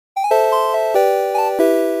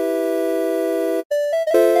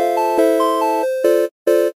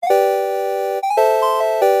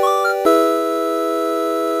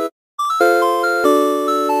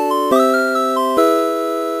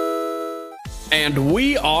And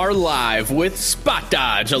we are live with Spot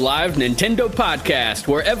Dodge, a live Nintendo podcast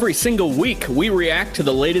where every single week we react to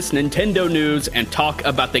the latest Nintendo news and talk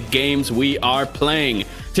about the games we are playing.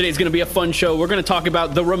 Today's going to be a fun show. We're going to talk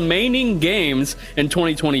about the remaining games in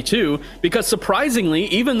 2022 because surprisingly,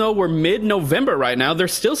 even though we're mid-November right now,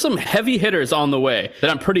 there's still some heavy hitters on the way that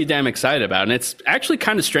I'm pretty damn excited about. And it's actually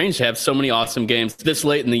kind of strange to have so many awesome games this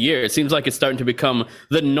late in the year. It seems like it's starting to become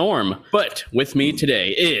the norm. But with me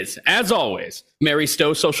today is, as always, Mary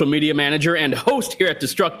Stowe, social media manager and host here at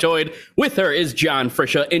Destructoid. With her is John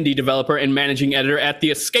Friscia, indie developer and managing editor at The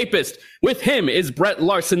Escapist. With him is Brett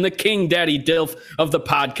Larson, the King Daddy Dilf of the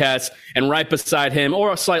podcast. And right beside him,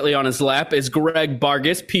 or slightly on his lap, is Greg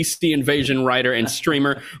Bargas, PC Invasion writer and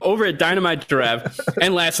streamer over at Dynamite Giraffe.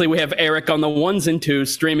 And lastly, we have Eric on the ones and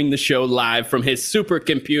twos streaming the show live from his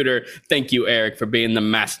supercomputer. Thank you, Eric, for being the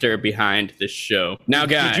master behind this show. Now,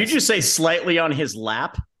 guys. Did you just say slightly on his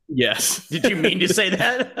lap? Yes. Did you mean to say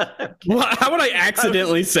that? Well, how would I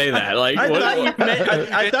accidentally say that? Like,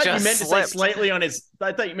 I thought you meant to say slipped. slightly on his.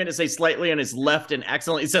 I thought you meant to say slightly on his left and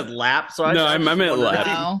accidentally said lap. So I meant lap.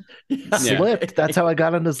 Wow. Slipped. That's how I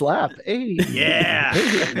got on his lap. Hey.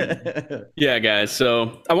 Yeah. Yeah, guys.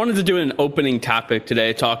 So I wanted to do an opening topic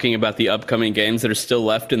today, talking about the upcoming games that are still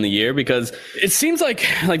left in the year, because it seems like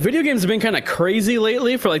video games have been kind of crazy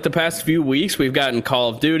lately. For like the past few weeks, we've gotten Call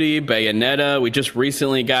of Duty, Bayonetta. We just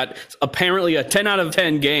recently got apparently a 10 out of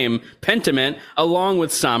 10 game, Pentiment, along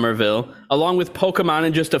with Somerville, along with Pokemon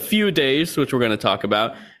in just a few days, which we're going to talk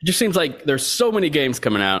about. It just seems like there's so many games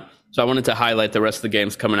coming out, so I wanted to highlight the rest of the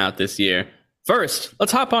games coming out this year. First,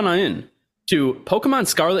 let's hop on in to Pokemon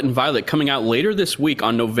Scarlet and Violet coming out later this week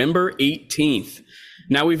on November 18th.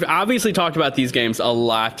 Now, we've obviously talked about these games a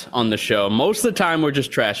lot on the show. Most of the time, we're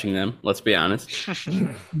just trashing them, let's be honest.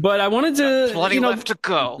 But I wanted to... Plenty left to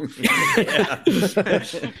go.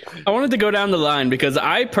 I wanted to go down the line because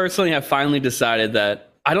I personally have finally decided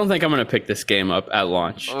that I don't think I'm going to pick this game up at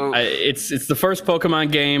launch. It's the first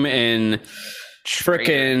Pokemon game in...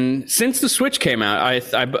 frickin' since the Switch came out,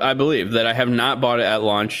 I believe that I have not bought it at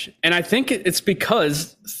launch, and I think it's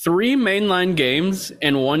because 3 mainline games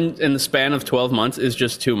in the span of 12 months is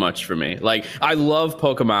just too much for me. Like, I love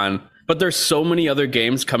Pokemon, but there's so many other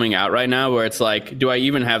games coming out right now where it's like, do I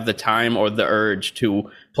even have the time or the urge to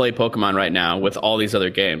play Pokemon right now with all these other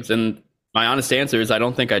games? And my honest answer is I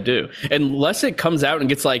don't think I do. Unless it comes out and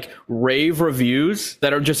gets like rave reviews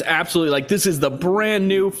that are just absolutely like, this is the brand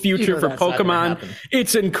new future for Pokemon.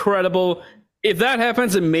 It's incredible. If that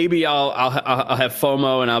happens, then maybe I'll have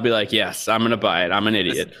FOMO and I'll be like, yes, I'm going to buy it. I'm an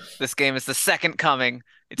idiot. This game is the second coming.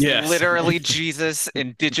 It's Yes. literally Jesus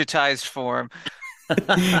in digitized form.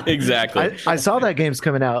 Exactly. I saw that game's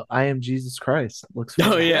coming out. I am Jesus Christ. Looks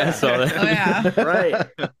fun. Oh, yeah. I saw that. Oh, yeah. Right.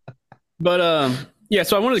 But, yeah,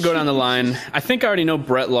 so I wanted to go down the line. I think I already know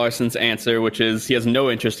Brett Larson's answer, which is he has no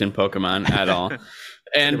interest in Pokemon at all.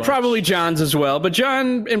 And probably John's as well. But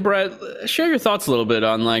John and Brett, share your thoughts a little bit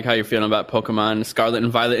on like how you're feeling about Pokemon Scarlet and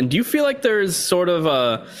Violet. And do you feel like there's sort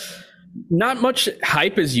of not much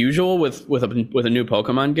hype as usual with a new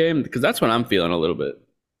Pokemon game? Because that's what I'm feeling a little bit.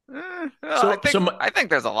 I think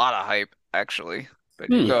there's a lot of hype, actually. But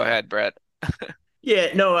go ahead, Brett.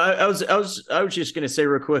 Yeah, no, I was just gonna say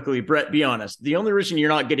real quickly, Brett, be honest. The only reason you're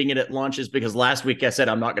not getting it at launch is because last week I said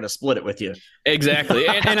I'm not gonna split it with you. Exactly.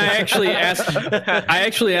 And I actually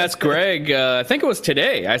asked Greg, I think it was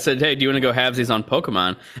today. I said, hey, do you want to go halvesies on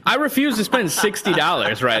Pokemon? I refuse to spend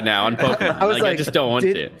 $60 right now on Pokemon. I just don't want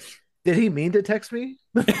to. Did he mean to text me?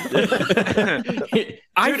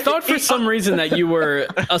 I thought for some reason that you were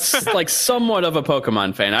somewhat of a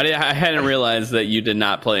Pokemon fan. I hadn't realized that you did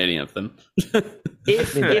not play any of them.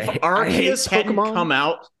 If Arceus hadn't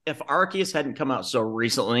come out so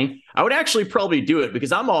recently, I would actually probably do it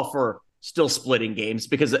because I'm all for still splitting games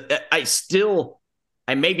because I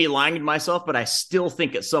may be lying to myself, but I still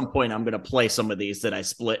think at some point I'm going to play some of these that I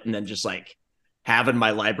split and then just like have in my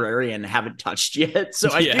library and haven't touched yet.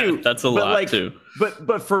 So I do. That's a lot too.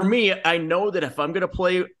 But for me, I know that if I'm going to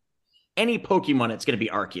play any Pokemon, it's going to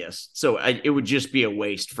be Arceus. So it would just be a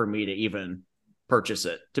waste for me to even purchase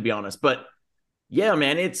it, to be honest. But yeah,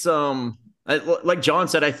 man, it's like John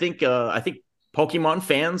said, I think Pokemon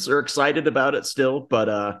fans are excited about it still,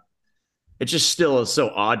 but it just still is so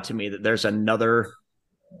odd to me that there's another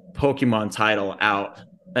Pokemon title out.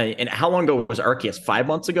 And how long ago was Arceus? 5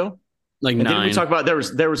 months ago? Like and 9. Didn't we talk about that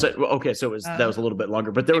was that was a little bit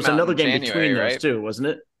longer, but there was another game between those two, wasn't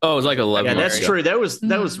it? Oh, it was like 11. Yeah, that's true. That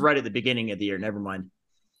was right at the beginning of the year. Never mind.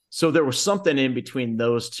 So there was something in between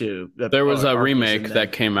those two. There was a remake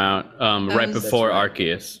that came out right before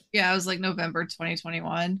Arceus. Yeah, it was like November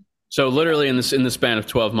 2021. So literally in the span of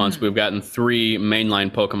 12 months, we've gotten 3 mainline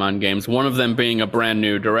Pokemon games, one of them being a brand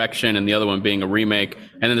new direction and the other one being a remake.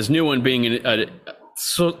 And then this new one being a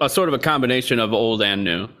sort of a combination of old and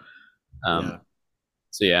new.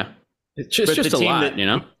 So yeah, it's just a lot, you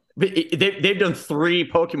know? They've done 3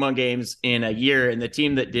 Pokemon games in a year, and the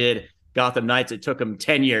team that did Gotham Knights, it took them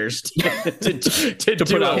 10 years to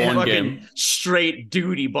do a one game straight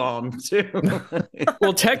duty bomb too.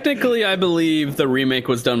 Well, technically, I believe the remake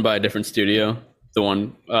was done by a different studio, the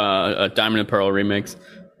one Diamond and Pearl remakes,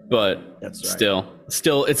 but that's right.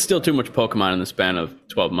 still it's still too much Pokemon in the span of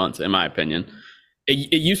 12 months, in my opinion.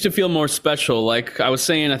 It used to feel more special. Like I was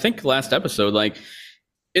saying, I think last episode, like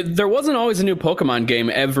there wasn't always a new Pokemon game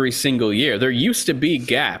every single year. There used to be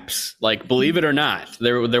gaps, like believe it or not.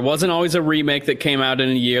 There wasn't always a remake that came out in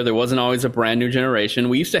a year. There wasn't always a brand new generation.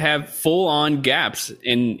 We used to have full on gaps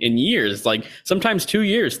in years, like sometimes 2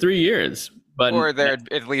 years, 3 years. But or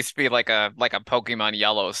there'd at least be like a Pokemon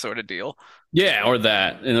Yellow sort of deal. Yeah, or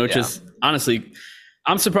that, which is honestly,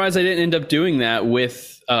 I'm surprised I didn't end up doing that with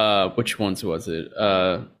which ones was it?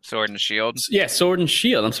 Sword and Shield. Yeah, Sword and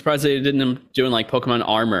Shield. I'm surprised they didn't end up doing like Pokemon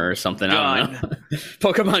Armor or something. Gun. I don't know.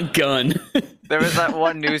 Pokemon Gun. There was that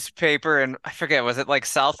one newspaper, and I forget, was it like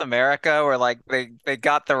South America, where like they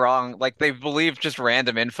got the wrong, like they believed just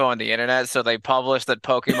random info on the internet, so they published that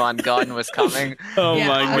Pokemon Gun was coming. Oh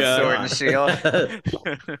my god! Sword and Shield.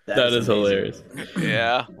 that is hilarious.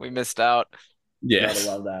 Yeah, we missed out. Yes.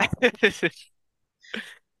 I love that.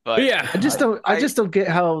 But yeah, I just don't get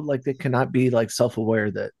how like they cannot be like self-aware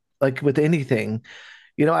that like with anything,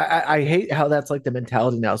 you know, I hate how that's like the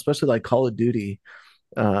mentality now, especially like Call of Duty.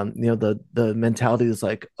 You know, the mentality is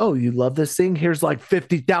like, oh, you love this thing? Here's like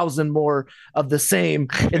 50,000 more of the same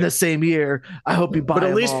in the same year. I hope you buy But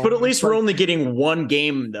at least we're like, only getting one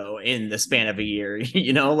game though in the span of a year.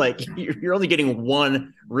 You know, like you're only getting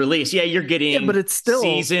one release. Yeah, you're getting but it's still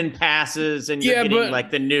season passes and you're getting like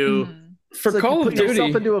the new. For like Call of Duty,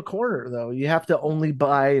 yourself into a corner though. You have to only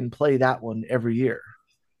buy and play that one every year.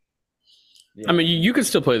 Yeah. I mean, you could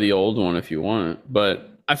still play the old one if you want, but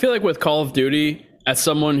I feel like with Call of Duty, as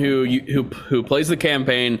someone who plays the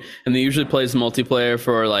campaign and they usually plays multiplayer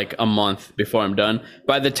for like a month before I'm done,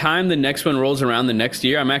 by the time the next one rolls around the next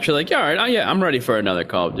year, I'm actually like, yeah, all right, I'm ready for another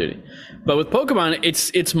Call of Duty. But with Pokemon,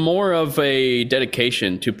 it's more of a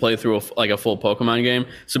dedication to play through a full Pokemon game.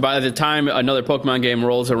 So by the time another Pokemon game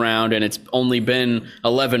rolls around and it's only been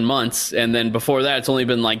 11 months, and then before that it's only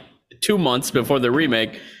been like 2 months before the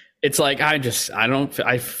remake, it's like I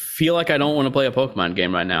feel like I don't want to play a Pokemon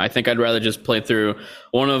game right now. I think I'd rather just play through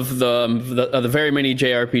one of the very many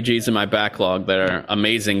JRPGs in my backlog that are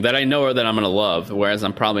amazing, that I know that I'm going to love, whereas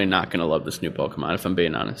I'm probably not going to love this new Pokemon, if I'm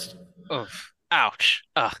being honest. Oof. Ouch.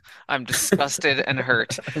 I'm disgusted and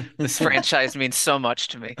hurt. This franchise means so much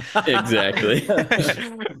to me. Exactly.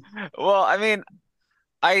 Well, I mean,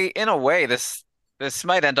 in a way, this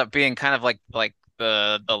might end up being kind of like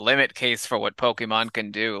the limit case for what Pokemon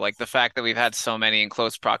can do. Like the fact that we've had so many in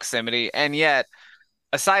close proximity, and yet,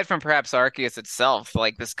 aside from perhaps Arceus itself,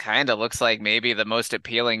 like this kind of looks like maybe the most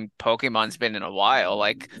appealing Pokemon's been in a while.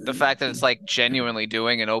 Like the fact that it's like genuinely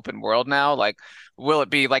doing an open world now, like will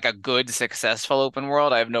it be like a good, successful open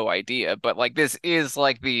world? I have no idea. But like this is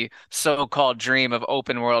like the so-called dream of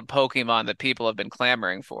open world Pokemon that people have been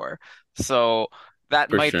clamoring for. So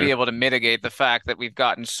that might be able to mitigate the fact that we've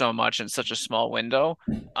gotten so much in such a small window.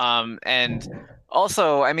 And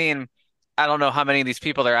also, I mean, I don't know how many of these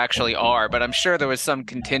people there actually are, but I'm sure there was some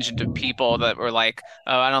contingent of people that were like,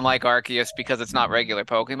 oh, I don't like Arceus because it's not regular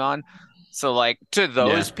Pokemon. So like to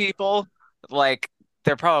those people, like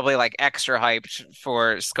they're probably like extra hyped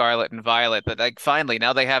for Scarlet and Violet, that like finally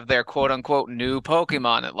now they have their quote unquote new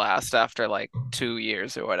Pokemon at last after like 2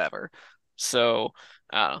 years or whatever. So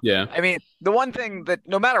I mean, the one thing that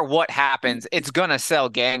no matter what happens, it's gonna sell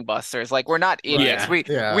gangbusters. Like we're not idiots.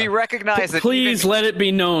 We recognize that. Please let it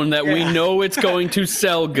be known that we know it's going to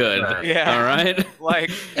sell good. Yeah. All right.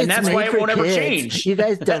 Like, and that's why it won't ever change. You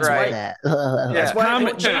guys don't like that. That's why it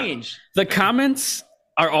won't change. The comments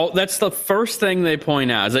are all. That's the first thing they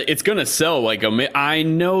point out. Is that it's gonna sell like I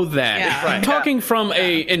know that. Yeah. I'm talking from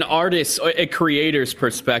an artist, a creator's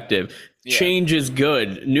perspective. Change is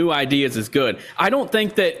good. New ideas is good. I don't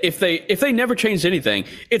think that if they never changed anything,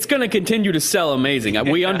 it's going to continue to sell amazing.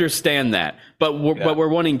 We understand that, but we're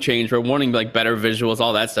wanting change. We're wanting like better visuals,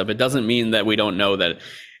 all that stuff. It doesn't mean that we don't know that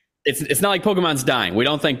it's not like Pokemon's dying. We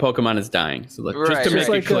don't think Pokemon is dying. So just to make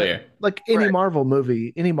it clear, like any Marvel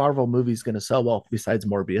movie is going to sell well, besides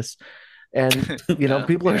Morbius, and you know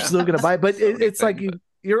people are still going to buy it. But it's like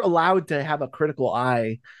you're allowed to have a critical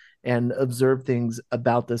eye and observe things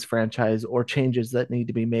about this franchise or changes that need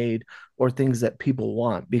to be made or things that people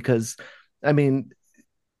want. Because, I mean,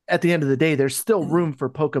 at the end of the day, there's still room for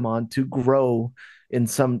Pokemon to grow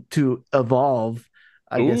to evolve,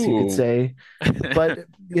 I guess you could say. But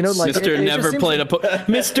like Mr. Never played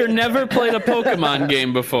Mr. Never played a Pokemon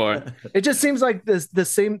game before. It just seems like the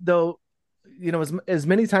same though. As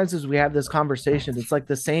many times as we have this conversation, it's like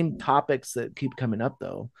the same topics that keep coming up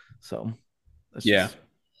though. So yeah.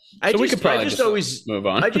 We could probably just always move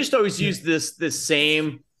on. I just always use this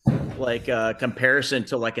same like comparison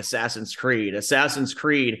to like Assassin's Creed. Assassin's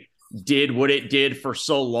Creed did what it did for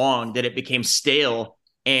so long that it became stale,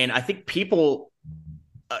 and I think people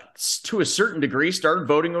to a certain degree started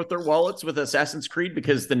voting with their wallets with Assassin's Creed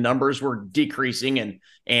because the numbers were decreasing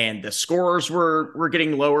and the scores were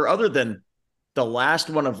getting lower. Other than the last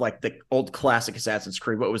one of like the old classic Assassin's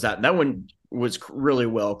Creed, what was that? And that one was really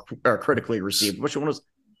well critically received. Which one was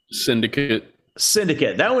Syndicate?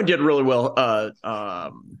 That one did really well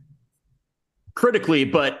critically,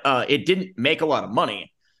 but it didn't make a lot of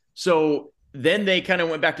money. So then they kind of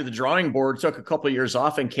went back to the drawing board, took a couple of years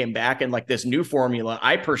off, and came back. And like this new formula,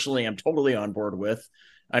 I personally am totally on board with.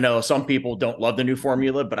 I know some people don't love the new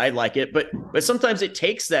formula, but I like it. But sometimes it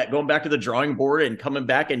takes that going back to the drawing board and coming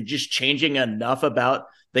back and just changing enough about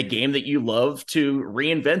the game that you love to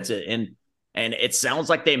reinvent it. And it sounds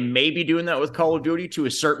like they may be doing that with Call of Duty to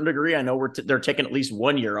a certain degree. I know they're taking at least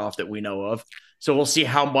 1 year off that we know of. So we'll see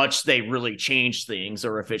how much they really change things,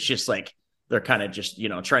 or if it's just like they're kind of just,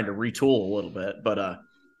 trying to retool a little bit. But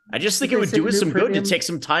I just think it would do us some good to take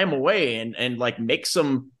some time away and like make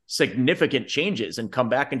some significant changes and come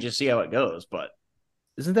back and just see how it goes. But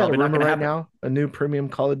isn't that a rumor right now? A new premium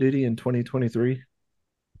Call of Duty in 2023?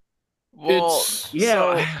 Well,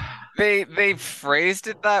 yeah. So they phrased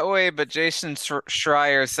it that way, but Jason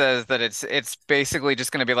Schreier says that it's basically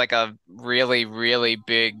just going to be like a really, really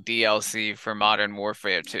big DLC for Modern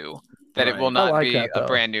Warfare 2. That it will not be a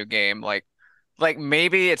brand new game. Like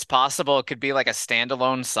maybe it's possible it could be like a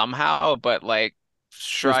standalone somehow, but like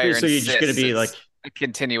Schreier so you're just going to be like a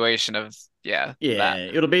continuation of that.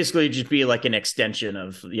 It'll basically just be like an extension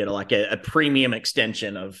of like a premium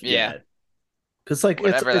extension of because like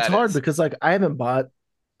it's hard because like I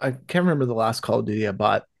can't remember the last Call of Duty I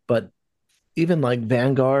bought, but even like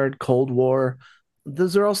Vanguard, Cold War,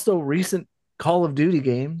 those are all still recent Call of Duty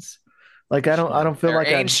games. Like I don't feel like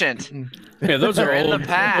ancient. Yeah, those are in old. the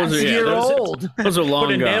past. Old. Those are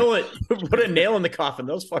long gone. Put a nail in the coffin.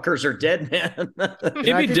 Those fuckers are dead, man.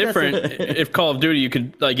 It'd be different if Call of Duty, you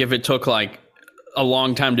could like if it took like a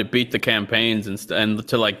long time to beat the campaigns and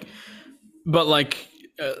to like, but like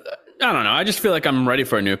I don't know. I just feel like I'm ready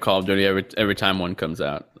for a new Call of Duty every time one comes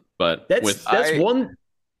out. But that's one.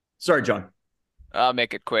 Sorry, John. I'll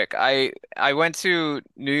make it quick. I went to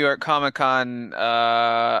New York Comic Con.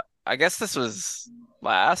 I guess this was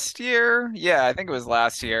last year. Yeah, I think it was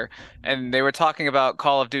last year. And they were talking about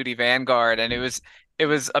Call of Duty Vanguard, and it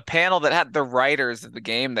was a panel that had the writers of the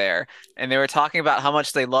game there. And they were talking about how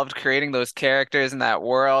much they loved creating those characters in that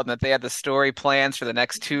world, and that they had the story plans for the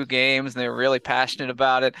next 2 games, and they were really passionate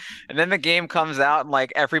about it. And then the game comes out, and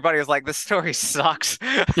like everybody was like, "This story sucks."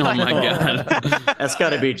 Oh my god, that's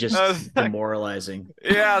got to be just demoralizing.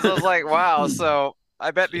 Yeah, so I was like, wow. So I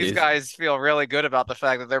bet these guys feel really good about the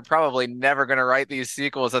fact that they're probably never going to write these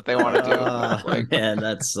sequels that they want to do. Man,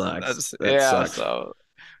 that sucks. That sucks. So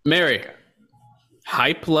Mary,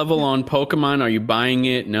 hype level on Pokemon? Are you buying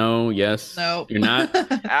it? No, yes. No, you're not.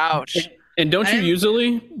 Ouch. And don't you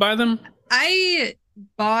usually buy them? I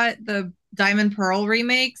bought the Diamond Pearl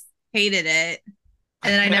remakes, hated it,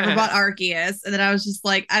 and then I never bought Arceus. And then I was just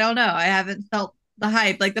like, I don't know. I haven't felt the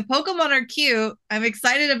hype. Like the Pokemon are cute. I'm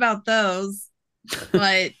excited about those.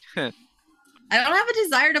 But I don't have a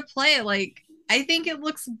desire to play it. Like I think it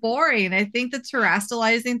looks boring. I think the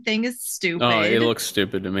terastallizing thing is stupid. Oh, it looks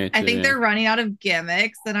stupid to me too. I think they're running out of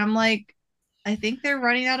gimmicks, and I'm like, I think they're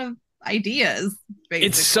running out of ideas. Basically,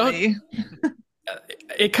 it's so.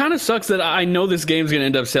 It kind of sucks that I know this game's gonna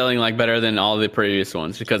end up selling like better than all the previous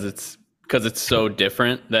ones because it's so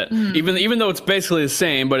different that even though it's basically the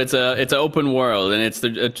same, but it's an open world and it's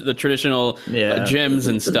the traditional gyms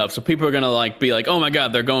and stuff. So people are gonna like be like, oh my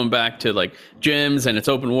god, they're going back to like gyms and it's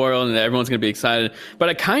open world and everyone's gonna be excited. But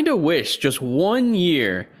I kind of wish just 1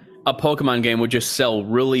 year a Pokemon game would just sell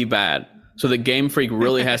really bad. So the Game Freak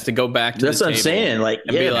really has to go back to that's the what I'm saying. Like,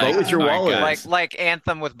 vote with your wallet. Like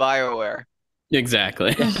Anthem with BioWare.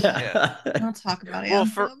 Exactly. Yeah. We don't talk about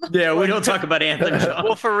Anthem. We don't talk about Anthem.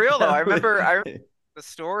 Well, for real though, I remember the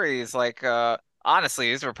stories. Like, honestly,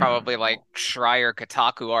 these were probably like Schreier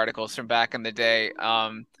Kotaku articles from back in the day,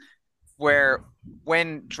 where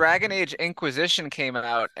when Dragon Age Inquisition came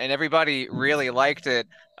out and everybody really liked it,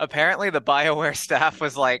 apparently the BioWare staff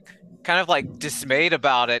was like kind of like dismayed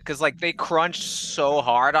about it because like they crunched so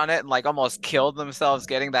hard on it and like almost killed themselves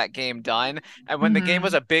getting that game done. And when the game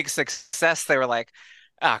was a big success, they were like,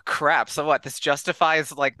 ah, crap. So what? This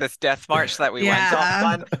justifies like this death march that we went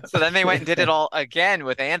on. So then they went and did it all again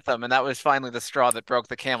with Anthem, and that was finally the straw that broke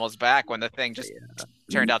the camel's back when the thing just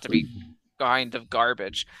turned out to be kind of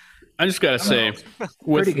garbage. I just gotta say,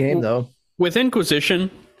 Pretty game though. With Inquisition,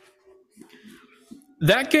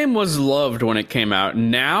 that game was loved when it came out.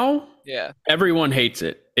 Now, everyone hates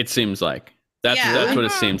it. It seems like that's what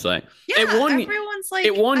it seems like. Yeah, everyone's like,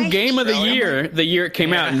 it won Game of the Year the year it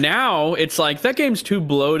came out. Now it's like that game's too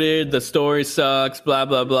bloated. The story sucks. Blah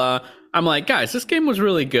blah blah. I'm like, guys, this game was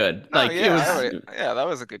really good. Like, that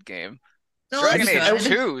was a good game. Dragon Age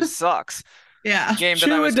 2 sucks. Yeah, game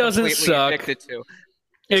that I was doesn't completely suck. addicted to.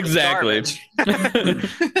 Exactly.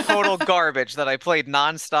 Total garbage that I played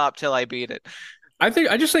nonstop till I beat it. I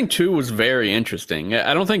just think 2 was very interesting.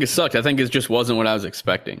 I don't think it sucked. I think it just wasn't what I was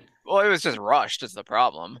expecting. Well, it was just rushed is the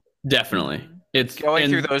problem. Definitely. It's going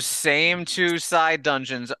through those same 2 side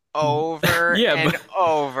dungeons over and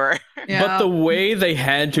over. Yeah. But the way they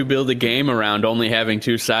had to build a game around only having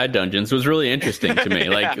 2 side dungeons was really interesting to me.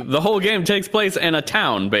 Like the whole game takes place in a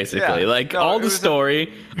town, basically. All the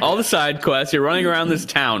story, all the side quests, you're running around this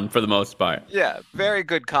town for the most part. Yeah, very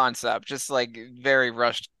good concept. Just like very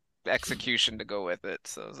rushed execution to go with it.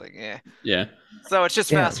 So I was like, yeah. So it's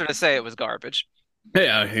just faster to say it was garbage.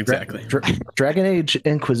 Yeah, exactly. Dragon Age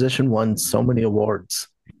Inquisition won so many awards.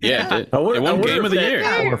 Yeah, it won Game of the Year.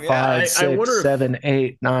 4, 5, 6, 7,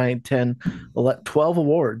 8, 9, 10, 11, 12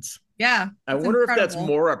 awards. Yeah. I wonder if that's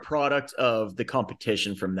more a product of the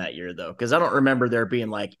competition from that year, though, because I don't remember there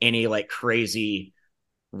being like any like crazy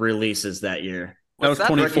releases that year. That was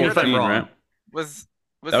 2014, right? Was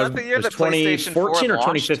that the year that PlayStation 4 2014 or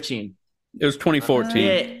launched? 2015? It was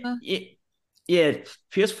 2014. Yeah,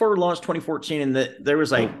 PS4 launched 2014, and there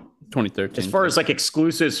was like 2013. As far as like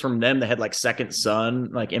exclusives from them, they had like Second Son,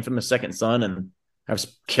 like Infamous Second Son, and have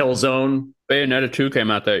Killzone. Bayonetta 2 came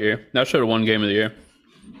out that year. That should have won Game of the Year.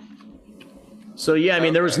 So yeah, I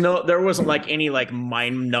mean, there wasn't like any like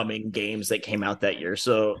mind-numbing games that came out that year.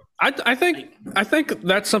 So I think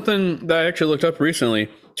that's something that I actually looked up recently.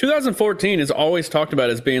 2014 is always talked about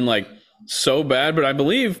as being like so bad, but I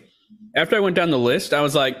believe after I went down the list, I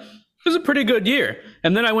was like, it was a pretty good year.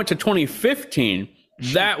 And then I went to 2015.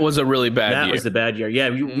 That was a really bad year. That was the bad year. Yeah,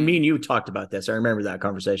 me and you talked about this. I remember that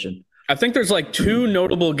conversation. I think there's like 2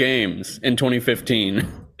 notable games in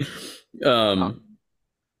 2015. But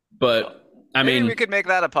I mean, maybe we could make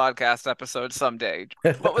that a podcast episode someday.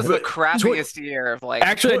 What was the crappiest year of like?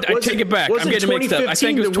 Actually, I take it back. I'm getting mixed up. I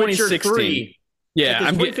think it was 2016. Yeah,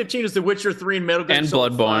 2015 is The Witcher 3 and Metal Gear and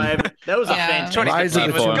Solid Bloodborne. 5. That was a fantastic.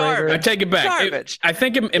 2015 was garbage. I take it back. I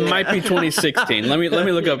think it might be 2016. Let me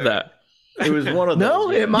look up that. It was one of those.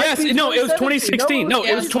 No, it might be. No, it was 2016. No,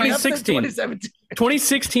 it was 2016.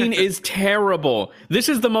 2016 is terrible. This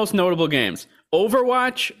is the most notable games: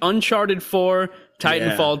 Overwatch, Uncharted 4,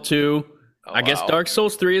 Titanfall 2. I guess Dark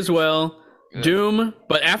Souls 3 as well. Doom.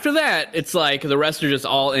 But after that, it's like the rest are just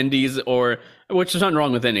all indies, or which there's nothing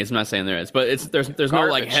wrong with indies. I'm not saying there is, but there's no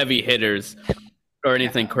like heavy hitters or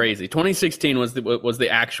anything crazy. 2016 was the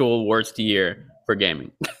actual worst year for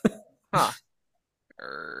gaming. Huh.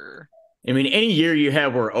 I mean, any year you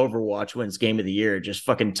have where Overwatch wins Game of the Year, just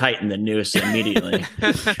fucking tighten the noose immediately.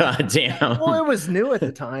 God damn. Well, it was new at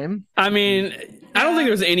the time. I mean, I don't think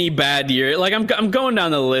there was any bad year. Like I'm going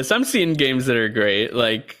down the list. I'm seeing games that are great.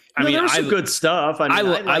 Like there was some good stuff.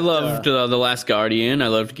 I loved The Last Guardian. I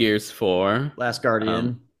loved Gears 4. Last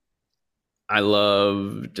Guardian. I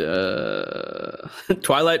loved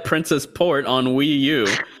Twilight Princess Port on Wii U.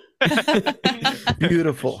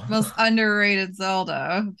 Beautiful. Most underrated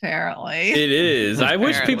Zelda, apparently. It is. I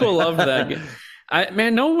wish people loved that game.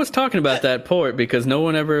 No one was talking about that port because no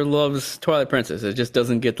one ever loves Twilight Princess. It just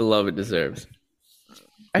doesn't get the love it deserves.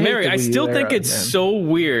 Mary, I still think it's so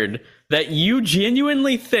weird that you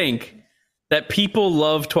genuinely think that people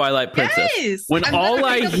love Twilight Princess. Yes! When all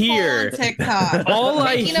I hear is hate. All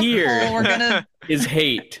I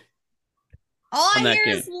hear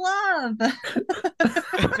is love.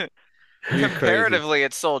 Comparatively,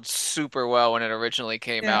 it sold super well when it originally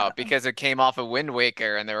came out because it came off of Wind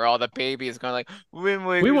Waker, and there were all the babies going like, "Wind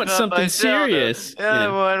Waker, we want something serious." I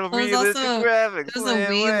want realistic graphics. It was a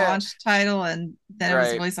Wii launch title, and then it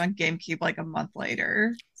was released on GameCube like a month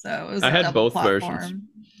later. So it was I had both versions.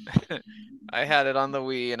 I had it on the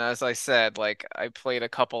Wii, and as I said, like I played a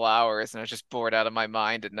couple hours, and I was just bored out of my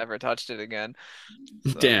mind and never touched it again.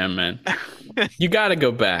 So. Damn, man. You got to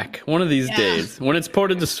go back one of these days when it's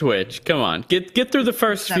ported to Switch. Come on, get through the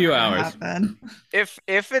first Never few gonna hours. happen. If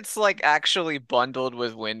it's like actually bundled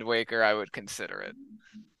with Wind Waker, I would consider it.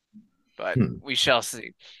 But we shall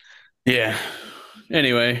see. Yeah.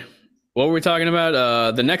 Anyway, what were we talking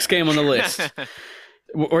about? The next game on the list.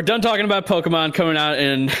 We're done talking about Pokemon coming out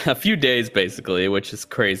in a few days, basically, which is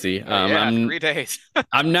crazy. Yeah, 3 days.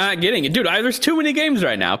 I'm not getting it. Dude, there's too many games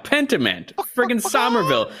right now. Pentiment, friggin'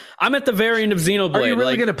 Somerville. I'm at the variant of Xenoblade. Are you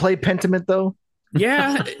really going to play Pentiment, though?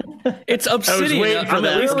 Yeah, it's Obsidian. I'm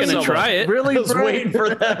at least going to try it. Really? I was waiting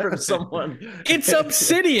for that from someone. It's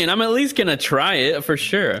Obsidian. I'm at least going to try it for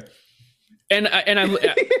sure. And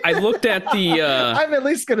I looked at the... I'm at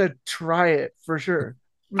least going to try it for sure.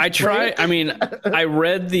 I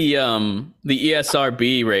read the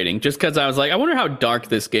ESRB rating just because I was like, I wonder how dark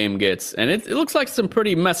this game gets, and it looks like some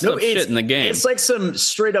pretty messed up shit in the game. It's like some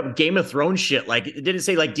straight up Game of Thrones shit. Like, it didn't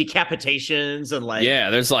say like decapitations and like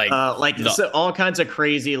there's like all kinds of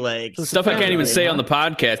crazy like stuff I can't even say on the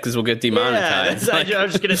podcast because we'll get demonetized. Yeah, I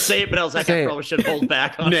was just gonna say it, but I was like, I probably should hold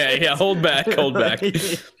back on it. Yeah, hold back.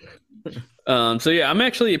 So yeah, I'm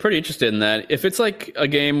actually pretty interested in that. If it's like a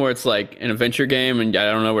game where it's like an adventure game and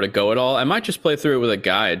I don't know where to go at all, I might just play through it with a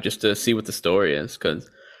guide just to see what the story is. Because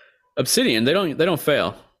Obsidian, they don't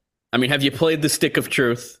fail. I mean, have you played the Stick of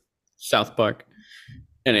Truth, South Park?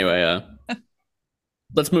 Anyway,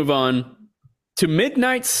 let's move on to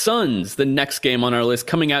Midnight Suns, the next game on our list,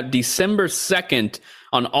 coming out December 2nd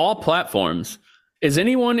on all platforms. Is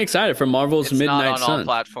anyone excited for Marvel's Midnight Suns? Not on all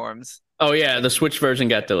platforms. Oh yeah, the Switch version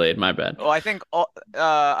got delayed. My bad. Well, I think. And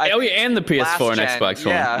the PS4 and Xbox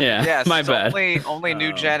One. Yeah. My bad. Only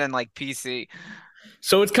new gen and like PC.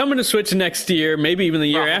 So it's coming to Switch next year, maybe even the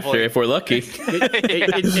year after if we're lucky.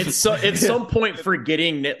 At some point,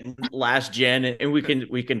 forgetting last gen, and we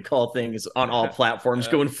can call things on all platforms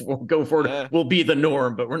going forward will be the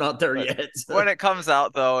norm, but we're not there yet. So. When it comes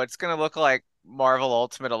out, though, it's gonna look like Marvel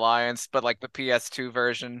Ultimate Alliance, but like the PS2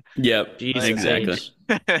 version. Yep, Jesus exactly.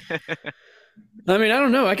 I mean, I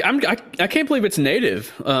don't know. I can't believe it's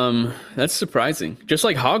native. That's surprising. Just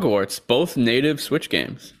like Hogwarts, both native Switch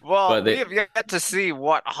games. Well, we have yet to see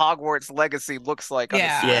what Hogwarts Legacy looks like.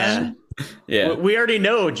 Yeah. We already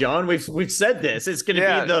know, John. We've said this. It's going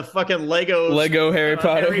to be the fucking Lego Harry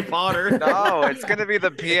Potter. Harry Potter. No, it's going to be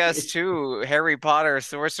the PS2 Harry Potter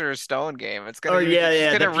Sorcerer's Stone game. It's going to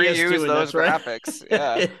reuse those graphics.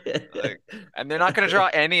 Yeah. And they're not going to draw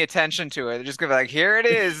any attention to it. They're just going to be like, here it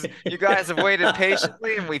is. You guys have waited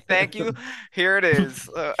patiently, and we thank you. Here it is.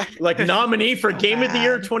 Like nominee for Game of the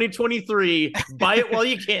Year 2023. Buy it while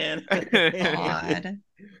you can. God.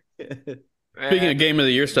 Speaking of Game of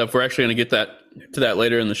the Year stuff, we're actually going to get to that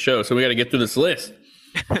later in the show. So we got to get through this list.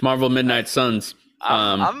 Marvel Midnight Suns.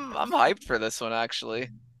 I'm hyped for this one, actually.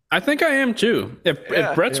 I think I am too. If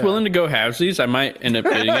Brett's willing to go halvesies, I might end up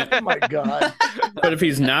getting it. Oh my god! But if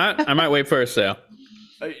he's not, I might wait for a sale.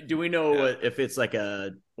 Do we know if it's like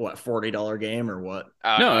a $40 game or what?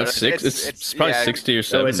 No, it's probably 60 or 70.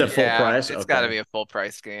 So it's a full price. It's got to be a full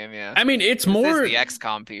price game. Yeah. I mean, it's more the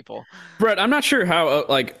XCOM people. Brett, I'm not sure how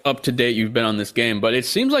up to date you've been on this game, but it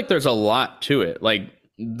seems like there's a lot to it. Like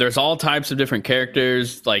there's all types of different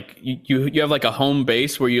characters. Like you have like a home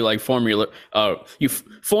base where you like form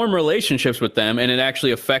relationships with them, and it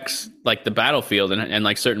actually affects like the battlefield and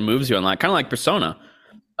like certain moves you unlock, kind of like Persona.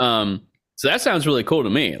 So that sounds really cool to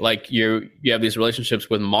me. Like you have these relationships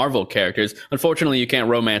with Marvel characters. Unfortunately, you can't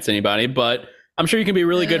romance anybody, but I'm sure you can be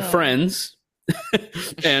really good friends.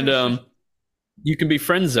 And you can be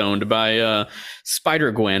friend zoned by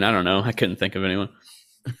Spider Gwen. I don't know. I couldn't think of anyone.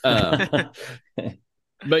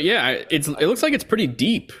 But yeah, it looks like it's pretty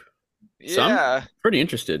deep. So I'm pretty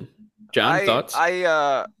interested. John, thoughts?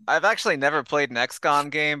 I've actually never played an XCOM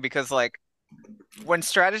game because like when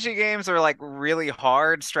strategy games are like really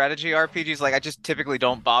hard strategy RPGs, like I just typically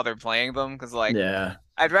don't bother playing them because like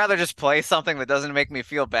I'd rather just play something that doesn't make me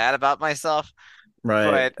feel bad about myself.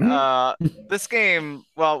 Right. But this game,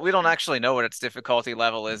 well, we don't actually know what its difficulty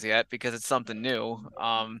level is yet because it's something new.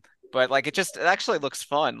 But like it actually looks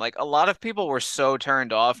fun. Like a lot of people were so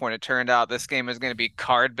turned off when it turned out this game is going to be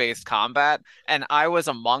card-based combat, and I was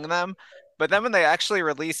among them. But then when they actually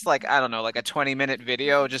released like, I don't know, like a 20-minute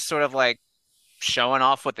video just sort of like showing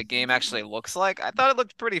off what the game actually looks like, I thought it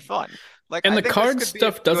looked pretty fun. Like, and the card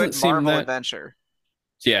stuff doesn't seem that adventure.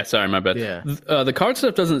 Yeah, sorry, my bad. Yeah. The card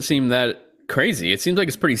stuff doesn't seem that crazy. It seems like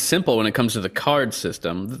it's pretty simple when it comes to the card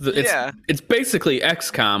system. It's basically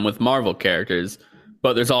XCOM with Marvel characters,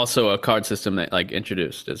 but there's also a card system that like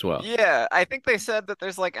introduced as well. Yeah, I think they said that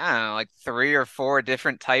there's like, I don't know, like 3 or 4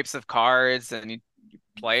 different types of cards, and you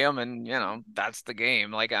play them, and that's the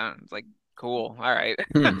game. Like, it's like cool. All right.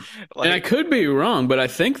 And I could be wrong, but I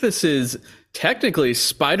think this is technically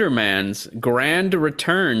Spider-Man's grand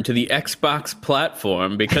return to the Xbox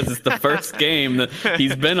platform because it's the first game that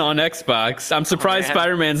he's been on Xbox. I'm surprised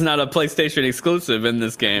Spider-Man's not a PlayStation exclusive in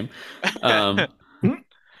this game.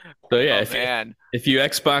 So yeah, if you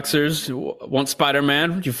Xboxers want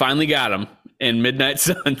Spider-Man, you finally got him in Midnight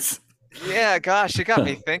Suns. Yeah, gosh, you got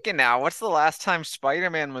me thinking now. What's the last time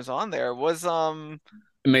Spider-Man was on there? Was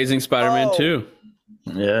Amazing Spider-Man 2.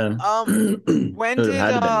 Yeah. When did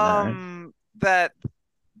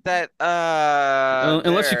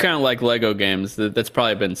unless you count like Lego games, that's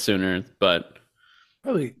probably been sooner, but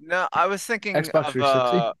no, I was thinking Xbox of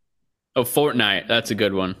 360? Fortnite, that's a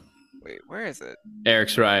good one. Wait, where is it?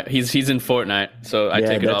 Eric's right. He's in Fortnite, so I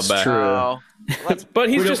take it all back. True. Oh, But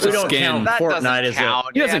he's just a don't skin. count that Fortnite doesn't is count.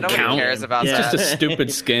 He doesn't Nobody count. cares about It's that. just a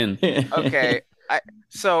stupid skin. Okay.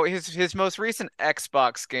 So his most recent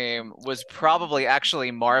Xbox game was probably actually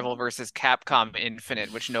Marvel vs. Capcom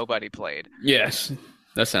Infinite, which nobody played. Yes,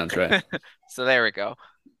 that sounds right. So there we go.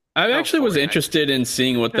 I actually was Fortnite. interested in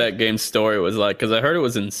seeing what that game's story was like because I heard it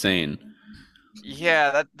was insane.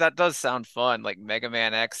 Yeah, that does sound fun, like Mega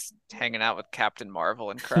Man X hanging out with Captain Marvel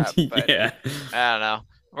and crap. But Yeah. I don't know.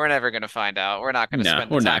 We're never gonna find out. We're not gonna No, spend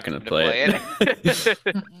the we're time not gonna to play it.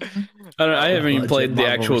 I haven't even Legit played the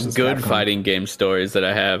Marvel actual versus good Capcom. fighting game stories that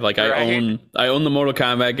I have. Like Right. I own the Mortal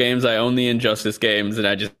Kombat games, I own the Injustice games, and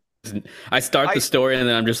I start the story and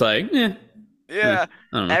then I'm just like, Yeah.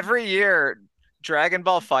 I don't know. Every year, Dragon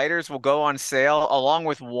Ball Fighters will go on sale along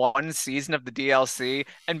with one season of the DLC,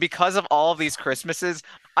 and because of all of these Christmases,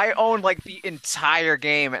 I own like the entire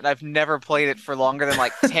game, and I've never played it for longer than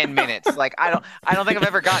like 10 minutes. Like I don't think I've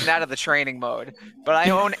ever gotten out of the training mode, but I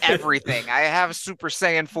own everything. I have Super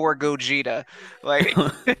Saiyan 4 Gogeta. Like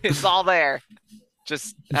it's all there.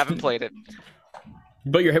 Just haven't played it.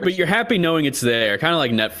 But you're happy knowing it's there, kind of like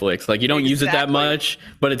Netflix. Like you don't use it that Exactly. much,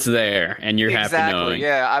 but it's there, and you're happy knowing.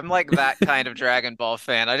 Yeah, I'm like that kind of Dragon Ball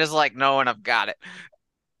fan. I just like knowing I've got it.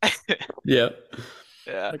 Yeah.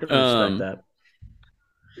 Yeah. I can respect that.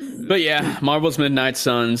 But yeah, Marvel's Midnight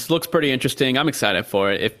Suns looks pretty interesting. I'm excited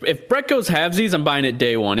for it. If Brett goes halvesies, I'm buying it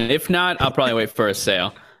day one. And if not, I'll probably wait for a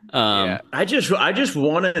sale. Yeah. I just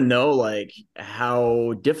want to know like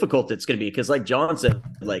how difficult it's going to be because like John said,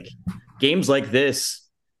 like games like this,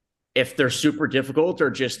 if they're super difficult or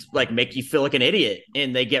just like make you feel like an idiot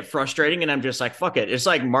and they get frustrating, and I'm just like, fuck it. It's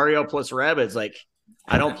like Mario plus Rabbids. Like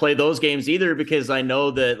I don't play those games either because I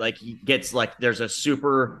know that like he gets like there's a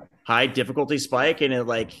super high difficulty spike, and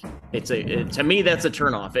to me that's a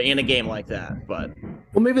turnoff in a game like that. But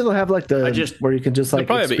Well, maybe they'll have like where you can just like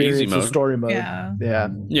probably have an easy experience the mode. story mode. Yeah.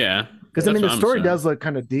 Yeah. Because I mean, That's the what I'm story saying. does look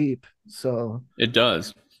kind of deep. So It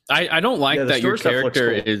does. I don't like Yeah, the that your story stuff looks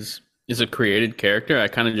character cool. is a created character. I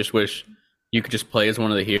kind of just wish you could just play as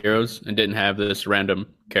one of the heroes and didn't have this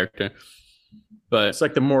random character. But it's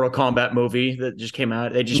like the Mortal Kombat movie that just came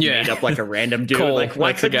out. They just made up like a random dude. Cole, like,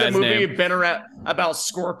 why that's the couldn't the guy's movie name. have been about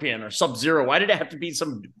Scorpion or Sub-Zero? Why did it have to be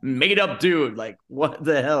some made up dude? Like, what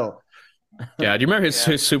the hell? yeah, do you remember his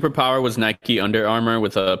superpower was Nike Under Armour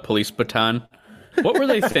with a police baton? What were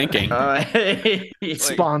they thinking?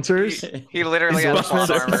 sponsors. He literally has plot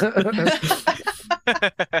Sponsors. armor.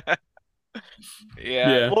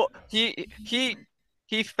 Yeah. Well,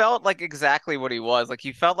 he felt like exactly what he was. Like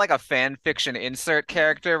he felt like a fan fiction insert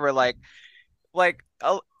character where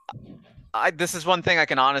this is one thing I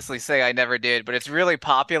can honestly say I never did, but it's really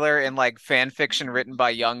popular in like fan fiction written by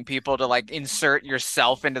young people to like insert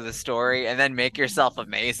yourself into the story and then make yourself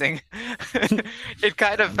amazing. It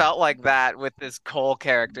kind of felt like that with this Cole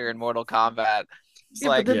character in Mortal Kombat. It's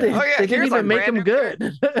like, but then they didn't even make him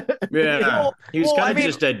good. Yeah, he was Well, kind I of mean,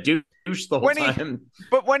 just a douche the whole time.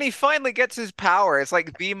 But when he finally gets his power, it's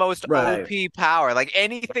like the most Right. OP power. Like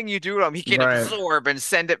anything you do to him, he can Right. absorb and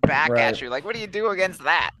send it back Right. at you. Like, what do you do against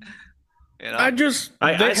that? You know?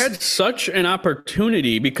 They had such an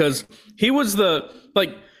opportunity because he was the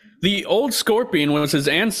old Scorpion was his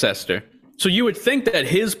ancestor. So you would think that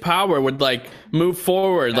his power would like move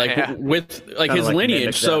forward with like Kinda his like lineage.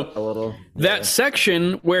 mimic So that a little. that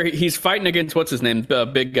section where he's fighting against what's his name,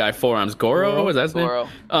 big guy, forearms, Goro, is that his Goro.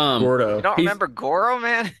 name? Gordo. You don't remember Goro,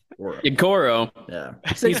 man? Goro. Yeah.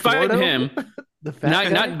 He's fighting him. The fat guy?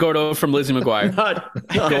 Not Gordo from Lizzie McGuire. Not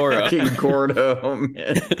Goro. fucking Gordo,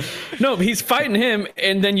 man. No, but he's fighting him,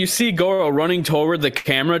 and then you see Goro running toward the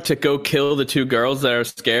camera to go kill the two girls that are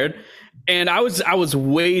scared. And I was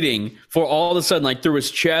waiting for all of a sudden, like through his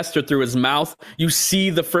chest or through his mouth, you see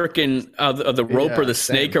the freaking the rope or the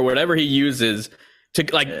snake or whatever he uses to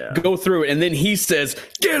go through it, and then he says,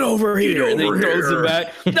 "Get over here," and then he throws it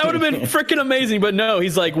back. That would have been freaking amazing, but no,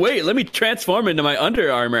 he's like, "Wait, let me transform into my Under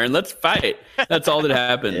Armour and let's fight." That's all that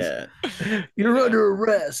happens. Yeah. You're under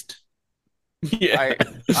arrest. Yeah,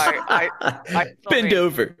 I bend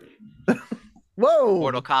over. Whoa!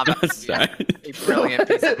 Mortal Kombat. Sorry. A brilliant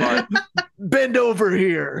piece of art. Bend over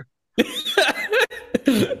here.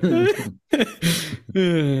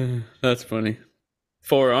 That's funny.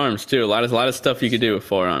 Forearms too. A lot of stuff you could do with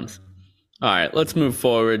forearms. All right, let's move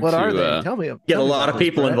forward. What to, are they? Tell me. Get tell a me lot about of this,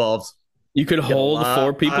 people Brett. involved. You could hold lot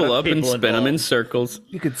 4 people of up and people spin them in involved. circles.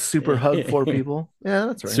 You could super hug 4 people. Yeah,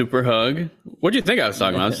 that's right. Super hug. What do you think I was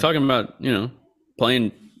talking about? I was talking about,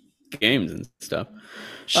 playing games and stuff.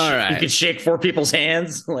 All You right. could shake 4 people's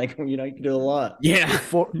hands. Like, you can do a lot. Yeah.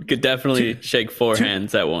 Four, You could definitely shake 4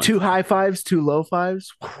 hands at once. 2 high fives, 2 low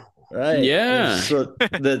fives. Right. Yeah. So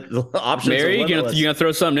the options Mary, are you limitless. gonna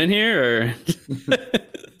throw something in here, or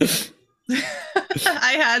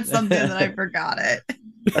I had something that I forgot it.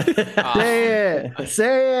 Say it.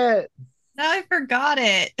 Say it. Now I forgot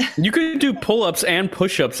it. you could do pull-ups and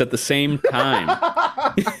push-ups at the same time.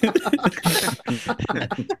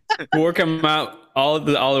 Work them out all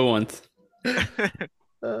at once.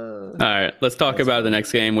 All right, let's talk about the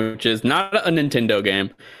next game, which is not a Nintendo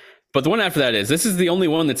game, but the one after that is. This is the only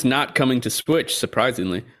one that's not coming to Switch,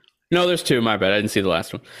 surprisingly. No, there's 2. My bad. I didn't see the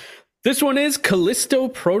last one. This one is Callisto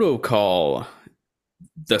Protocol.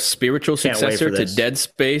 The spiritual Can't wait successor for to this. Dead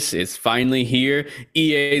Space is finally here.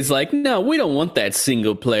 EA's like, no, we don't want that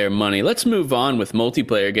single player money. Let's move on with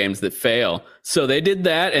multiplayer games that fail. So they did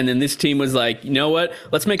that, and then this team was like, you know what?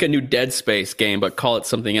 Let's make a new Dead Space game, but call it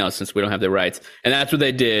something else since we don't have the rights. And that's what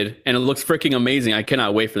they did, and it looks freaking amazing. I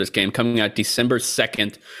cannot wait for this game, coming out December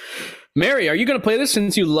 2nd. Mary, are you going to play this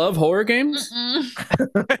since you love horror games?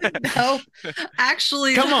 No,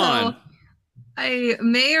 actually, Come no. on. I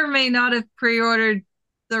may or may not have pre-ordered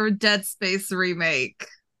the Dead Space remake.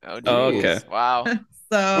 Oh, Oh, geez. okay. Wow.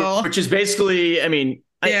 So Which is basically, I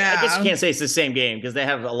Yeah. guess you can't say it's the same game because they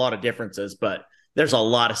have a lot of differences, but there's a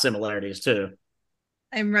lot of similarities too.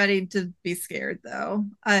 I'm ready to be scared though.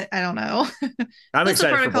 I don't know. I'm Callisto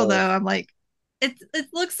excited Protocol for both. though, I'm like, it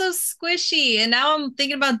looks so squishy, and now I'm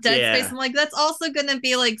thinking about Dead Yeah. Space. I'm like, that's also gonna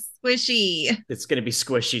be like squishy. It's going to be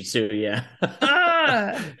squishy too, yeah.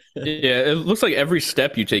 Ah. Yeah, it looks like every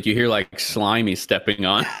step you take, you hear like slimy stepping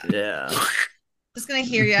on. Yeah. Just gonna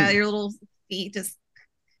hear your little feet just.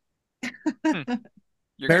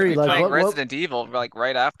 You're Barry, gonna be like, playing what- Resident Evil like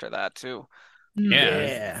right after that too.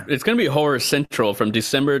 Yeah. It's going to be Horror Central from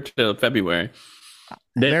December to February.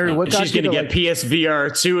 Mary, what got She's you going to to, get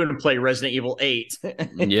PSVR 2 and play Resident Evil 8.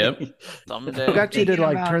 Yep. Someday. what got you to Thinking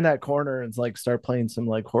like about turn it. that corner and like start playing some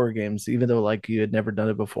like horror games, even though like you had never done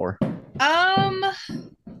it before?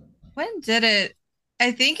 When did it?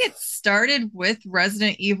 I think it started with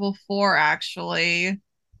Resident Evil 4 actually.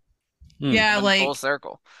 Yeah, Full like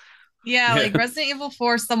circle. yeah, Yeah. like Resident Evil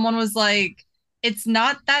 4, someone was like, it's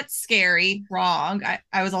not that scary. Wrong.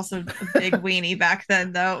 I was also a big weenie back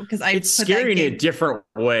then though, because I It's put scary in that a game, different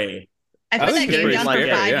way. I I put that think it's game pretty down for scary,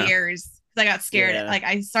 5 yeah. years because I got scared. Yeah. Like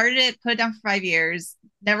I started it, put it down for 5 years,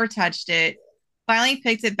 never touched it. Finally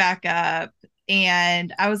picked it back up,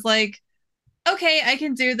 and I was like, okay, I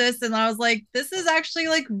can do this. And I was like, this is actually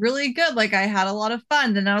like really good. Like I had a lot of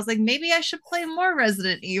fun. And I was like, maybe I should play more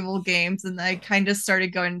Resident Evil games. And I kind of started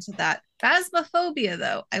going into that. Phasmophobia,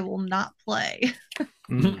 though, I will not play.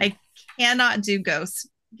 I cannot do ghost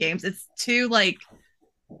games. It's too like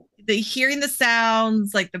the hearing the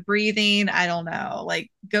sounds, like the breathing. I don't know.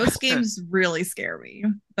 Like ghost games really scare me.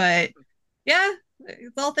 But yeah,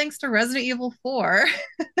 it's all thanks to Resident Evil 4.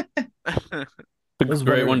 A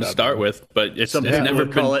great one to start with, but it's Some people never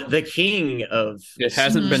would call been. it the king of It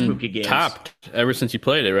hasn't been spooky games. topped ever since you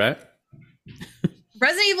played it, right?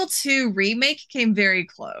 Resident Evil 2 remake came very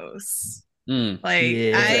close. Mm. Like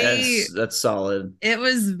Yeah. That's solid. it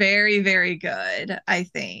was very, very good, I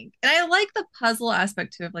think. And I like the puzzle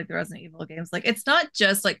aspect too of like the Resident Evil games. Like it's not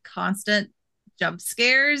just like constant jump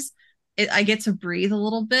scares. I get to breathe a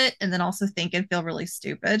little bit and then also think and feel really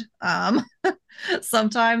stupid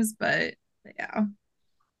sometimes, but yeah.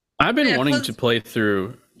 I've been Yeah, wanting plus- to play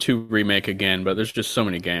through 2 remake again, but there's just so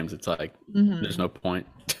many games. It's like Mhm. there's no point.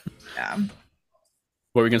 Yeah.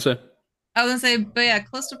 What were we gonna say? I was gonna say, but yeah,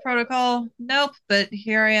 Callisto Protocol, nope. But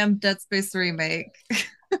here I am, Dead Space remake.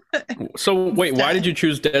 So wait, why did you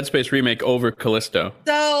choose Dead Space remake over Callisto?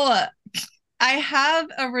 So I I have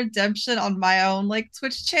a redemption on my own like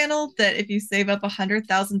Twitch channel that if you save up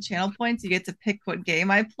 100,000 channel points, you get to pick what game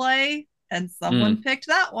I play, and someone picked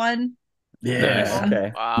that one. Yeah.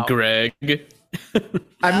 Okay. Wow. Greg.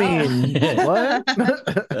 I mean, what?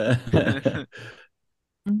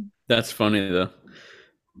 That's funny though.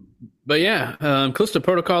 But yeah, Callisto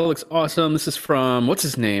Protocol looks awesome. This is from what's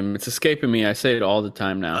his name? It's escaping me. I say it all the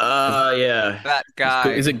time now. Yeah. That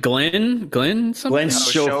guy. Is it Glenn? Glenn something? Glenn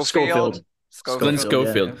Schofield. Glenn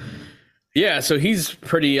Schofield. Yeah, so he's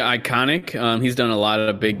pretty iconic. He's done a lot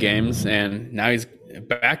of big games, and now he's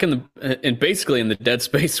back basically in the Dead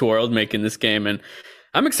Space world making this game, and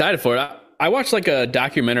I'm excited for it. I watched like a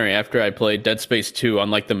documentary after I played Dead Space 2 on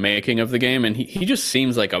like the making of the game, and he just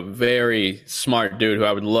seems like a very smart dude who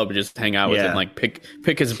I would love to just hang out with and like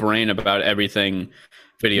pick his brain about everything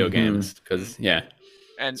video games. Because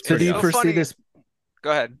And So do you foresee funny. this?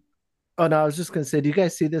 Go ahead. Oh no, I was just going to say, do you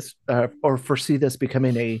guys see this or foresee this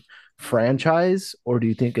becoming a franchise, or do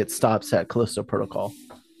you think it stops at Callisto Protocol?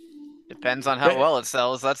 Depends on how well it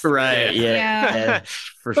sells. That's Right. Yeah. Yeah.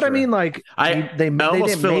 For But sure. I mean, like, they almost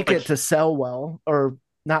didn't feel make like- it to sell well, or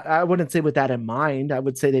not. I wouldn't say with that in mind. I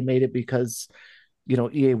would say they made it because,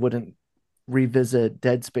 EA wouldn't revisit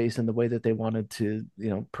Dead Space in the way that they wanted to,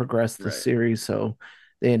 progress the Right. series. So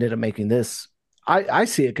they ended up making this. I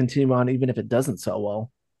see it continue on even if it doesn't sell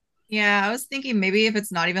well. Yeah, I was thinking maybe if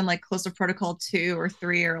it's not even like Callisto Protocol 2 or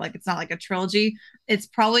 3, or like it's not like a trilogy, it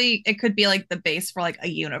could be like the base for like a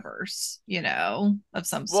universe, of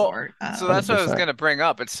some sort. So that's what I was 100%. going to bring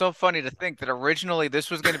up. It's so funny to think that originally this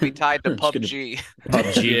was going to be tied to It's gonna- PUBG.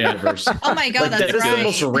 PUBG Yeah. universe. Oh my god, Like, that's that is right. the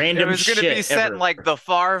most It random was going to shit be set ever. in like the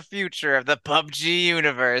far future of the PUBG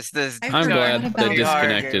universe. This I I'm forgot glad about they that.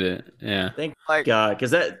 disconnected it. Yeah. Thank like God,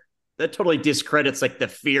 because that totally discredits like the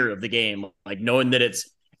fear of the game, like knowing that it's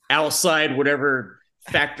outside whatever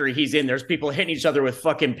factory he's in. There's people hitting each other with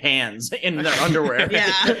fucking pans in their underwear.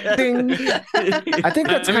 Yeah. Ding. I think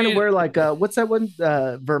that's I kind of mean- where like what's that one?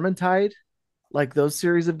 Vermintide, like those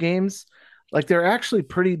series of games, like they're actually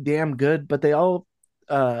pretty damn good, but they all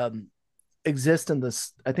exist in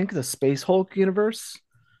this, I think, the Space Hulk universe,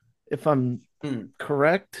 if I'm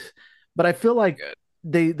correct. But I feel like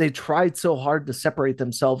they tried so hard to separate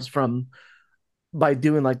themselves from by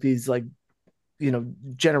doing like these like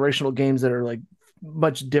generational games that are like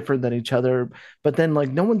much different than each other, but then like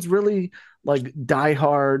no one's really like die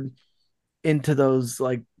hard into those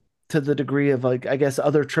like to the degree of like I guess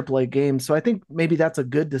other AAA games. So I think maybe that's a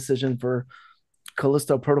good decision for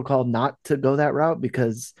Callisto Protocol not to go that route,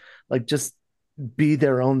 because like just be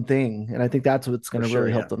their own thing, and I think that's what's going to For sure,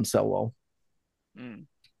 really help yeah. them sell well.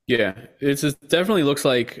 Yeah, it definitely looks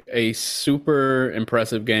like a super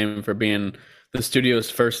impressive game for being the studio's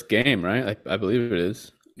first game, right? I believe it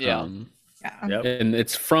is. Yeah. Yeah. Yep. And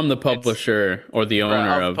it's from the publisher or the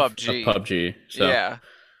owner of of PUBG. PUBG. So yeah.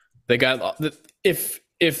 they got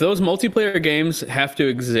if those multiplayer games have to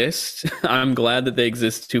exist, I'm glad that they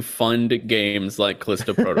exist to fund games like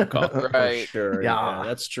Callisto Protocol. Right. For sure. Yeah. Yeah,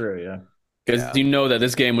 that's true. Yeah. Because you know that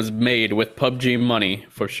this game was made with PUBG money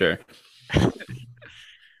for sure.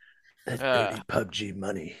 That dirty PUBG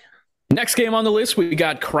money. Next game on the list, we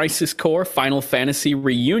got Crisis Core Final Fantasy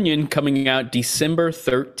Reunion coming out December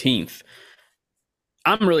 13th.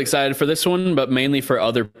 I'm really excited for this one, but mainly for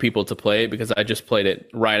other people to play it because I just played it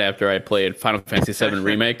right after I played Final Fantasy VII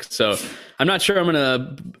Remake. So I'm not sure I'm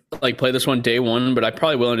gonna like play this one day one, but I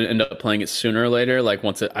probably will end up playing it sooner or later. Like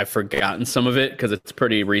once I've forgotten some of it because it's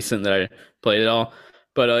pretty recent that I played it all.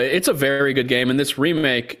 But it's a very good game, and this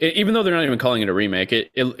remake, even though they're not even calling it a remake,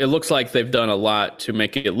 it looks like they've done a lot to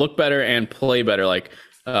make it look better and play better, like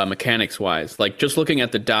mechanics wise. Like just looking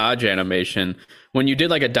at the dodge animation, when you did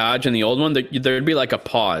like a dodge in the old one, there'd be like a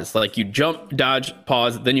pause, like you jump, dodge,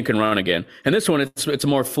 pause, then you can run again. And this one, it's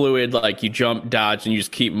more fluid, like you jump, dodge, and you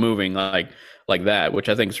just keep moving like that, which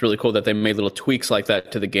I think is really cool that they made little tweaks like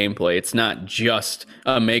that to the gameplay. It's not just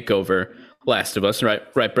a makeover. Last of Us, right,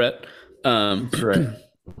 Brett? That's right.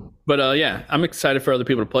 But yeah, I'm excited for other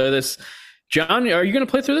people to play this. John, are you going to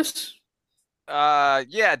play through this?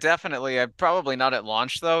 Yeah, definitely. I'm probably not at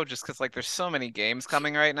launch though, just because like there's so many games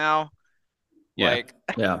coming right now. Yeah. Like,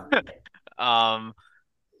 Yeah.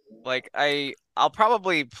 like I'll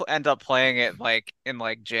probably end up playing it like in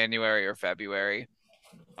like January or February,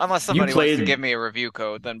 unless somebody wants to played- give me a review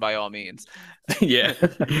code. Then by all means. Yeah.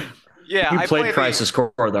 Yeah, You I played the- Crisis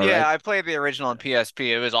Core though, Yeah, right? I played the original on PSP.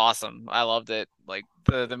 It was awesome. I loved it. Like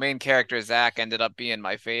the main character Zach ended up being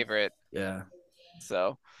my favorite. Yeah.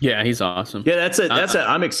 So Yeah, he's awesome. Yeah,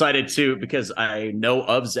 I'm excited too because I know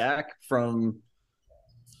of Zach from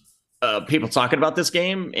people talking about this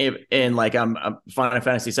game, and like I'm a Final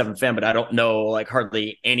Fantasy VII fan, but I don't know like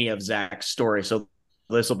hardly any of Zach's story. So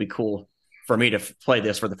this will be cool for me to play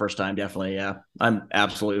this for the first time. Definitely, yeah. I'm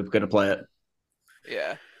absolutely going to play it.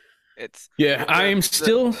 Yeah, I'm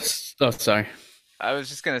still. Oh, sorry. I was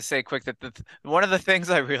just gonna say quick that one of the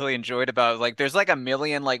things I really enjoyed about like there's like a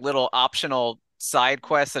million like little optional side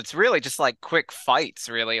quests that's really just like quick fights,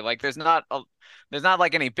 really. Like there's not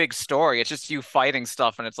like any big story. It's just you fighting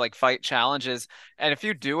stuff and it's like fight challenges. And if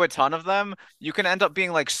you do a ton of them, you can end up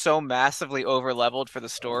being like so massively over leveled for the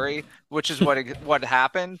story, which is what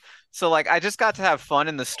happened. So like I just got to have fun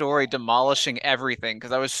in the story demolishing everything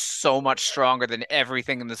because I was so much stronger than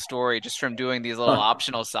everything in the story just from doing these little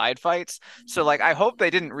optional side fights. So like I hope they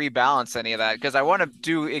didn't rebalance any of that because I want to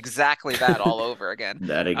do exactly that all over again.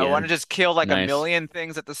 I want to just kill like a million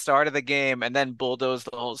things at the start of the game and then bulldoze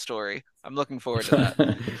the whole story. I'm looking forward to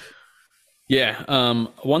that. Yeah.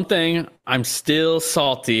 One thing I'm still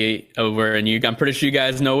salty over, and I'm pretty sure you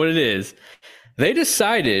guys know what it is. They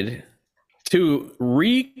decided to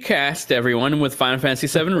recast everyone with Final Fantasy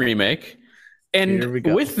VII Remake. And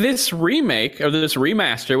with this remake, or this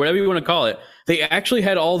remaster, whatever you want to call it, they actually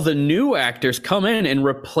had all the new actors come in and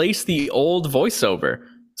replace the old voiceover.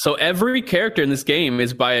 So every character in this game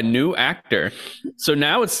is by a new actor. So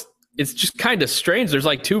now it's just kind of strange. There's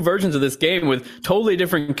like two versions of this game with totally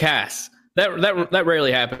different casts. That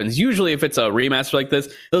rarely happens. Usually if it's a remaster like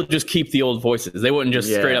this, they'll just keep the old voices. They wouldn't just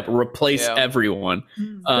straight up replace everyone.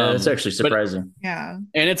 That's actually surprising. Yeah.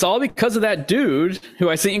 And it's all because of that dude who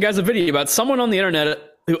I sent you guys a video about, someone on the internet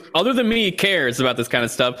who other than me cares about this kind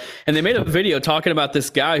of stuff. And they made a video talking about this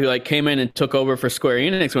guy who like came in and took over for Square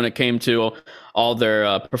Enix when it came to all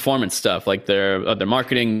their performance stuff, like their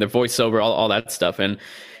marketing, their voiceover, all that stuff. And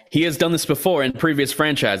he has done this before in previous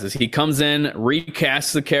franchises. He comes in,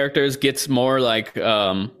 recasts the characters, gets more like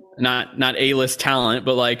not A-list talent,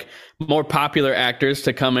 but like more popular actors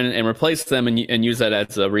to come in and replace them and use that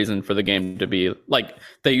as a reason for the game to be like,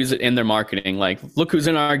 they use it in their marketing. Like, look who's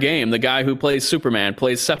in our game. The guy who plays Superman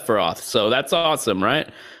plays Sephiroth. So that's awesome, right?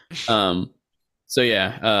 So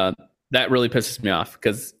yeah, that really pisses me off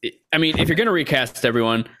because, I mean, if you're going to recast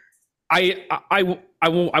everyone, I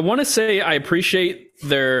want to say I appreciate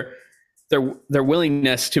their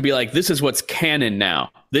willingness to be like, this is what's canon now.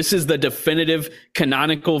 This is the definitive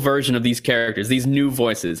canonical version of these characters, these new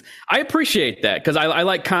voices. I appreciate that because I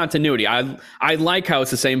like continuity. I like how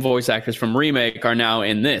it's the same voice actors from Remake are now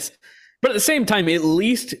in this. But at the same time, at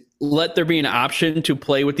least let there be an option to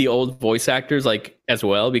play with the old voice actors like as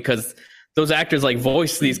well, because those actors like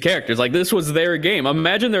voice these characters. Like, this was their game.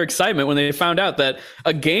 Imagine their excitement when they found out that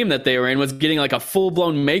a game that they were in was getting like a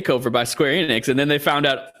full-blown makeover by Square Enix, and then they found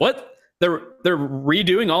out, what? They're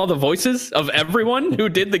redoing all the voices of everyone who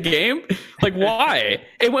did the game? Like, why?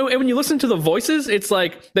 And when you listen to the voices, it's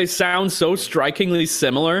like they sound so strikingly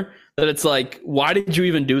similar that it's like, why did you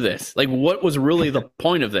even do this? Like, what was really the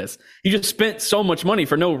point of this? You just spent so much money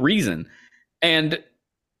for no reason. And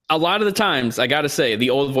a lot of the times, I gotta say,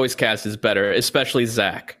 the old voice cast is better, especially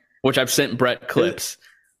Zach, which I've sent Brett clips.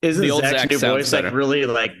 Isn't the old Zach's new voice better. like really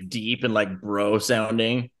like deep and like bro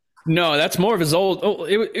sounding? No, that's more of his old. Oh,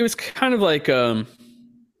 it was kind of like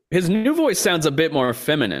his new voice sounds a bit more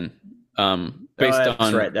feminine, based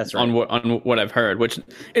on what I've heard, which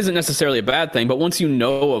isn't necessarily a bad thing. But once you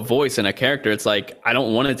know a voice and a character, it's like, I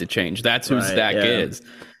don't want it to change. That's who Zach is.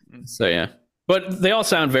 So yeah. But they all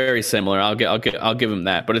sound very similar. I'll give him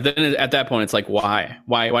that. But then at that point, it's like, why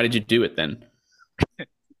did you do it then?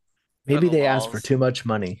 Maybe they asked for too much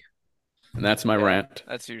money. And that's my rant.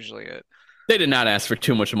 That's usually it. They did not ask for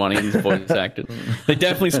too much money, these voice actors. They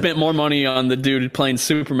definitely spent more money on the dude playing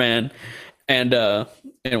Superman and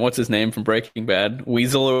what's his name from Breaking Bad?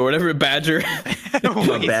 Weasel or whatever, Badger.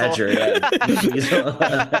 Badger, yeah.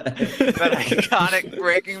 That iconic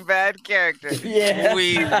Breaking Bad character. Yeah.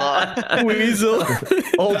 Weasel.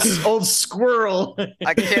 old squirrel.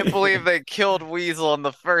 I can't believe they killed Weasel in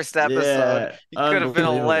the first episode. Yeah, he could have been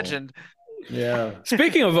a legend. Yeah.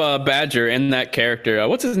 Speaking of Badger and that character,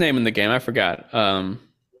 what's his name in the game? I forgot.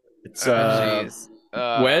 It's Wedge. Is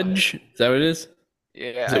that what it is?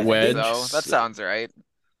 Yeah, is it Wedge? So. That sounds right.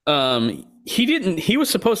 He was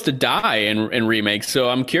supposed to die in Remake, so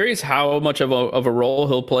I'm curious how much of a role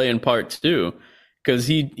he'll play in part 2, because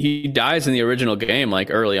he dies in the original game like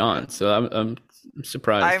early on. So I'm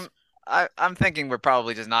surprised. I'm thinking we're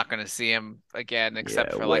probably just not going to see him again,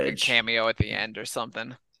 except for like a cameo at the end or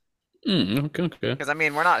something. Okay. Because I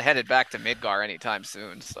mean, we're not headed back to Midgar anytime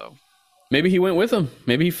soon, so maybe he went with him.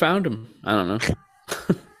 Maybe he found him. I don't know.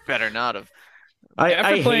 Better not have.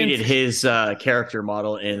 I playing- hated his character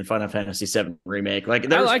model in Final Fantasy VII Remake.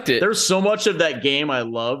 Like, I liked it. There's so much of that game I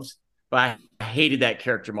loved, but I hated that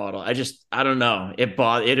character model. I don't know.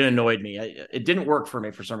 It annoyed me. It didn't work for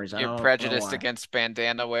me for some reason. I You're don't know prejudiced why. against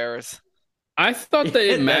bandana wearers. I thought that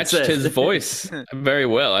it That's matched it. his voice very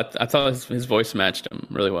well. I thought his voice matched him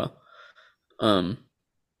really well. But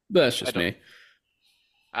that's just me.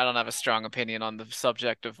 I don't have a strong opinion on the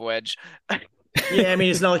subject of Wedge. Yeah, I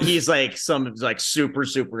mean, it's not like he's like some like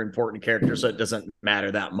super important character, so it doesn't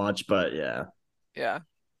matter that much. But yeah, Yeah.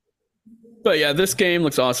 But yeah, this game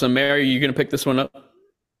looks awesome. Mary, you gonna pick this one up?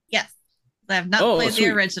 Yes. I have not Oh, played sweet.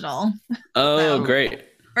 the original. Oh, So- great.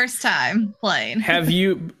 First time playing.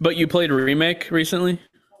 But you played a remake recently?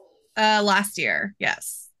 Last year,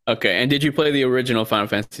 yes. Okay, and did you play the original Final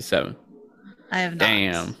Fantasy VII? I have not.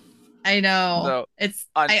 Damn. I know. So,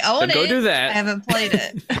 I own So go it. do that. I haven't played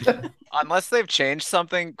it. Unless they've changed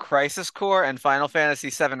something, Crisis Core and Final Fantasy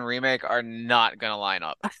VII Remake are not gonna line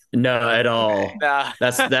up. no, at all. Okay. Nah.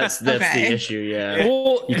 That's Okay. the issue. Yeah,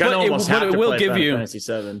 Well, you kind of almost have to will play give Final you, Fantasy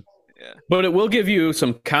VII. but it will give you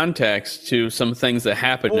some context to some things that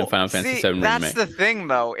happened in Final Fantasy see, VII that's remake. the thing,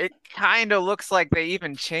 though. It kind of looks like they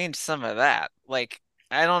even changed some of that. Like,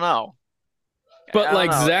 I don't know. But I don't like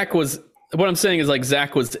know. what I'm saying is like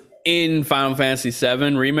Zach was in Final Fantasy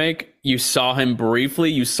VII remake. You saw him briefly.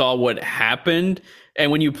 You saw what happened.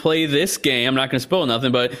 And when you play this game, I'm not going to spoil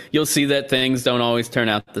nothing, but you'll see that things don't always turn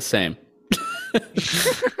out the same.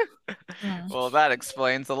 Well, that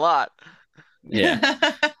explains a lot.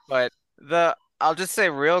 Yeah. But I'll just say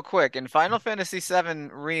real quick, in Final Fantasy VII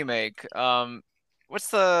Remake, what's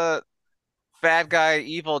the bad guy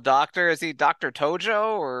evil doctor? Is he Dr.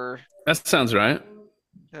 Tojo or That sounds right.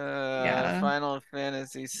 Yeah. Final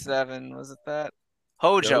Fantasy VII, was it that?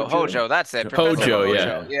 Hojo, Hojo? that's it. Hojo, Professor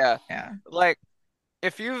yeah. Yeah. Yeah. Like,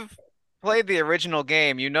 if you've played the original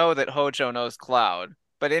game, you know that Hojo knows Cloud.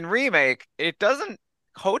 But in Remake,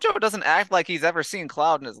 Hojo doesn't act like he's ever seen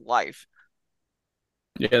Cloud in his life.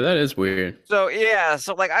 Yeah, that is weird. So yeah,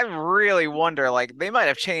 like I really wonder, like they might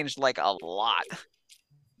have changed like a lot.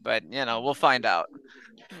 But we'll find out.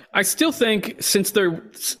 I still think since they're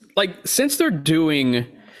doing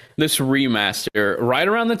this remaster right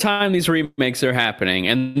around the time these remakes are happening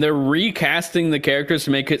and they're recasting the characters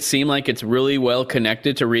to make it seem like it's really well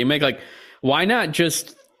connected to remake, like why not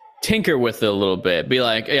just tinker with it a little bit? Be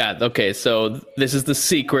like, yeah, okay, so this is the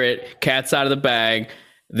secret, cat's out of the bag.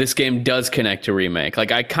 This game does connect to remake.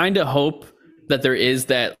 Like I kind of hope that there is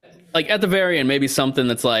that, like at the very end, maybe something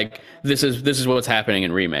that's like this is what's happening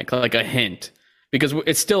in remake, like a hint, because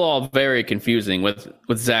it's still all very confusing with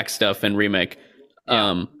Zach stuff and remake.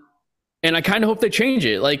 And I kind of hope they change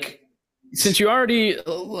it. Like since you already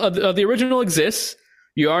the original exists,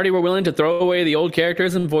 you already were willing to throw away the old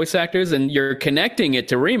characters and voice actors, and you're connecting it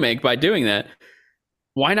to remake by doing that.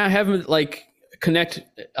 Why not have them like connect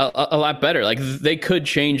a lot better? Like they could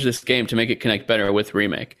change this game to make it connect better with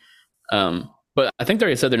remake. But I think they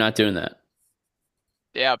already said they're not doing that.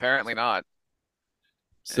 Yeah, apparently not.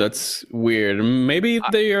 So that's weird. Maybe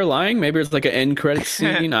they are lying. Maybe it's like an end credit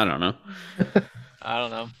scene. I don't know. I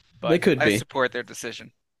don't know. But They could I be. support their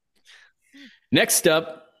decision. Next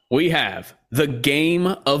up, we have the Game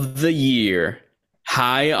of the Year,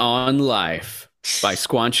 High on Life by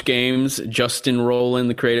Squanch Games. Justin Rowland,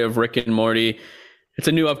 the creator of Rick and Morty. It's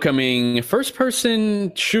a new upcoming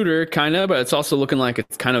first-person shooter, kind of, but it's also looking like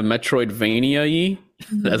it's kind of Metroidvania-y.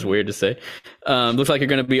 That's weird to say. Looks like you're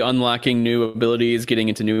going to be unlocking new abilities, getting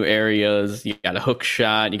into new areas. You got a hook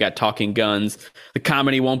shot. You got talking guns. The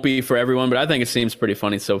comedy won't be for everyone, but I think it seems pretty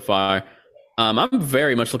funny so far. I'm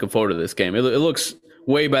very much looking forward to this game. It looks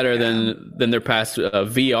way better than their past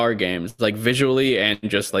VR games, like visually and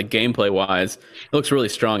just like gameplay-wise. It looks really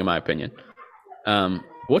strong, in my opinion.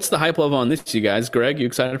 What's the hype level on this, you guys? Greg, you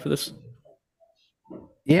excited for this?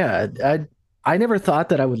 Yeah, I never thought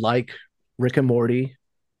that I would like Rick and Morty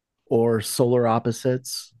or Solar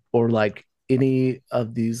Opposites or like any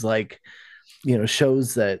of these like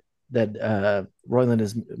shows that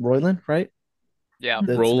Roiland, right? Yeah.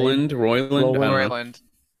 That's Roland. Roiland.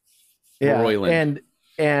 Yeah, Roiland.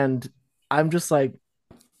 and I'm just like,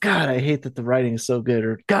 God, I hate that the writing is so good,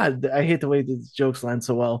 or God, I hate the way the jokes land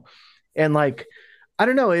so well, and like, I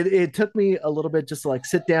don't know, it took me a little bit just to like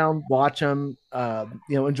sit down, watch them,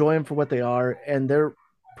 enjoy them for what they are, and they're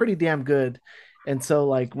pretty damn good. And so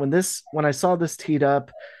like when I saw this teed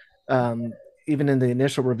up, even in the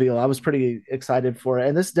initial reveal, I was pretty excited for it,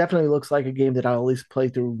 and this definitely looks like a game that I'll at least play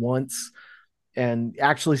through once and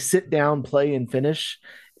actually sit down, play, and finish.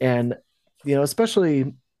 And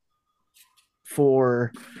especially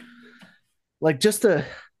for like just to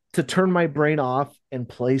to turn my brain off and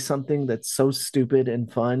play something that's so stupid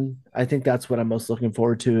and fun, I think that's what I'm most looking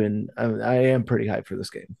forward to, and I am pretty hyped for this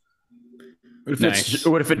game.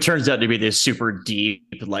 What if it turns out to be this super deep,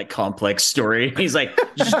 like complex story? He's like,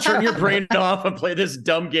 just turn your brain off and play this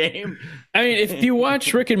dumb game. I mean, if you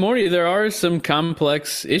watch Rick and Morty, there are some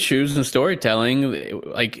complex issues and storytelling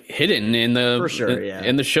like hidden in the For sure,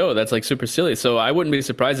 in the show that's like super silly. So I wouldn't be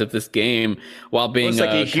surprised if this game, while being it's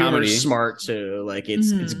like a humor comedy, smart too. Like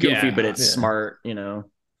it's goofy, Yeah. but it's Yeah. smart. You know.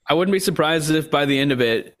 I wouldn't be surprised if by the end of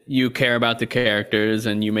it you care about the characters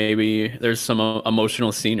and you maybe there's some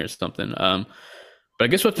emotional scene or something. But I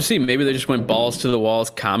guess we'll have to see. Maybe they just went balls to the walls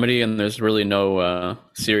comedy and there's really no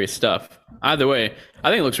serious stuff. Either way, I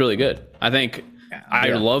think it looks really good. I think I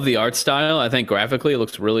love the art style. I think graphically it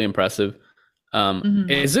looks really impressive.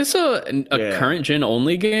 Is this a current gen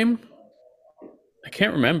only game? I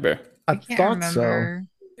can't remember. I Can't thought so. remember.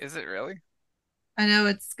 Is it really? I know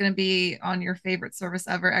it's going to be on your favorite service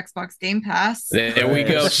ever, Xbox Game Pass. There we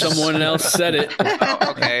go. Someone else said it.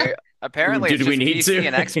 Oh, okay. Apparently, Did it's we just need PC to?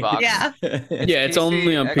 and Xbox. Yeah. Yeah, it's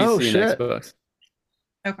only on PC. PC Oh, and shit. Xbox.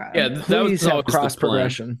 Okay. Yeah, that Please was have always cross the plan.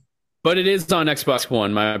 progression. But it is on Xbox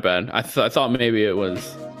One. My bad. I thought maybe it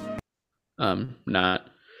was not.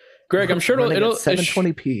 Greg, I'm sure Running at it'll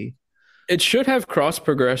 720p. it should have cross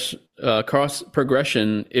progression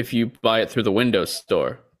if you buy it through the Windows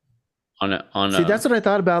Store. See, that's what I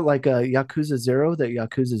thought about, like Yakuza 0, that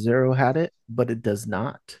Yakuza 0 had it, but it does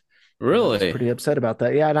not. I was really. pretty upset about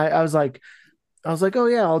that. Yeah, and I was like, oh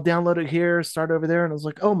yeah, I'll download it here, start over there, and I was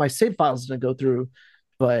like, oh, my save files didn't go through.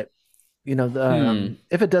 But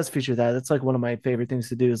if it does feature that, it's like one of my favorite things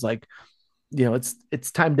to do is like,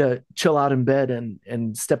 it's time to chill out in bed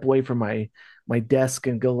and step away from my desk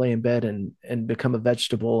and go lay in bed and become a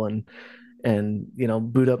vegetable and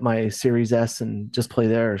boot up my Series S and just play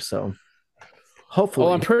there. So hopefully,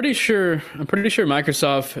 Well, I'm pretty sure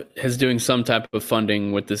Microsoft is doing some type of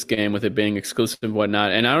funding with this game, with it being exclusive and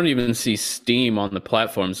whatnot. And I don't even see Steam on the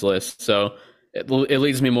platforms list, so it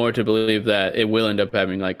leads me more to believe that it will end up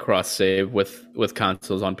having like cross save with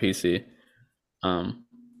consoles on PC.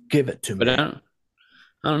 give it to But me.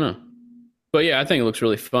 I don't know. But yeah, I think it looks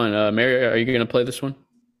really fun. Mary, are you going to play this one?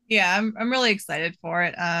 Yeah, I'm really excited for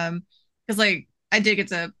it. Because like I did get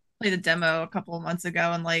to play the demo a couple of months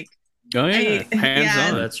ago, and like Oh yeah, hands yeah.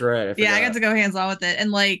 on. That's right. I got to go hands on with it,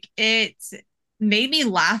 and like it made me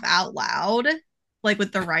laugh out loud, like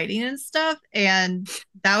with the writing and stuff. And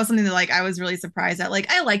that was something that like I was really surprised at.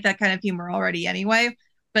 Like I like that kind of humor already anyway,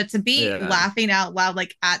 but to be laughing out loud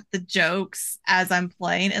like at the jokes as I'm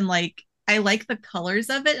playing, and like I like the colors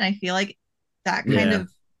of it, and I feel like that kind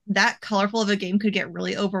of that colorful of a game could get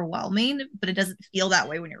really overwhelming, but it doesn't feel that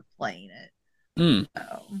way when you're playing it.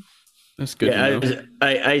 So. That's good. Yeah,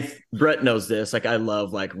 I Brett knows this. Like I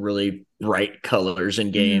love like really bright colors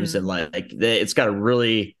in games, and it's got a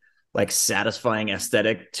really like satisfying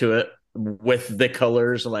aesthetic to it with the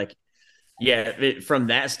colors. Like, from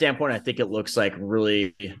that standpoint, I think it looks like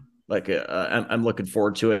really like I'm looking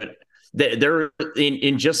forward to it. They're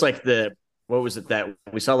in just like what was it that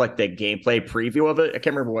we saw, like the gameplay preview of it? I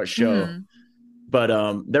can't remember what show, but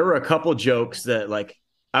there were a couple jokes that like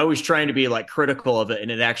I was trying to be like critical of it, and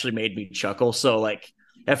it actually made me chuckle. So like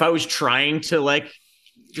if I was trying to like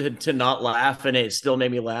to not laugh and it still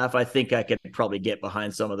made me laugh, I think I could probably get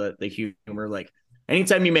behind some of the humor. Like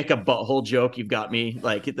anytime you make a butthole joke, you've got me.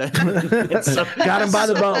 Like that, got him by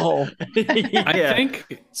the butthole.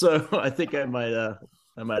 I think I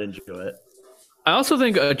might enjoy it. I also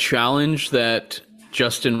think a challenge that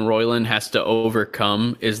Justin Roiland has to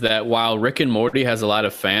overcome is that while Rick and Morty has a lot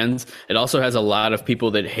of fans, it also has a lot of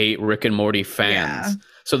people that hate Rick and Morty fans. Yeah.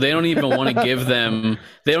 So they don't even want to give them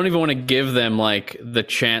like the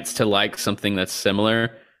chance to like something that's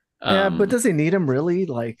similar. Yeah, but does he need them really?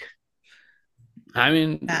 Like, I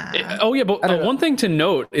mean, but one thing to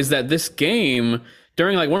note is that this game,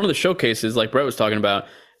 during like one of the showcases, like Brett was talking about,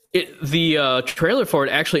 the trailer for it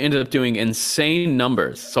actually ended up doing insane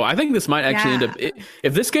numbers. So I think this might actually end up,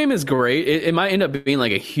 if this game is great, it might end up being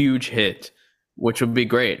like a huge hit, which would be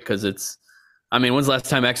great because when's the last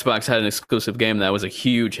time Xbox had an exclusive game that was a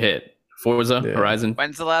huge hit? Forza Horizon.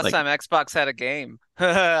 When's the last time Xbox had a game?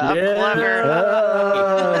 I'm clever.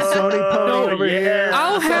 Sony Pony over here.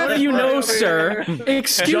 I'll have you know, sir.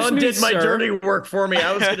 Excuse John me, did my sir. dirty work for me.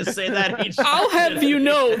 I was going to say that. I'll have you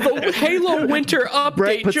know, the Halo Winter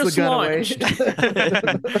Update just launched.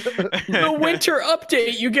 The Winter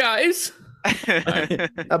Update, you guys.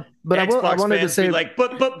 But I wanted to say, like,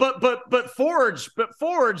 but Forge.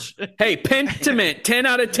 Hey, Pentiment, 10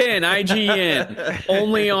 out of 10, IGN,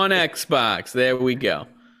 only on Xbox. There we go.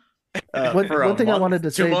 One thing I wanted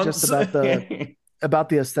to 2 say months. just about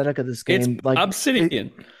the aesthetic of this It's game, like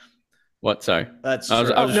Obsidian. What? Sorry. That's I was-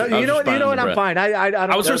 true. I was- no, I you was know responding what? to I'm Brett. fine. I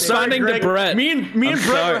don't. I was know. responding to Brett. Me and I'm Brett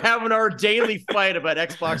sorry. were having our daily fight about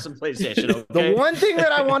Xbox and PlayStation. Okay? The one thing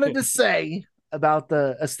that I wanted to say about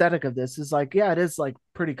the aesthetic of this is like, yeah, it is like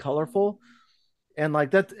pretty colorful, and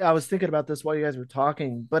like that. I was thinking about this while you guys were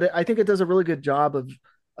talking, but I think it does a really good job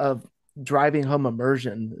of driving home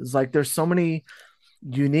immersion. It's like there's so many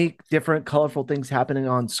unique, different, colorful things happening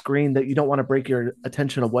on screen that you don't want to break your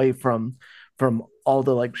attention away from all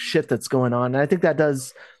the like shit that's going on. And I think that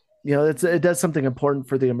does, it does something important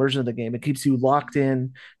for the immersion of the game. It keeps you locked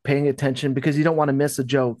in, paying attention, because you don't want to miss a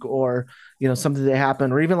joke or something that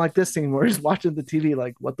happened, or even like this scene where he's watching the TV,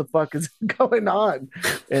 like what the fuck is going on?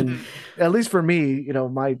 And at least for me,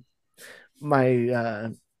 my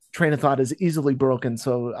train of thought is easily broken.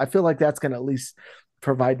 So I feel like that's going to at least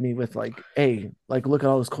provide me with like, hey, like look at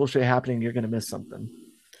all this cool shit happening. You're going to miss something.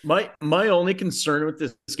 My only concern with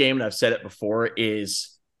this game, and I've said it before,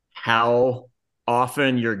 is how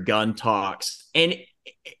often your gun talks,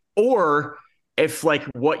 or if like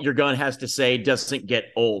what your gun has to say doesn't get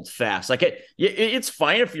old fast. Like it's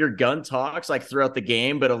fine if your gun talks like throughout the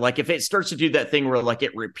game, but like if it starts to do that thing where like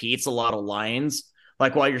it repeats a lot of lines,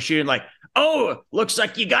 like while you're shooting, like, oh, looks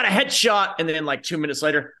like you got a headshot, and then like 2 minutes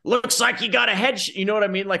later, looks like you got a headshot. You know what I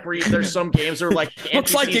mean? Like there's some games where like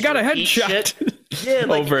Looks like you got a repeat headshot. shit. Yeah,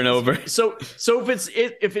 like, over and over. So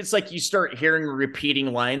if it's like you start hearing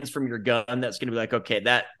repeating lines from your gun, that's going to be like, okay,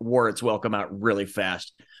 that wore its welcome out really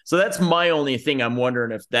fast. So that's my only thing. I'm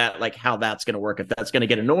wondering if that, like, how that's going to work. If that's going to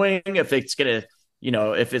get annoying, if it's going to,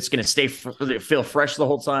 if it's going to feel fresh the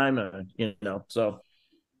whole time, So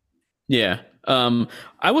Yeah.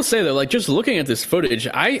 I will say that, like, just looking at this footage,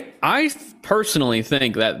 I personally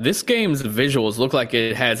think that this game's visuals look like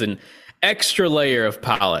it has an extra layer of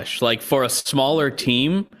polish. Like, for a smaller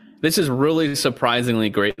team, this is really surprisingly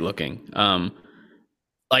great looking.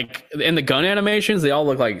 Like, in the gun animations, they all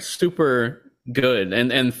look like super good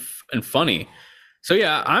and funny. So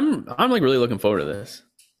yeah, I'm like really looking forward to this.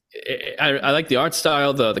 I like the art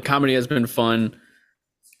style. The comedy has been fun.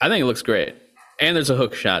 I think it looks great. And there's a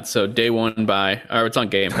hook shot, so day one buy, or it's on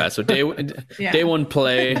Game Pass. So day one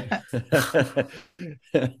play.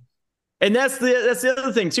 And that's the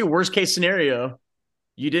other thing too. Worst case scenario,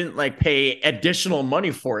 you didn't like pay additional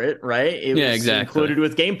money for it, right? It was exactly included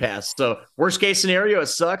with Game Pass. So worst case scenario, it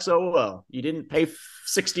sucks. Oh well, you didn't pay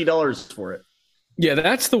 $60 for it. Yeah,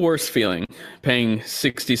 that's the worst feeling, paying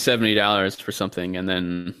 $60-$70 for something, and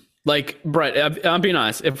then like Brett, I'm being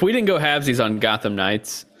honest. If we didn't go halvesies on Gotham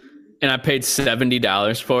Knights, and I paid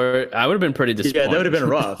 $70 for it, I would have been pretty disappointed. Yeah, that would have been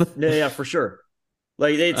rough. yeah, for sure.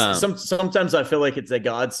 Like it's sometimes I feel like it's a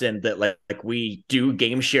godsend that like we do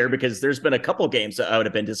game share, because there's been a couple games that I would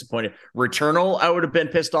have been disappointed. Returnal, I would have been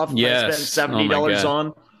pissed off if I spent $70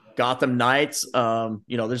 on. Gotham Knights,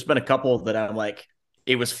 there's been a couple that I'm like,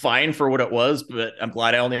 it was fine for what it was, but I'm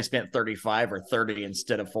glad I only spent 35 or 30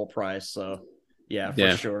 instead of full price. So yeah,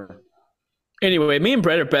 for sure. Anyway, me and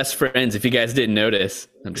Brett are best friends, if you guys didn't notice.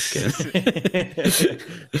 I'm just kidding.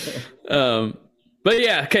 But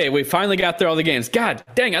yeah, okay, we finally got through all the games. God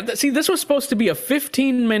dang, see, this was supposed to be a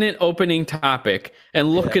 15-minute opening topic,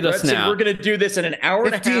 and look at us now. We're going to do this in an hour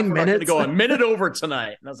and a half. 15 minutes? We're going to go a minute over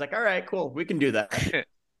tonight. And I was like, all right, cool. We can do that.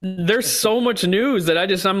 There's so much news that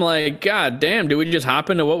I'm like, God damn, do we just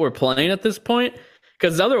hop into what we're playing at this point?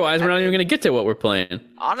 Because otherwise, we're not even going to get to what we're playing.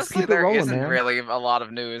 Honestly, there isn't really a lot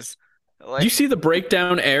of news. Like, you see the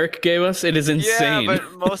breakdown Eric gave us? It is insane. Yeah,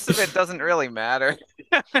 but most of it doesn't really matter.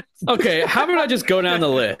 Okay, how about I just go down the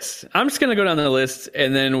list? I'm just going to go down the list,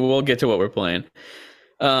 and then we'll get to what we're playing.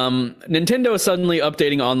 Nintendo is suddenly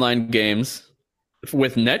updating online games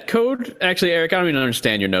with netcode. Actually, Eric, I don't even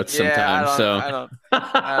understand your notes sometimes. I don't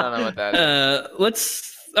know what that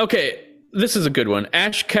is. Okay, this is a good one.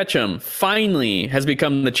 Ash Ketchum finally has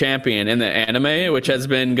become the champion in the anime, which has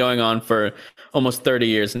been going on for almost 30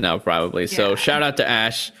 years now, probably. So shout out to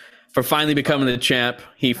Ash for finally becoming the champ.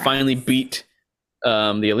 He finally beat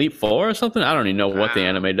the Elite Four or something. I don't even know what the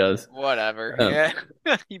anime does. Whatever. Yeah,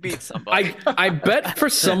 he beat somebody. I bet for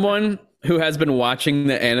someone who has been watching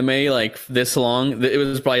the anime like this long, it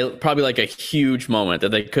was probably like a huge moment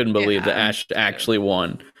that they couldn't believe that Ash actually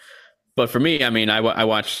won. But for me, I mean, I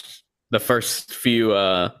watched the first few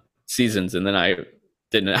seasons, and then I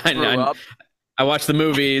didn't. I watched the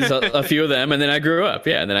movies, a few of them, and then I grew up.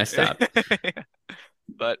 Yeah, and then I stopped.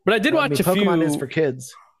 but I did watch a few. Pokemon is for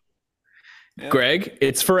kids. Greg,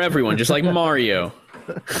 it's for everyone, just like Mario.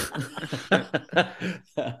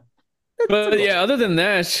 But yeah, other than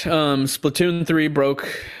that, Splatoon 3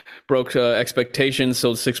 broke broke expectations,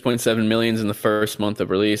 sold 6.7 million in the first month of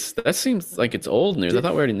release. That seems like it's old news. I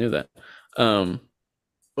thought we already knew that.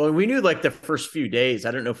 Well, we knew like the first few days.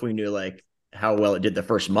 I don't know if we knew like how well it did the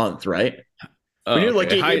first month, right? We knew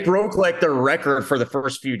like it broke like the record for the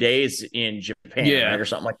first few days in Japan, right, or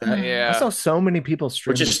something like that. Yeah. I saw so many people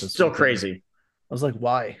stream, which is still crazy. I was like,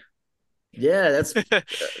 why? Yeah,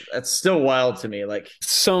 that's still wild to me. Like,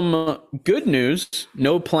 some good news: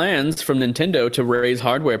 no plans from Nintendo to raise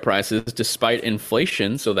hardware prices despite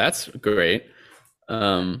inflation, so that's great.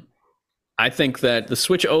 I think that the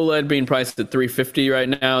Switch OLED being priced at $350 right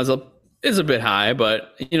now is a bit high,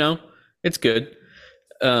 but you know, it's good.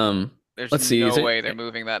 There's let's see. No way they're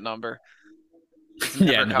moving that number. It's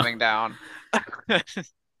never coming down.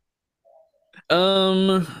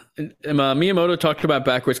 Miyamoto talked about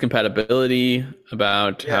backwards compatibility,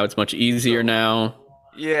 about how it's much easier now.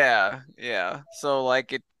 Yeah. So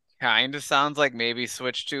like it kind of sounds like maybe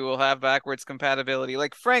Switch 2 will have backwards compatibility.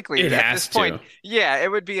 Like frankly, at this point, yeah, it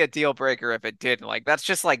would be a deal breaker if it didn't. Like that's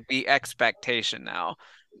just like the expectation now.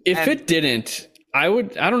 If it didn't, I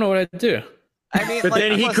don't know what I'd do. I mean, but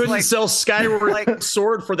then he couldn't sell Skyward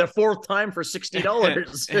Sword for the fourth time for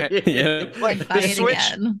 $60. Yeah. Like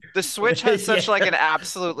the Switch has such like an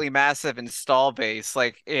absolutely massive install base.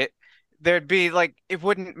 Like there'd be like it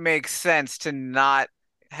wouldn't make sense to not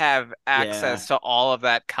have access to all of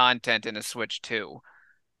that content in a Switch 2.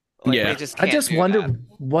 Like, yeah, I just wonder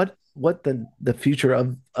what the future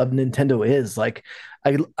of Nintendo is. Like,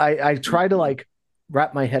 I try to like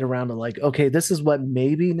wrap my head around it, like, okay, this is what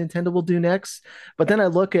maybe Nintendo will do next. But then I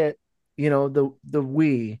look at, you know, the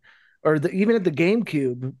Wii, or even at the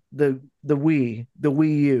GameCube, the Wii, the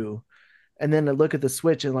Wii U, and then I look at the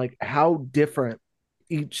Switch and like how different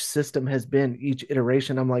each system has been, each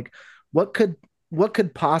iteration. I'm like, what could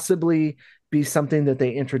possibly be something that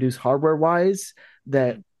they introduce hardware wise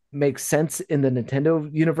that makes sense in the Nintendo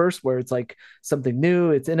universe, where it's like something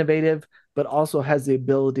new, it's innovative, but also has the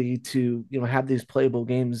ability to, you know, have these playable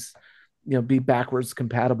games, you know, be backwards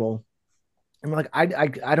compatible. And like, I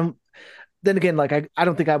don't, then again, like, I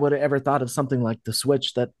don't think I would have ever thought of something like the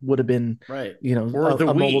Switch that would have been, right, you know,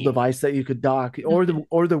 a mobile device that you could dock, or the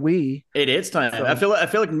Wii. It is time. So, I feel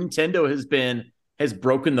like Nintendo has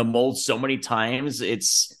broken the mold so many times.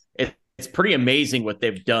 It's pretty amazing what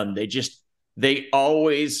they've done. They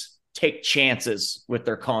always take chances with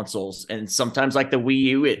their consoles, and sometimes like the Wii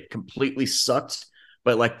U, it completely sucked.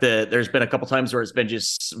 But like there's been a couple times where it's been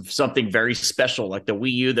just something very special, like the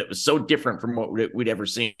Wii U that was so different from what we'd ever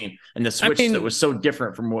seen, and the Switch that was so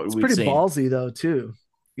different from what we've seen. It's pretty ballsy though, too.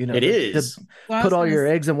 You know, it is. To put all your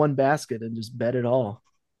eggs in one basket and just bet it all.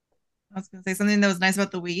 I was going to say something that was nice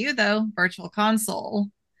about the Wii U though, Virtual Console.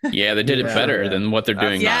 Yeah, they did it better than what they're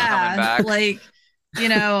doing now. Yeah, like, you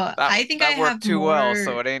know, I think I worked too well,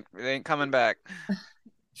 so it ain't coming back.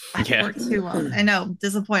 Worked too well. I know,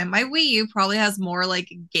 disappointing. My Wii U probably has more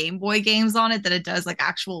like Game Boy games on it than it does like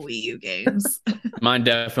actual Wii U games. Mine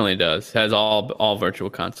definitely does. Has all Virtual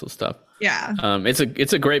Console stuff. Yeah.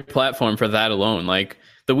 It's a great platform for that alone. Like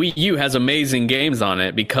the Wii U has amazing games on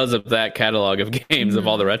it because of that catalog of games of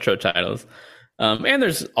all the retro titles. And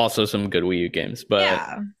there's also some good Wii U games, but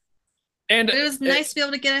and it was nice to be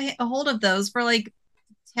able to get a hold of those for like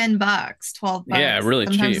 $10, $12. Yeah, really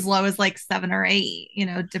sometimes cheap. As low as like 7 or 8, you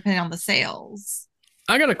know, depending on the sales.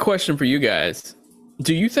 I got a question for you guys.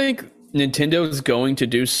 Do you think Nintendo is going to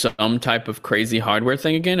do some type of crazy hardware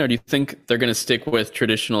thing again, or do you think they're going to stick with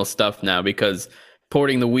traditional stuff now, because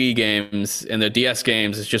porting the Wii games and the DS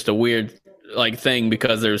games is just a weird like thing,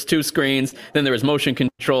 because there's 2 screens, then there was motion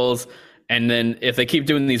controls, and then if they keep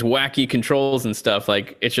doing these wacky controls and stuff,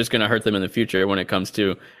 like it's just going to hurt them in the future when it comes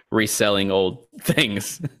to reselling old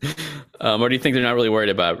things. Or do you think they're not really worried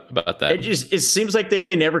about that? It seems like they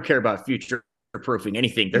never care about future proofing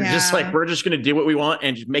anything. They're just like, we're just going to do what we want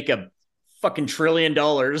and just make a fucking $1 trillion,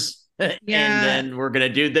 and then we're going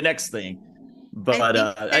to do the next thing. But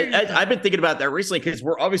I've been thinking about that recently, because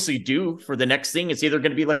we're obviously due for the next thing. It's either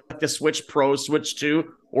going to be like the Switch Pro, Switch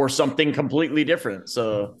 2, or something completely different.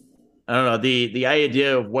 So I don't know. The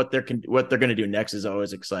idea of what they're going to do next is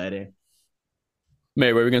always exciting.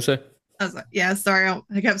 Mary, what were we going to say? Yeah, sorry.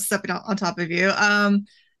 I kept stepping on top of you.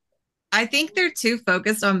 I think they're too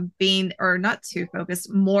focused on being, or not too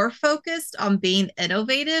focused, more focused on being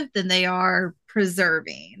innovative than they are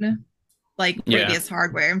preserving like previous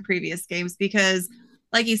hardware and previous games. Because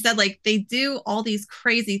like you said, like they do all these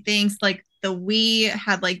crazy things. Like the Wii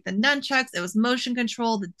had like the nunchucks, it was motion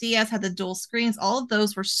control. The DS had the dual screens. All of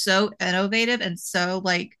those were so innovative and so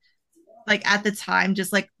like like at the time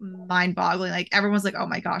just like mind boggling. Like everyone's like, oh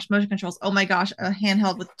my gosh, motion controls. Oh my gosh, a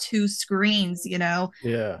handheld with 2 screens,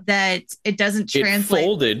 Yeah. that it doesn't It translate.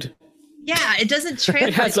 folded. Yeah, it doesn't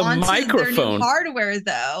translate has a onto their microphone. new hardware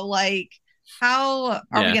though. Like, how are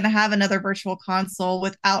we Yeah. going to have another virtual console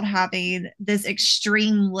without having this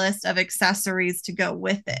extreme list of accessories to go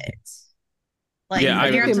with it? Like, Yeah, I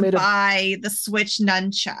you have think they to made a- buy the Switch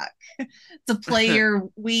nunchuck to play your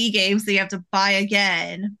Wii games that you have to buy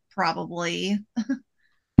again, probably.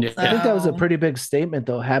 Yeah. I think that was a So- pretty big statement,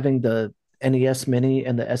 though, having the NES Mini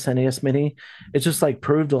and the SNES Mini. It just like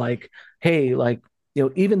proved like, hey, like,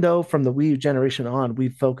 even though from the Wii U generation on, we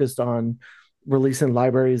focused on releasing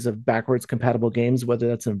libraries of backwards compatible games, whether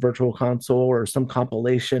that's in virtual console or some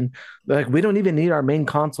compilation. Like, we don't even need our main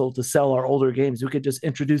console to sell our older games. We could just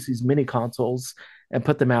introduce these mini consoles and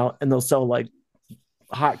put them out, and they'll sell like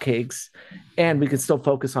hotcakes, and we could still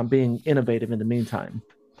focus on being innovative in the meantime.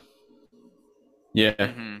 Yeah.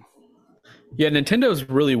 Mhm. Yeah, Nintendo's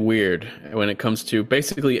really weird when it comes to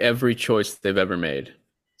basically every choice they've ever made.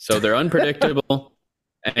 So they're unpredictable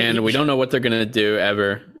and we don't know what they're going to do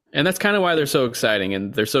ever. And that's kind of why they're so exciting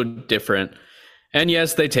and they're so different. And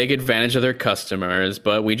yes, they take advantage of their customers,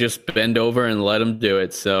 but we just bend over and let them do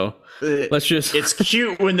it. So let's just. It's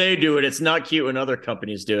cute when they do it. It's not cute when other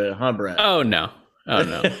companies do it, huh, Brett? Oh, no. Oh,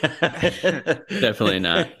 no. Definitely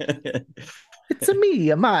not. It's a me,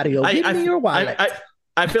 a Mario. Give me your wallet.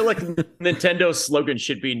 I feel like Nintendo's slogan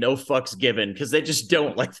should be "No fucks given" because they just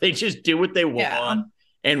don't. Like, they just do what they want,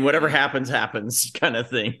 and whatever happens, kind of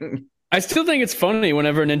thing. I still think it's funny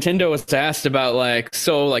whenever Nintendo was asked about like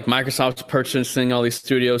Microsoft's purchasing all these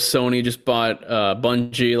studios, Sony just bought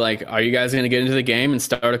Bungie. Like, are you guys going to get into the game and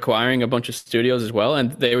start acquiring a bunch of studios as well?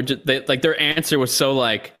 And they were just like their answer was so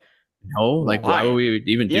like, no, like why would we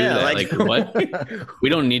even do that? Like what? We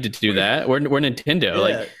don't need to do that. We're Nintendo. Yeah.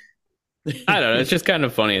 Like I don't know. It's just kind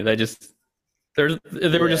of funny. They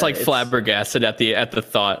were just like flabbergasted at the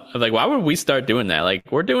thought of like, why would we start doing that?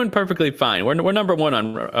 Like, we're doing perfectly fine. We're number one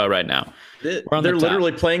on right now. They're the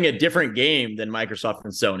literally playing a different game than Microsoft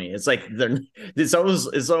and Sony. It's like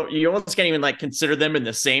you almost can't even like consider them in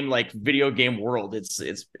the same like video game world.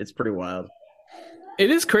 It's pretty wild.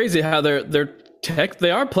 It is crazy how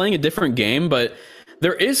they are playing a different game, but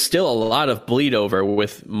there is still a lot of bleed over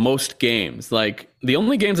with most games. Like the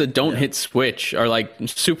only games that don't hit Switch are like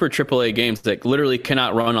super AAA games that literally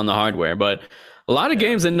cannot run on the hardware. But a lot of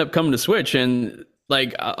games end up coming to Switch, and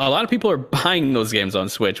like a lot of people are buying those games on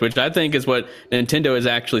Switch, which I think is what Nintendo is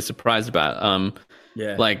actually surprised about.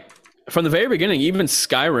 Like from the very beginning, even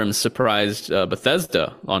Skyrim surprised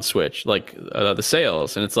Bethesda on Switch, like the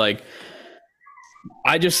sales, and it's like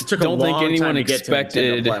I just don't think anyone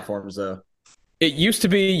expected platforms though. It used to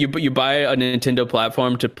be you buy a Nintendo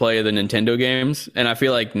platform to play the Nintendo games, and I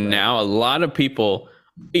feel like now a lot of people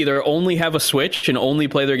either only have a Switch and only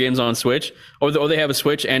play their games on Switch, or they have a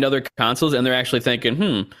Switch and other consoles, and they're actually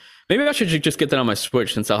thinking, maybe I should just get that on my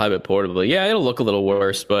Switch since I'll have it portably. Yeah, it'll look a little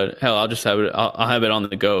worse, but hell, I'll just have it. I'll have it on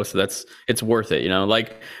the go, so it's worth it.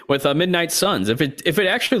 Like with Midnight Suns, if it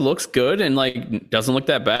actually looks good and like doesn't look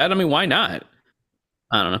that bad, I mean, why not?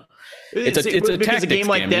 I don't know. It's a because a game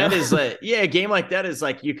like that you know? is like a game like that is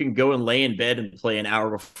like you can go and lay in bed and play an hour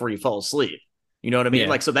before you fall asleep. You know what I mean? Yeah.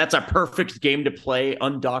 Like, so that's a perfect game to play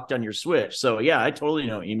undocked on your Switch. So yeah, I totally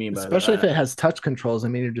know what you mean by especially that. if it has touch controls. I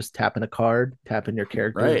mean, you're just tapping a card, tapping your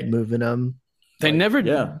character, Right. moving them. They never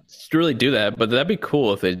really do that, but that'd be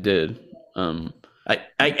cool if they did.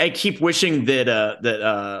 I keep wishing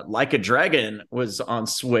that Like a Dragon was on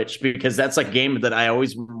Switch because that's a game that I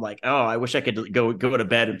always like. Oh, I wish I could go to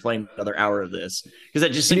bed and play another hour of this because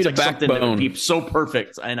it just seems like something that would be so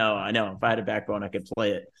perfect. I know. If I had a backbone, I could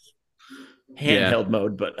play it handheld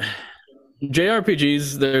mode. But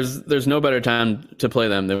JRPGs, there's no better time to play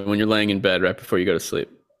them than when you're laying in bed right before you go to sleep.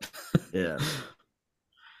 yeah.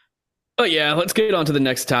 Oh yeah, let's get on to the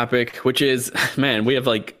next topic, which is, man, we have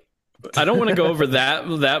like. I don't want to go over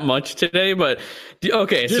that much today, but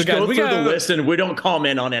okay. Just so guys, go we through got the list and we don't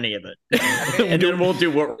comment on any of it, and then we'll do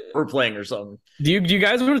what we're playing or something. Do you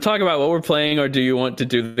guys want to talk about what we're playing, or do you want to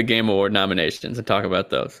do the Game Award nominations and talk about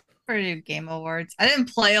those? For Game Awards, I didn't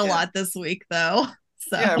play a lot this week though.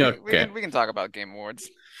 So Yeah, we can talk about Game Awards.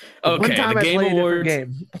 Okay, One time the I Game played Awards. a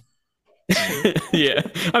different game. Yeah,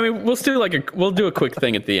 I mean, we'll do a quick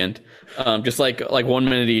thing at the end, just like 1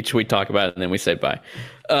 minute each. We talk about it and then we say bye.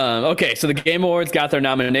 Okay, so the Game Awards got their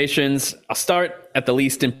nominations. I'll start at the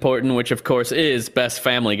least important, which of course is Best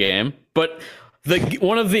Family Game. But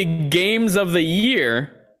one of the games of the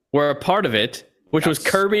year were a part of it, which was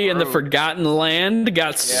Kirby and the Forgotten Land.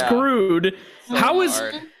 Got screwed. So How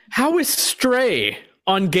hard. is Stray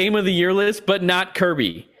on Game of the Year list, but not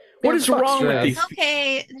Kirby. What Yeah, is fuck wrong with Stray. these? It's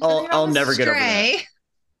okay. There's I'll- nothing wrong I'll with never get over Stray.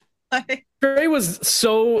 Like, Stray was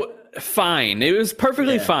so fine. It was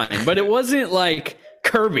perfectly Yeah. fine, but it wasn't like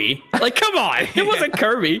Kirby. Like, come on. It wasn't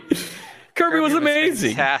Kirby. Kirby was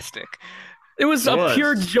amazing. Fantastic. It was It a was.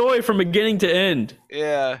 pure joy from beginning to end.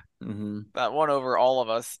 Yeah, Mhm. that won over all of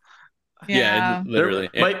us. yeah. Literally.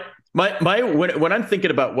 My when I'm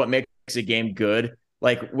thinking about what makes a game good,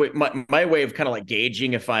 like my way of kind of like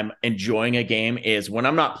gauging if I'm enjoying a game is when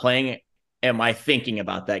I'm not playing it, am I thinking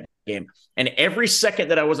about that game? And every second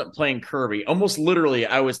that I wasn't playing Kirby, almost literally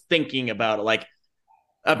I was thinking about it, like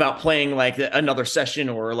about playing like another session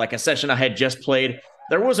or like a session I had just played.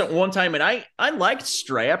 There wasn't one time, and I liked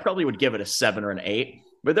Stray. I probably would give it a 7 or an 8,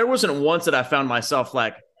 but there wasn't once that I found myself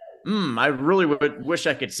like, I really would wish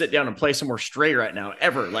I could sit down and play some more Stray right now,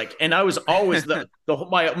 ever. Like, and I was always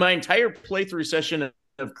my entire playthrough session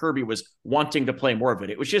of Kirby was wanting to play more of it.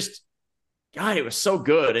 It was just, God, it was so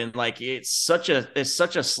good, and like it's such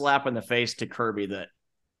a slap in the face to Kirby that,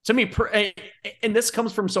 to me, and this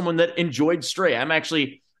comes from someone that enjoyed Stray.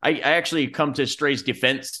 I actually come to Stray's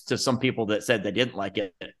defense to some people that said they didn't like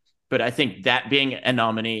it, but I think that being a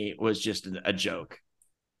nominee was just a joke.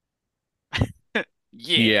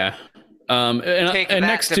 Yeah. And Take that,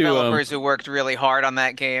 next to developers who worked really hard on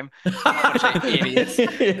that game. Bunch of idiots.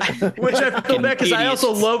 Which I feel bad because I also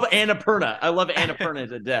Idiots. love Annapurna. I love Annapurna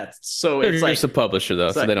to death. So they're it's like just a publisher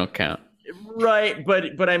though, so like- they don't count. right,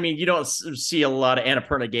 but I mean, you don't see a lot of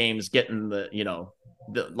Annapurna games getting the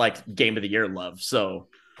like Game of the Year love. So,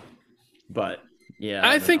 but yeah,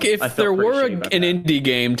 I don't think know. I if felt there pretty were shitty about an that. indie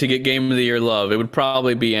game to get Game of the Year love, it would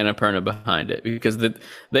probably be Annapurna behind it because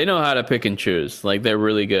they know how to pick and choose. Like they're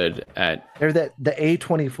really good at They're the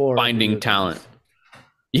A24 finding talent.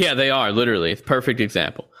 Yeah, they are literally perfect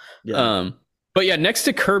example. Yeah. But yeah, next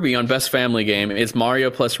to Kirby on Best Family Game is Mario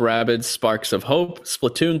plus Rabbids Sparks of Hope,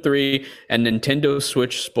 Splatoon 3, and Nintendo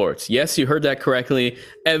Switch Sports. Yes, you heard that correctly.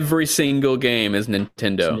 Every single game is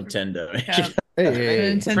Nintendo. Nintendo. Yeah.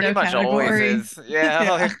 Hey, Nintendo Pretty much always category. is. Yeah.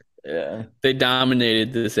 Yeah. like- Yeah. They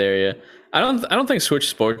dominated this area. I don't think Switch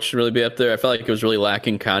Sports should really be up there. I felt like it was really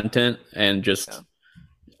lacking content and just Yeah.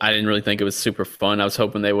 I didn't really think it was super fun. I was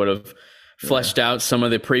hoping they would have fleshed out some of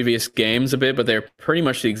the previous games a bit, but they're pretty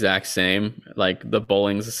much the exact same. Like the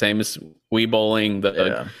bowling's the same as Wii Bowling.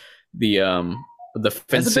 The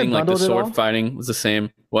fencing, like the bundled at all? sword fighting, was the same.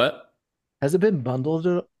 What? Has it been bundled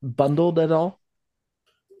at all?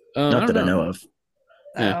 Not that I don't know of.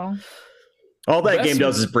 Yeah. So, All that Best- game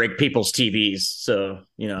does is break people's TVs. So,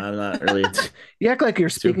 I'm not really You act like you're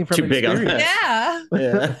speaking from too big on experience. that.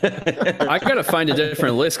 yeah. Yeah. I gotta find a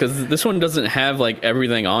different list because this one doesn't have like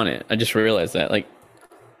everything on it. I just realized that. Like,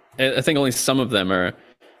 I think only some of them are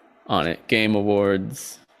on it. Game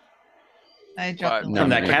Awards, I dropped the No, From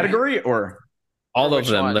link. that category or all For of which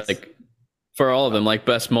them. ones? Like, for all of them, like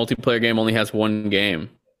best multiplayer game only has one game.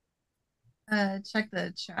 Check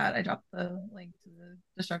the chat. I dropped the link to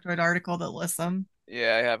the Destructoid article that lists them.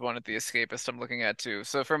 Yeah, I have one at the Escapist I'm looking at too.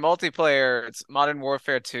 So for multiplayer, it's Modern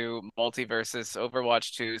Warfare 2, Multiversus,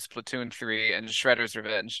 Overwatch 2, Splatoon 3, and Shredder's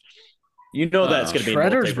Revenge. that's going to be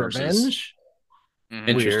Shredder's Multiversus. Revenge? Mhm.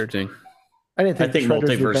 Weird. Interesting. I didn't I think, think Shredder's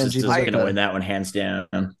Multiversus Revenge is even going to got win that one hands down.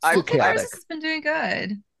 I- Still chaotic. Multiversus has been doing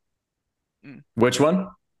good. Which one?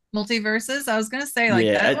 Multiverses. I was gonna say like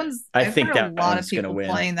Yeah, that one's. I I've think heard that a lot of one's gonna people win.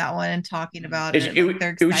 playing that one and talking about It, it. it, like,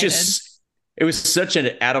 they're it was excited. just it was such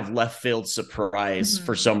an out of left field surprise Mhm.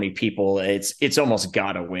 for so many people. It's almost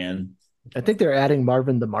got to win. I think they're adding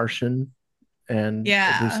Marvin the Martian, and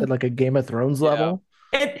Yeah. they said like a Game of Thrones Yeah. level.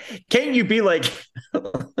 And can't you be like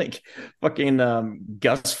like fucking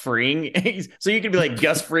Gus Fring? So you could be like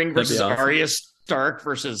Gus Fring versus That'd be awesome. Arya Stark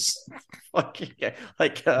versus fucking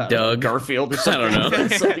like Doug. Garfield or I something. don't know.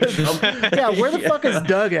 Something dumb. Yeah, where the fuck is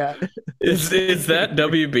Doug at? Is that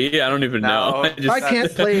WB? I don't even know. No. I just- I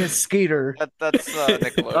can't play as Skeeter. That's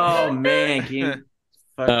Nickelodeon. Oh man, can you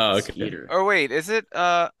fucking Oh, okay. Skeeter. Or wait, is it?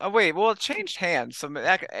 Wait. Well, it changed hands. So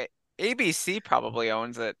ABC probably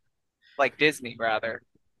owns it, like Disney rather.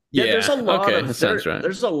 Yeah, there's a lot okay, of that sounds right.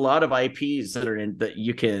 there's a lot of IPs that are in that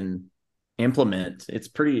you can implement. It's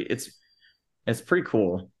pretty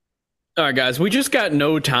cool. All right, guys, we just got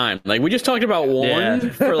no time. Like, we just talked about one Yeah.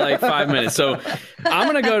 for like 5 minutes. So I'm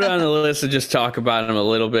gonna go down the list and just talk about them a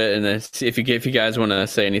little bit, and then see if you guys want to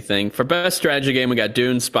say anything. For best strategy game, we got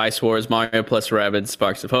Dune, Spice Wars, Mario plus Rabbids,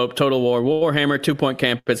 Sparks of Hope, Total War, Warhammer, 2 Point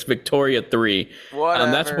Campus, Victoria 3.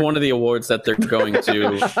 Whatever. That's one of the awards that they're going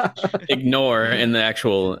to ignore in the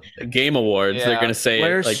actual game awards. They're Yeah. going to say it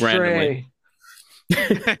Where's like randomly. Stray?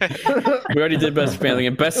 We already did best family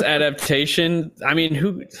game. Best adaptation. I mean,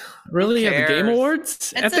 who really at the Game cares?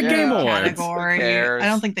 Awards? It's At the a Game new Awards. category. cares? I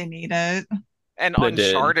don't think they need it. And They did.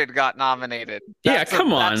 Uncharted got nominated. Yeah,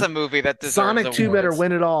 come on. That's a movie that deserves Sonic 2 better awards.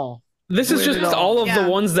 win it all. This is Win just it all. all of Yeah. the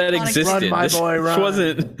ones that Sonic- existed. Run, my this boy, run.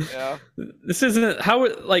 wasn't. Yeah. This isn't how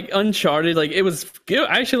it like Uncharted. Like it was.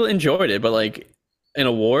 I actually enjoyed it, but like an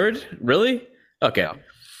award, really? Okay. Yeah.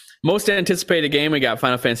 Most anticipated game, we got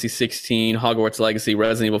Final Fantasy 16, Hogwarts Legacy,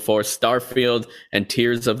 Resident Evil 4, Starfield, and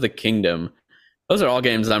Tears of the Kingdom. Those are all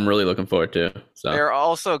games I'm really looking forward to. So There are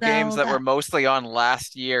also games that that- were mostly on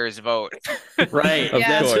last year's vote. Right. Of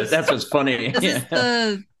That's course. that's what's funny. This is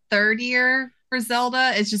the third year for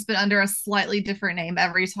Zelda. It's just been under a slightly different name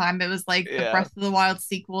every time. It was like the Yeah. Breath of the Wild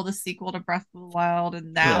sequel, the sequel to Breath of the Wild,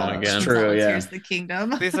 and now Oh, it's again. True, Zelda yeah. Tears of the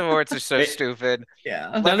Kingdom. These awards are so It- stupid. Yeah.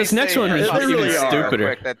 Now Let me this next say, one is let me really say real stupider.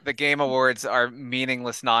 quick that the Game Awards are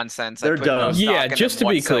meaningless nonsense. I They're put no dumb. stock Yeah, in just them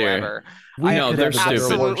to be clear. whatsoever. We know, could they're have a better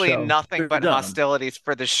stupid. award Absolutely show. nothing They're but dumb. hostilities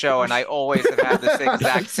for the show, and I always have had this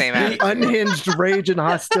exact same attitude. Unhinged rage and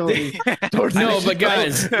hostility towards No, this but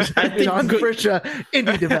guys, John Frisha,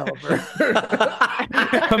 indie developer.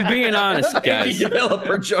 if I'm being honest, Indie guys,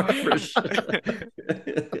 developer George.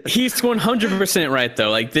 he's 100% right though.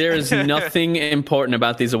 Like there is nothing important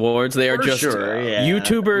about these awards. They are For just sure, yeah.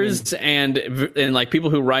 YouTubers and like people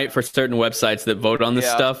who write for certain websites that vote on this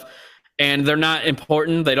Yeah. stuff. And they're not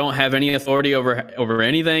important. They don't have any authority over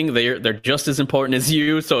anything. They're just as important as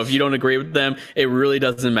you. So if you don't agree with them, it really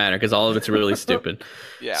doesn't matter because all of it's really stupid.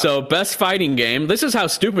 Yeah. So best fighting game. This is how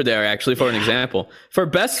stupid they are actually. For an example, for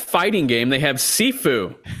best fighting game, they have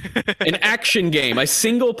Sifu, an action game, a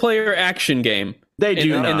single player action game. They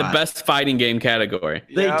do in the not. best fighting game category.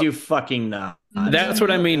 They Yep. do fucking not. That's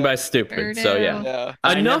what I mean by stupid. So yeah, Yeah.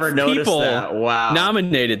 I enough never noticed people that. Wow.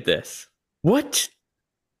 nominated this. What?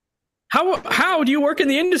 How do you work in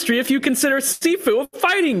the industry if you consider Sifu a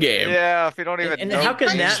fighting game? Yeah, if you don't even And know how can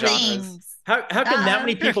game that genres. things. How can that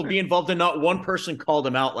many people be involved and not one person called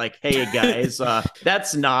them out like, hey guys,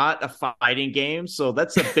 that's not a fighting game, so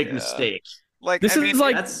that's a big Yeah. mistake. Like, This I is mean,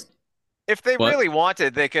 like- That's if they What? really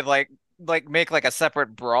wanted, they could like make like a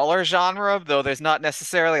separate brawler genre, though there's not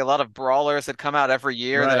necessarily a lot of brawlers that come out every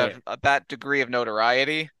year that Right. have that degree of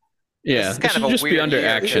notoriety. Yeah, This is it kind should of a just be weird under year.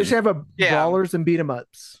 They action. should have a Yeah. brawlers and beat 'em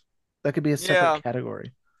ups. That could be a separate Yeah.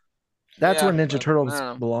 category. That's Yeah, where Ninja but, Turtles I don't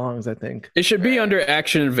know. belongs, I think. It should be under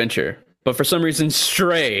action adventure, but for some reason,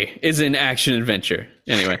 Stray is in action adventure.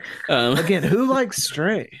 Anyway, Again, who likes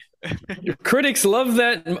Stray? critics love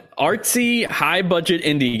that artsy, high budget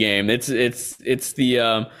indie game.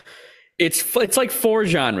 It's like four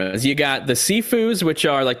genres. You got the Sifus, which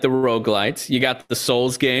are like the roguelites. You got the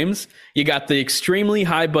Souls games. You got the extremely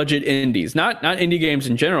high budget indies. Not indie games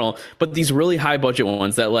in general, but these really high budget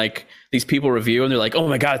ones that like these people review and they're like, oh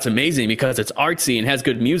my God, it's amazing because it's artsy and has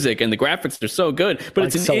good music and the graphics are so good, but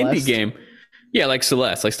Like it's an indie Celeste? game. Yeah, like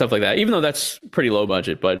Celeste, like stuff like that. Even though that's pretty low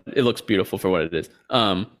budget, but it looks beautiful for what it is.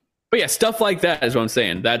 But yeah, stuff like that is what I'm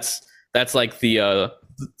saying. That's like the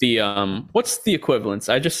what's the equivalence?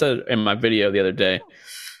 I just said in my video the other day.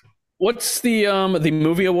 What's the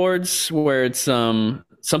movie awards where it's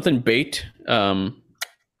something bait?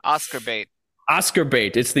 Oscar bait. Oscar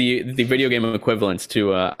bait. It's the video game equivalents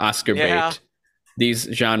to Oscar Yeah. bait. These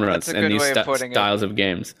genres That's a and good these way of putting it. styles of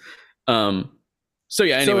games. So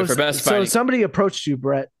yeah. Anyway, for best so fighting, somebody approached you,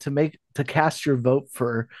 Brett, to cast your vote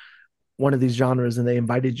for one of these genres, and they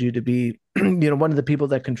invited you to be, one of the people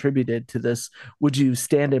that contributed to this. Would you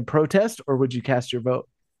stand in protest, or would you cast your vote?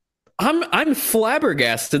 I'm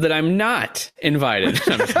flabbergasted that I'm not invited.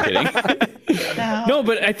 I'm just kidding. No,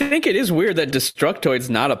 but I think it is weird that Destructoid's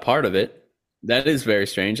not a part of it. That is very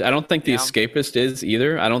strange. I don't think The Yeah. Escapist is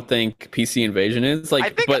either. I don't think PC Invasion is. I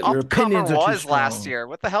think but your Upcomer opinions are too was last strong. year.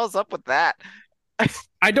 What the hell's up with that?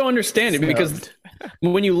 I don't understand it because Snubbed.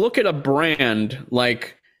 when you look at a brand,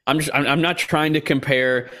 like I'm not trying to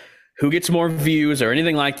compare who gets more views or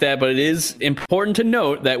anything like that, but it is important to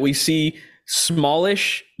note that we see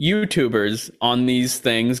smallish YouTubers on these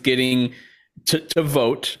things getting to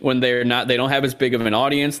vote when they don't have as big of an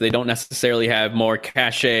audience. They don't necessarily have more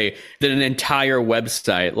cachet than an entire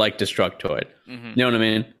website like Destructoid. Mhm. You know what I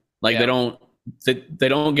mean? Like Yeah. they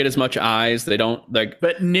don't get as much eyes. They don't like.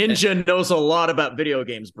 But Ninja knows a lot about video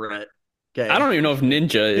games, Brett. Okay. I don't even know if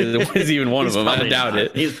Ninja is even one of He's them. I probably doubt not.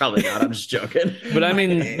 it. He's probably not. I'm just joking. But I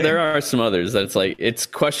mean, there are some others that's like it's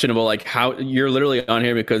questionable. Like how you're literally on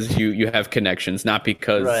here because you have connections, not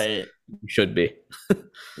because Right. you should be.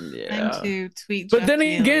 Yeah. Time to tweet. But Jeff then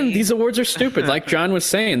again, Keighley. these awards are stupid. Like John was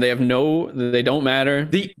saying, they don't matter.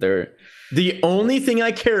 The- They're The only thing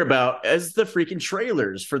I care about is the freaking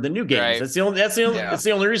trailers for the new games. Right. That's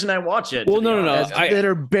the only reason I watch it. Well, no. that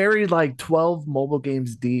are buried like 12 mobile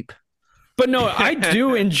games deep. But no, I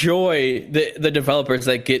do enjoy the developers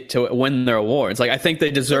that get to win their awards. Like, I think they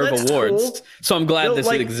deserve awards. Cool. So I'm glad this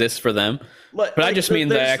exists for them. But I just mean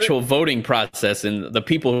the actual voting process and the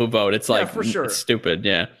people who vote. It's like, for sure. It's stupid.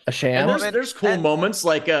 Yeah. A sham. And there's cool moments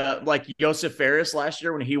like Joseph Ferris last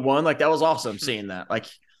year when he won. Like, that was awesome seeing that. Like,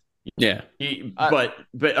 yeah. But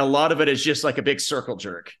a lot of it is just like a big circle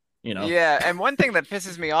jerk. You know? Yeah, and one thing that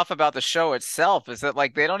pisses me off about the show itself is that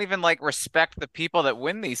like they don't even like respect the people that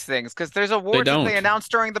win these things, because there's awards that they announce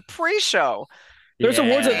during the pre-show. There's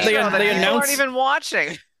awards that they announce aren't even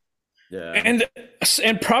watching. Yeah.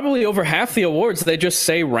 And probably over half the awards they just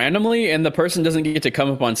say randomly, and the person doesn't get to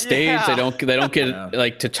come up on stage. Yeah. They don't get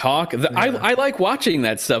like to talk. I like watching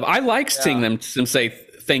that stuff. I like seeing them say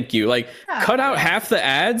thank you. Like, cut out half the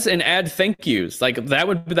ads and add thank yous. Like, that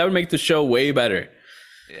would make the show way better.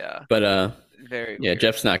 Yeah. But very weird.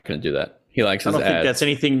 Jeff's not going to do that. He likes his I don't ads. think that's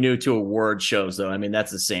anything new to award shows, though. I mean, that's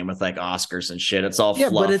the same with like Oscars and shit. It's all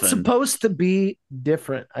fluff. But it's supposed to be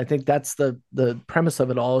different. I think that's the premise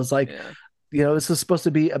of it all. Is like, this is supposed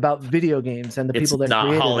to be about video games and the people that not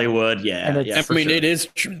created Hollywood. it. Yeah, And I mean, it is,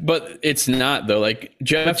 but it's not though. Like,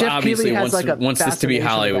 Jeff obviously wants this to be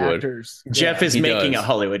Hollywood. Jeff is making a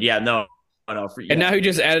Hollywood. Yeah, no. And now he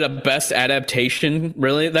just added a best adaptation.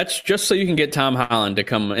 Really, that's just so you can get Tom Holland to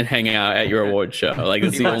come and hang out at your award show. Like,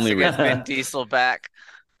 that's the only reason. Vin Diesel back.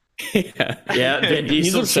 Yeah, Vin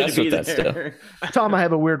Diesel obsessed with that stuff. Tom, I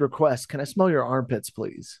have a weird request. Can I smell your armpits,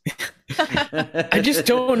 please? I just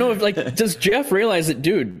don't know if does Jeff realize that,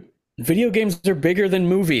 dude? Video games are bigger than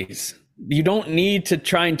movies. You don't need to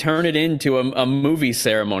try and turn it into a movie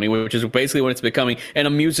ceremony, which is basically what it's becoming, and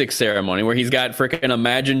a music ceremony where he's got freaking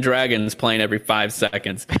Imagine Dragons playing every 5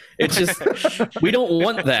 seconds. It's just, we don't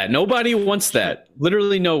want that. Nobody wants that.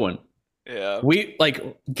 Literally no one. Yeah. We, like,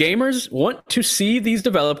 gamers want to see these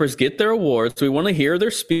developers get their awards. We want to hear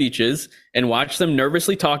their speeches and watch them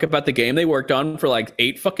nervously talk about the game they worked on for like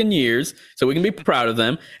 8 fucking years, so we can be proud of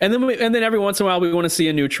them. And then every once in a while we want to see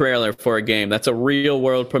a new trailer for a game that's a real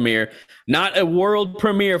world premiere, not a world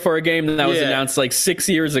premiere for a game that was announced like 6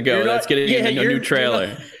 years ago. That's getting a new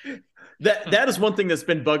trailer. That is one thing that's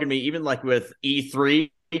been bugging me, even like with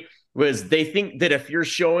E3, was they think that if you're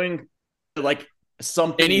showing like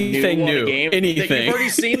something anything new, game, anything that you've already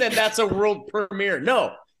seen, that's a world premiere.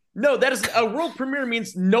 No, that is a world premiere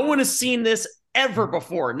means no one has seen this ever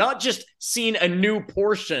before, not just seen a new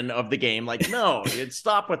portion of the game. Like, no,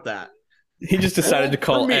 stop with that. He just decided to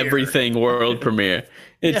call everything world premiere.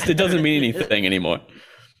 It doesn't mean anything anymore.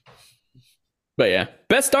 But yeah,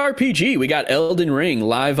 best RPG, we got Elden Ring,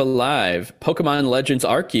 Live Alive, Pokemon Legends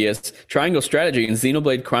Arceus, Triangle Strategy, and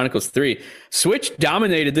Xenoblade Chronicles 3. Switch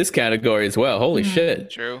dominated this category as well. Holy shit.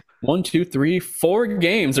 True. 1, 2, 3, 4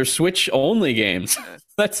 games are Switch only games.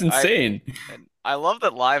 That's insane. I love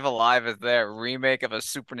that Live Alive is their remake of a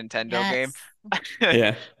Super Nintendo game.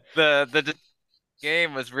 Yeah. The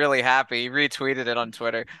game was really happy. He retweeted it on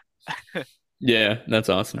Twitter. Yeah, that's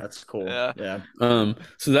awesome. That's cool. Yeah.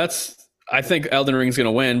 So that's, I think Elden Ring's going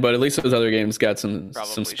to win, but at least those other games got some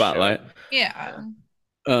spotlight. Yeah.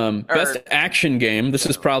 Best action game. This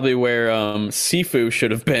is probably where Sifu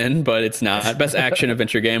should have been, but it's not. Best action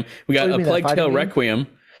adventure game. We got A Plague Tale Requiem.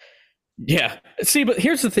 Yeah. See, but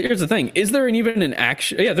here's the thing. Is there even an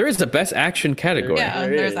action? Yeah, there is a best action category. Yeah,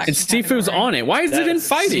 there's action. And Sifu's on it. Why is it in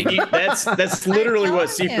fighting? That's literally what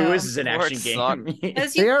Sifu is an action game.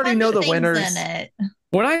 They already know the winners.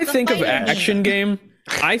 When I think of action game,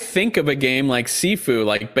 I think of a game like Sifu,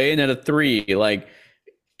 like Bayonetta 3, like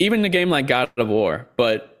even a game like God of War,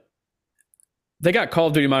 but they got Call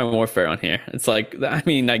of Duty Modern Warfare on here. It's like, I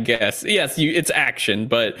mean, I guess, yes, it's action,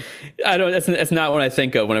 but I don't, that's not what I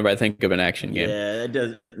think of whenever I think of an action game. Yeah, it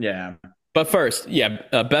does. Yeah. But first,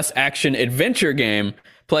 best action adventure game,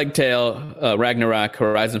 Plague Tale, Ragnarok,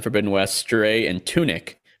 Horizon Forbidden West, Stray, and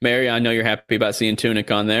Tunic. Mary, I know you're happy about seeing Tunic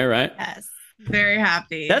on there, right? Yes. Very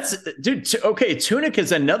happy. Okay. Tunic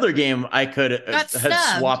is another game I could have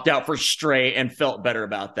swapped out for Stray and felt better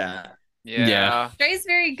about that. Yeah. Stray's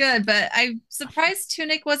very good, but I'm surprised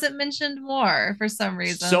Tunic wasn't mentioned more for some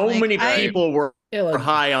reason. So many people were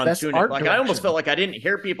high on Tunic. Like, I almost felt like I didn't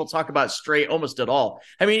hear people talk about Stray almost at all.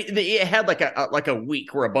 I mean, it had like a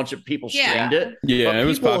week where a bunch of people streamed it. Yeah, it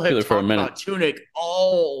was popular for a minute. Tunic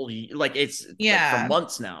for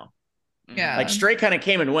months now. Yeah. Like Stray kind of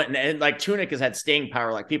came and went, and like Tunic has had staying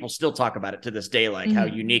power. Like people still talk about it to this day, like how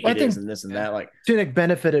unique Well, it is and this and that. Like Tunic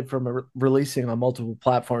benefited from releasing on multiple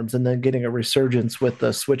platforms and then getting a resurgence with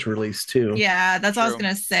the Switch release too. Yeah, that's what I was True.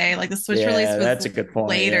 gonna say. Like the Switch Yeah, release was that's a good point,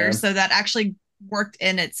 later, yeah. so that actually worked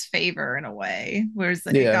in its favor in a way. Whereas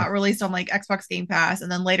it Yeah. got released on like Xbox Game Pass,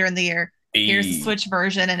 and then later in the year, here's the Switch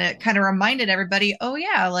version, and it kind of reminded everybody, oh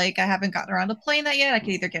yeah, like I haven't gotten around to playing that yet. I can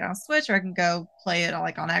either get it on Switch or I can go play it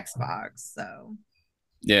like on Xbox. So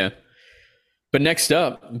Yeah. But next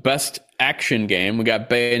up, best action game, we got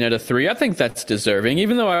Bayonetta 3. I think that's deserving,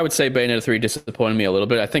 even though I would say Bayonetta 3 disappointed me a little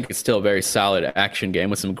bit. I think it's still a very solid action game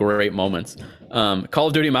with some great moments. Call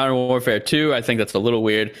of Duty Modern Warfare 2, I think that's a little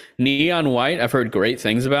weird. Neon White, I've heard great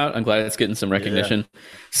things about. I'm glad it's getting some recognition.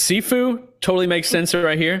 Sifu totally makes sense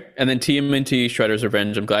right here. And then TMNT Shredder's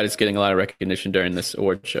Revenge, I'm glad it's getting a lot of recognition during this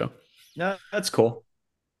award show. no, that's cool.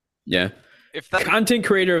 Yeah. If that Content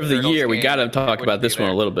Creator of the Turtles Year, we game got to talk would about be this one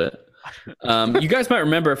there. a little bit. You guys might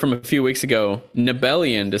remember from a few weeks ago,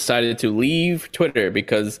 Nibelian decided to leave Twitter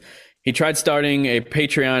because he tried starting a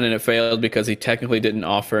Patreon and it failed because he technically didn't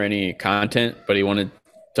offer any content, but he wanted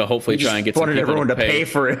to hopefully He try just and get some wanted people everyone to to pay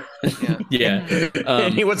for it. Yeah.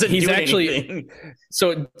 And he wasn't he's doing actually anything.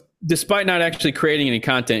 so despite not actually creating any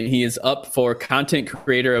content, he is up for Content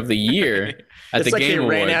Creator of the Year at It's the like Game they Awards.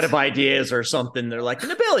 ran out of ideas or something. They're like,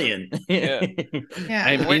 Nibelian. Yeah. yeah,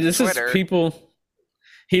 I mean, With this Twitter. is people.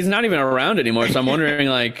 He's not even around anymore, so I'm wondering,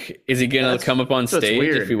 like, is he gonna That's- come up on that's stage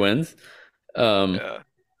weird. if he wins? Yeah.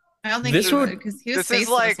 I don't think this he would would- because he was this is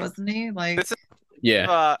faceless, like- wasn't he? Like this is-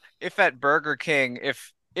 Yeah, If at Burger King,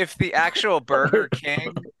 if the actual Burger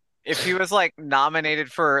King, if he was like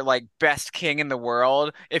nominated for like best king in the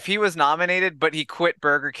world, if he was nominated but he quit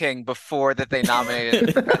Burger King before that they nominated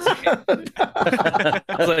him for best king.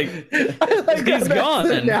 it's like I like He's that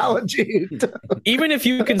gone. analogy. even if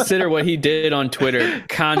you consider what he did on Twitter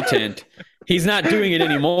content, he's not doing it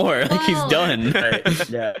anymore. Like he's Well- done. Right,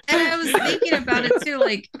 yeah. and I was thinking about it too,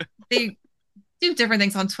 like they do different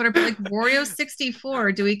things on Twitter, but like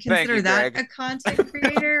Wario64, do we consider you, that Greg. a content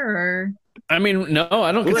creator or I mean, no,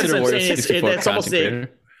 I don't Well, consider that's what I'm Wario saying. 64 That's content almost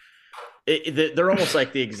creator. They're almost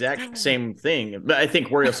like the exact same thing. But I think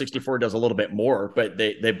Wario 64 does a little bit more, but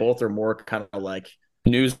they both are more kind of like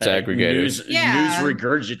News aggregators. Yeah. news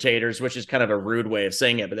regurgitators, which is kind of a rude way of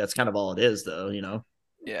saying it, but that's kind of all it is, though. You know,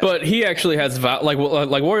 Yeah. But he actually has like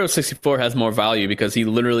Wario 64 has more value because he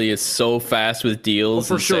literally is so fast with deals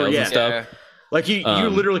Well, for and sure, sales yeah. and stuff. Yeah. like you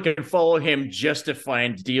Um, literally can follow him just to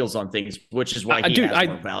find deals on things, which is why he Dude, has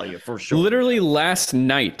more value for sure. Literally last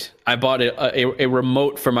night, I bought a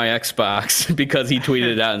remote for my Xbox because he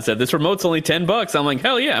tweeted it out and said, "This remote's only $10." I'm like,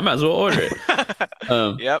 hell yeah, I might as well order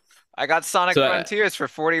it. Yep. I got Sonic So, Frontiers for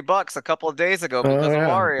 $40 a couple of days ago because of yeah.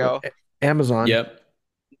 Wario. Amazon. Yep.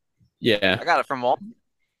 I Yeah. got it from Walmart.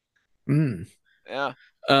 Mm. Yeah.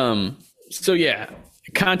 So yeah,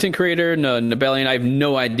 content creator, no, Nibelian. I have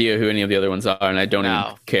no idea who any of the other ones are, and I don't No.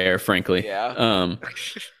 even care, frankly. Yeah.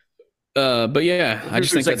 But yeah, I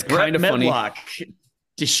just think It's that's like kind of Brett funny. Medlock,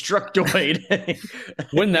 Destructoid.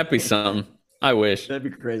 Wouldn't that be something? I wish. That'd be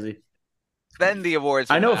crazy. Then the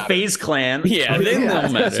awards. I will know matter. FaZe Clan. Yeah, they Yeah.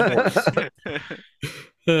 don't matter.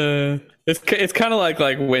 It's kind of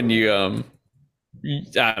like when you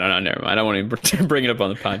I don't know. Never mind. I don't want to bring it up on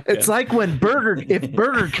the podcast. It's like when if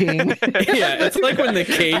Burger King yeah, it's like when the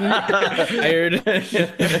king hired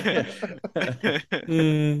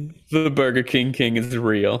the Burger King is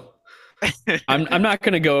real. I'm not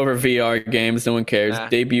gonna go over VR games. No one cares. Nah.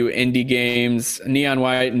 Debut indie games: Neon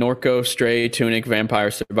White, Norco, Stray, Tunic,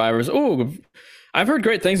 Vampire Survivors. Oh, I've heard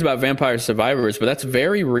great things about Vampire Survivors, but that's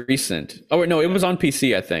very recent. Oh wait, no, it was on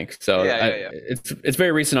PC, I think. So Yeah. it's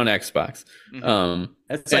very recent on Xbox. Mhm.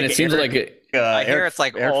 That's And like it seems Eric- like it. I hear Eric- it's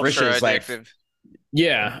like Eric ultra Frisch is like- addictive.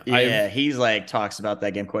 Yeah, yeah, he's like talks about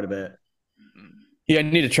that game quite a bit. I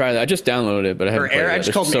need to try that. I just downloaded it, but I haven't Or played Eric, I it. just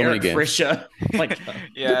There's called him so many Eric games. Frisha. Like,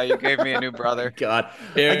 Yeah, you gave me a new brother. God,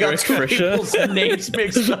 I Eric got two Frisha. people's names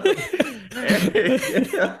mixed up.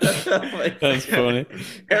 Like, That's funny.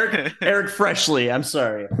 Eric Freshly. I'm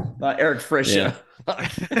sorry, not Eric Frisha.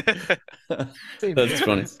 That's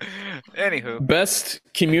funny. Anywho, Best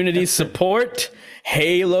community support: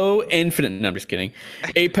 Halo Infinite. No, I'm just kidding.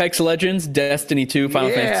 Apex Legends, Destiny 2,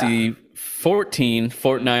 Final Yeah. Fantasy 14,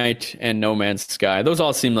 Fortnite, and No Man's Sky. Those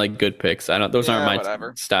all seem like good picks. I don't. Those Yeah, aren't my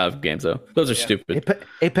whatever. style of games, though. Those are stupid.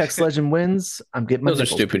 Apex Legend wins, I'm getting my Those are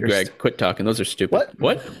nipples stupid, pierced. Greg. Quit talking. Those are stupid.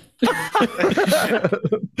 What?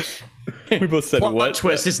 We both said Plot what?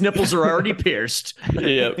 twist? His nipples are already pierced.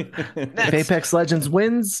 Yep. If next. Apex Legends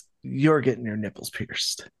wins, you're getting your nipples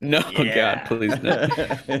pierced. No, God, please no.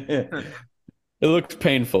 It looks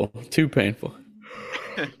painful. Too painful.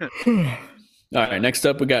 All right, next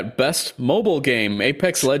up we got Best Mobile Game.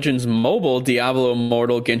 Apex Legends Mobile, Diablo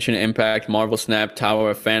Immortal, Genshin Impact, Marvel Snap,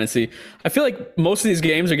 Tower of Fantasy. I feel like most of these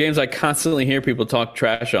games are games I constantly hear people talk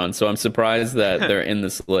trash on, so I'm surprised that they're in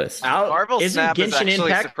this list. Marvel Snap is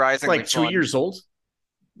actually surprisingly like 2 fun. years old?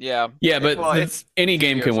 Yeah. Yeah, but Well, it's any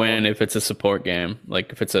game 2 can years win old. if it's a support game,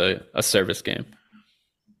 like if it's a service game.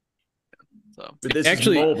 So But this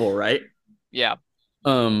Actually- is mobile, right? yeah.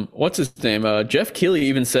 What's his name? Jeff Keighley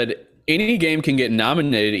even said any game can get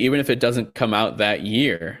nominated even if it doesn't come out that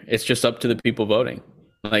year. It's just up to the people voting.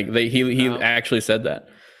 Like he Oh. actually said that.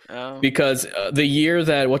 Oh. Because the year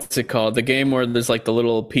that what's it called? The game where there's like the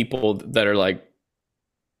little people that are like,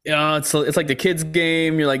 it's like the kids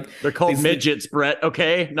game. You're like, They're called these- midgets, Brett.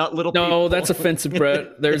 Okay, not little. no, people. that's offensive,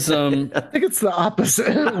 Brett. There's I think it's the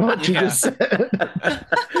opposite of what you Yeah. just said.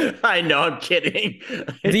 I know. I'm kidding.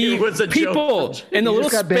 the It was a people joke. in the You little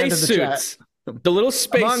just got banned in space the chat. suits. The little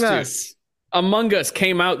space Among suits. Us. Among Us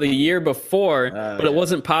came out the year before, but it yeah.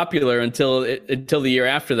 wasn't popular until the year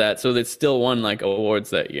after that. So it still won like awards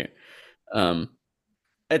that year.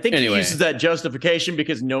 I think Anyway. he uses that justification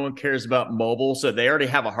because no one cares about mobile, so they already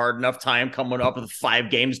have a hard enough time coming up with 5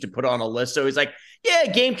 games to put on a list. So he's like, "Yeah,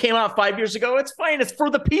 a game came out 5 years ago. It's fine. It's for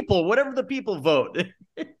the people. Whatever the people vote."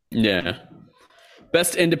 Yeah.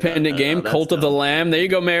 Best independent game, that's Cult of the dumb. Lamb. There you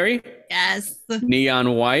go, Mary. Yes.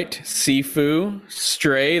 Neon White, Sifu,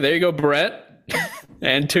 Stray. There you go, Brett.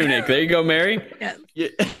 And Tunic. There you go, Mary. Yeah.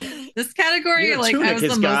 This category, Yeah, like I Tunic was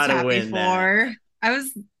has the most gotta happy win that. for. I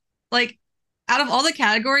was like, out of all the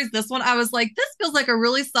categories, this one, I was like, this feels like a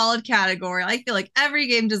really solid category. I feel like every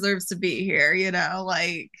game deserves to be here,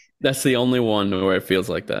 like That's the only one where it feels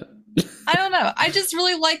like that. I don't know. I just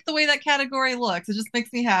really like the way that category looks. It just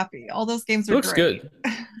makes me happy. All those games It are looks great.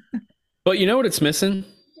 good. But you know what it's missing?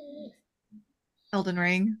 Elden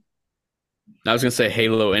Ring. I was going to say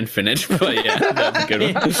Halo Infinite, but yeah, that's a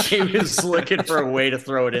good one. He was looking for a way to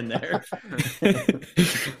throw it in there.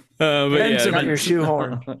 But Benjamin. yeah, Got your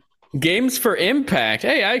shoehorn. games for impact.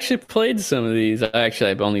 Hey, I actually played some of these.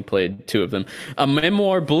 I've only played 2 of them. A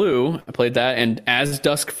Memoir Blue, I played that, and As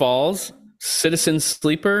Dusk Falls, Citizen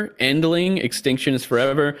Sleeper, Endling, Extinction is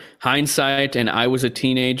Forever, Hindsight, and I Was a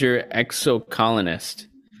Teenager, Exocolonist.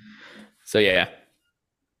 So yeah.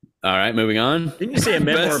 All right, moving on. Didn't you say a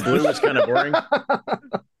Memoir Best- Blue was kind of boring?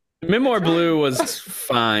 Memoir Blue was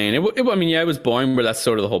fine. I mean, yeah, it was boring, but that's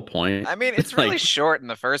sort of the whole point. I mean, it's really Like- short in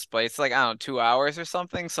the first place. Like, I don't know, 2 hours or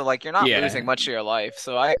something. So like you're not Yeah. losing much of your life.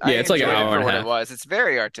 So I Yeah, it's like an enjoyed it hour for and a what half. it was. It's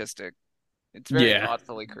very artistic. It's very Yeah.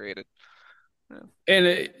 thoughtfully created. And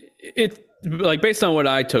it like based on what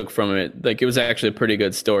I took from it, like it was actually a pretty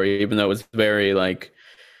good story, even though it was very like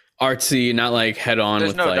artsy, not like head on There's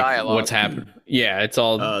with no like dialogue. what's happening. Yeah, it's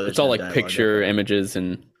all there's it's all no like dialogue, picture okay. images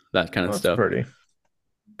and that kind of That's stuff. pretty.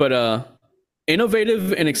 But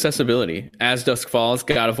innovative and accessibility. As Dusk Falls,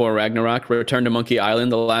 God of War Ragnarok, Return to Monkey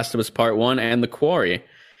Island, The Last of Us Part 1, and The Quarry.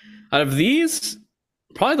 Out of these,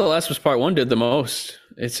 probably The Last of Us Part 1 did the most.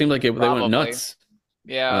 It seemed like they Probably. went nuts.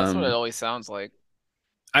 Yeah, that's what Um, it always sounds like.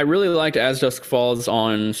 I really liked As Dusk Falls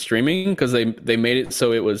on streaming because they made it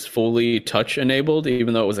so it was fully touch enabled,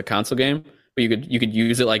 even though it was a console game. But you could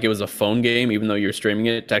use it like it was a phone game, even though you're streaming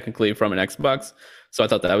it technically from an Xbox. So I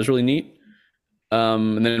thought that was really neat.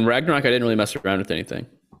 And then in Ragnarok, I didn't really mess around with anything,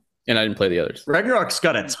 and I didn't play the others. Ragnarok's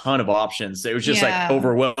got a ton of options. It was just Yeah. like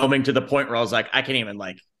overwhelming to the point where I was like, I can't even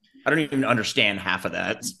I don't even understand half of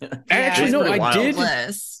that. Actually, It's no, pretty I wild. did.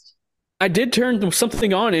 List. I did turn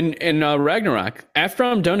something on in Ragnarok. After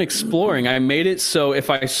I'm done exploring, I made it so if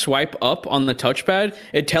I swipe up on the touchpad,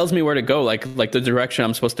 it tells me where to go, like the direction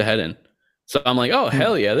I'm supposed to head in. So I'm like, oh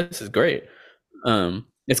hell yeah, this is great.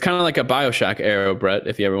 It's kind of like a BioShock arrow, Brett.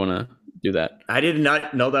 If you ever want to do that. I did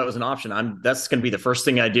not know that was an option. That's going to be the first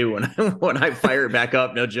thing I do when I fire it back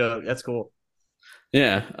up. No joke. That's cool.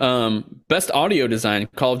 Yeah. Best audio design: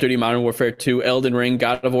 Call of Duty Modern Warfare 2, Elden Ring,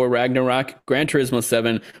 God of War Ragnarok, Gran Turismo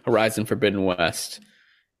 7, Horizon Forbidden West.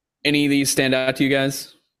 Any of these stand out to you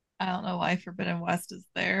guys? I don't know why Forbidden West is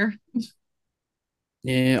there.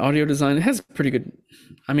 Yeah, audio design. It has pretty good.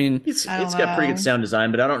 I mean, It's I don't got pretty know. good sound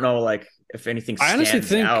design, but I don't know if anything I honestly stands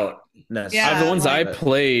think- out. Yeah, the ones I But-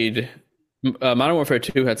 played, Modern Warfare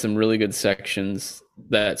 2 had some really good sections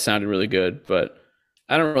that sounded really good, but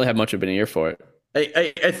I don't really have much of an ear for it.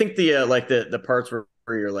 I think the parts where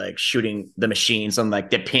you're like shooting the machines and like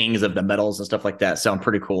the pings of the metals and stuff like that sound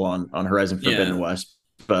pretty cool on Horizon Forbidden Yeah. West.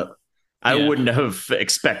 But I Yeah. wouldn't have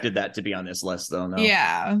expected that to be on this list though. No.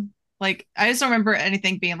 Yeah. Like I just don't remember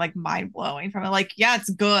anything being like mind blowing from it. Like, yeah, it's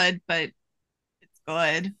good, but it's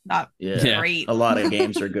good. Not Yeah. Yeah. great. A lot of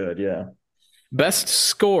games are good. Yeah. Best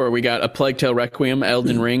score, we got A Plague Tale Requiem,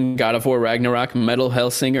 Elden Ring, God of War Ragnarok, Metal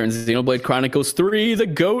Hellsinger, and Xenoblade Chronicles 3, the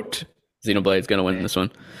GOAT. Xenoblade's going to win this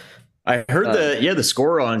one. I heard the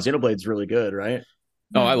score on Xenoblade's really good, right?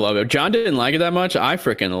 Oh, I love it. John didn't like it that much. I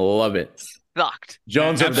freaking love it. Sucked.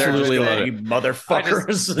 John's up there Absolutely just love going, it. you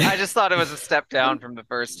motherfuckers. I just thought it was a step down from the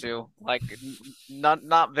first two. Like,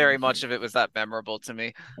 not very much of it was that memorable to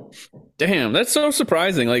me. Damn, that's so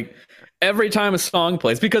surprising. Like, every time a song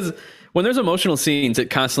plays, because when there's emotional scenes, it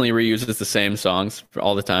constantly reuses the same songs for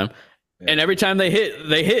all the time. And every time they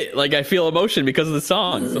hit. Like, I feel emotion because of the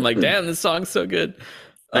songs. I'm like, damn, this song's so good.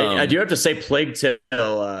 I do have to say, Plague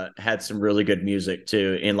Tale had some really good music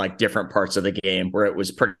too in like different parts of the game where it was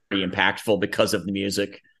pretty impactful because of the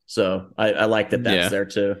music. So I like that's there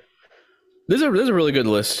too. There's a really good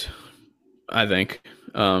list, I think.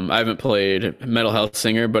 I haven't played Metal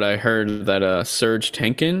Hellsinger, but I heard that Serge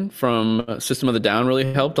Tankian from System of a Down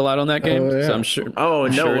really helped a lot on that game. So I'm sure. Oh,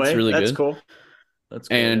 no sure way! It's really That's good. cool. That's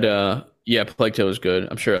cool. And Plague Tale is good.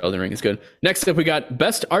 I'm sure Elden Ring is good. Next up, we got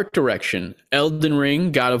Best Art Direction: Elden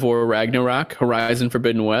Ring, God of War Ragnarok, Horizon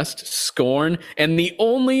Forbidden West, Scorn, and the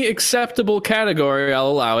only acceptable category, I'll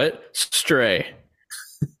allow it, Stray.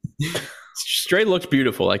 Stray looked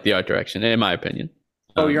beautiful, like the art direction, in my opinion.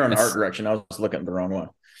 Oh, you're on art direction. I was looking at the wrong one.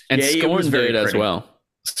 And Yeah, it Scorn was very did as pretty. well.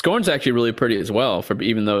 Scorn's actually really pretty as well. For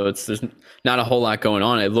even though there's not a whole lot going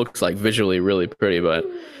on, it looks like visually really pretty. But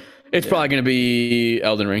it's probably going to be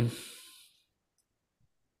Elden Ring,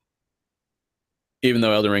 even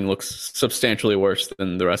though Elden Ring looks substantially worse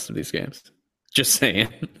than the rest of these games. Just saying.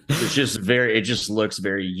 It just looks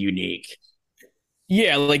very unique.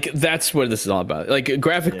 Yeah, like that's what this is all about. Like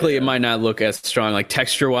graphically, it might not look as strong, like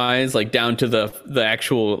texture wise, like down to the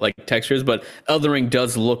actual like textures. But Elden Ring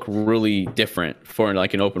does look really different for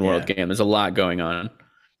like an open world game. There's a lot going on.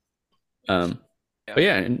 But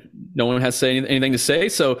yeah, no one has anything to say.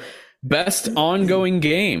 So, best ongoing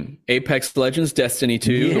game: Apex Legends, Destiny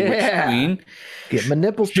 2, The Witch Queen. Get my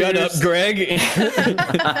nipples. Shut up, Greg.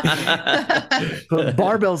 Put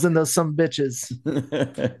barbells in those some bitches.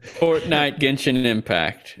 Fortnite, Genshin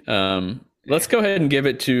Impact. Let's go ahead and give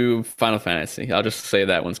it to Final Fantasy. I'll just say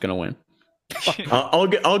that one's going to win.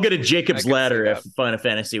 I'll get a Jacob's I can Ladder see if Final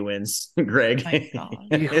Fantasy wins, Greg.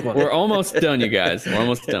 We're almost done, you guys. We're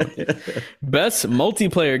almost done. Best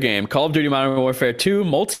multiplayer game: Call of Duty Modern Warfare 2,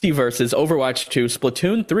 Multiverses, Overwatch 2,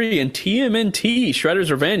 Splatoon 3, and TMNT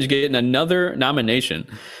Shredder's Revenge getting another nomination.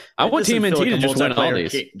 I want It doesn't feel TMNT like to a just win all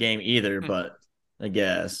multiplayer these. game either, but I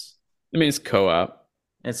guess I mean, it's co-op.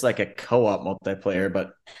 it's like a co-op multiplayer.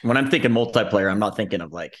 But when I'm thinking multiplayer, I'm not thinking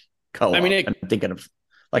of like co-op. I mean, I'm thinking of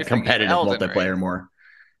like You're thinking competitive Elden multiplayer Ring. more.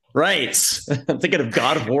 Right. I'm thinking of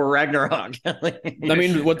God of War Ragnarok. I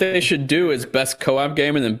mean, what they should do is best co-op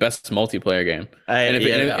game and then best multiplayer game. And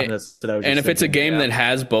if it's a game that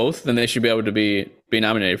has both, then they should be able to be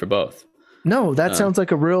nominated for both. No, that sounds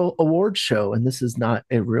like a real award show, and this is not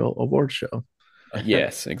a real award show.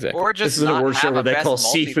 Yes, exactly. Or just This is an not award show have where a they best call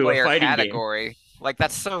Sifu a multiplayer fighting game. category. Like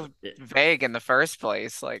that's so vague in the first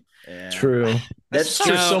place. Like True. That's so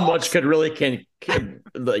true. So awesome. much could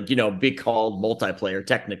like be called multiplayer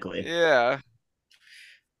technically. yeah.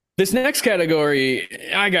 This next category,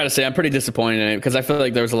 I gotta say, I'm pretty disappointed in it because I feel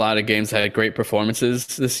like there was a lot of games that had great performances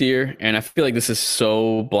this year, and I feel like this is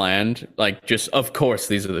so bland. Like, just of course,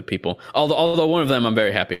 these are the people. Although one of them I'm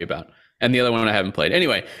very happy about, and the other one I haven't played.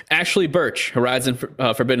 Anyway, Ashley Birch, Horizon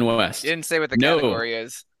Forbidden West. You didn't say what the No. category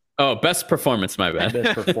is. Oh, best performance, my bad.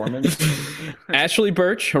 Best performance. Ashley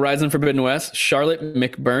Birch, Horizon Forbidden West. Charlotte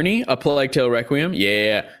McBurney, A Plague Tale Requiem.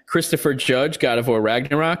 Yeah. Christopher Judge, God of War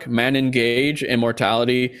Ragnarok. Manon Gage,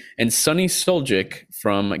 Immortality. And Sonny Soljic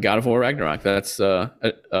from God of War Ragnarok. That's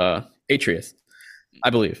Atreus, I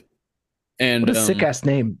believe. And What a sick ass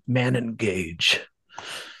name, Manon Gage.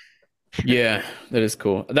 yeah, that is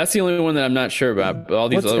cool. That's the only one that I'm not sure about. But all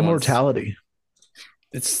these What's other Immortality? ones,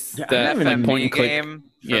 it's Yeah, that FMV point and click. game.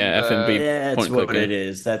 Yeah, from FMV. Yeah, that's Point and what click it game.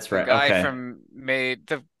 is. That's right. The guy Okay.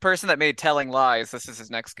 the person that made Telling Lies. This is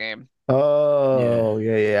his next game. Oh,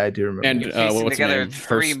 yeah, I do remember. And He's what's piecing her together name?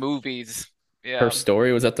 three movies. Yeah, Her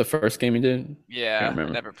Story, was that the first game he did? yeah. Can't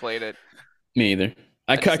remember. Never played it. Me either.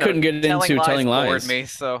 I just know couldn't get into Telling Lies. bored me,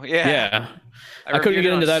 so yeah. Yeah. I couldn't reviewed get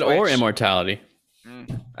it on into that or Switch. Immortality.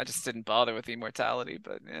 I just didn't bother with Immortality,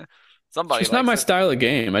 but yeah, somebody. It's not my likes it. style of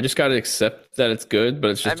game. I just got to accept that it's good,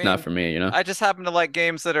 but it's just I mean, not for me, you know? I just happen to like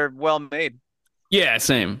games that are well made. Yeah,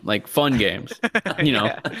 same. Like fun games. You know,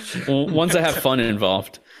 Yeah. ones that have fun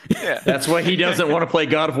involved. Yeah. That's why he doesn't want to play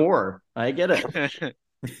God of War. I get it.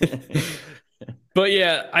 But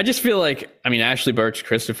yeah, I just feel like, I mean, Ashley Birch,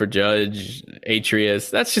 Christopher Judge, Atreus,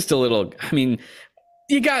 that's just a little, I mean,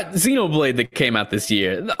 you got Xenoblade that came out this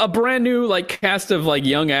year, a brand new like cast of like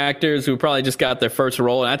young actors who probably just got their first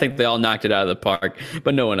role, and I think they all knocked it out of the park,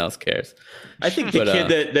 but no one else cares. I think the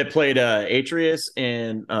kid that played Atreus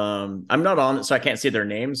and I'm not on it, so I can't see their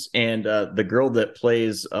names, and the girl that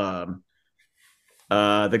plays from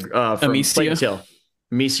Amicia.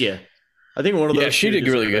 Amicia. I think one of those. Yeah, she did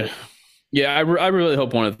really good. Yeah, I really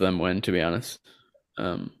hope one of them win, to be honest.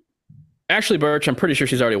 Ashley Birch, I'm pretty sure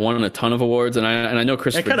she's already won a ton of awards, and I know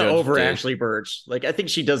Christopher. I kind of Judge over did. Ashley Birch. Like, I think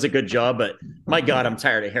she does a good job, but my God, I'm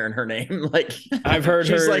tired of hearing her name. Like, I've heard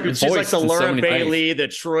she's her. like the voiced in Laura so many Bailey, things. the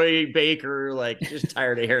Troy Baker. Like, just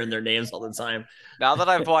tired of hearing their names all the time. Now that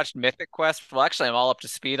I've watched Mythic Quest, well, actually, I'm all up to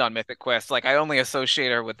speed on Mythic Quest. Like, I only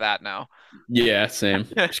associate her with that now. Yeah, same.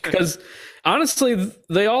 Because honestly,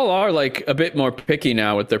 they all are like a bit more picky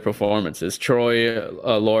now with their performances. Troy,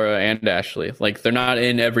 Laura, and Ashley. Like they're not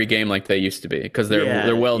in every game like they used to be because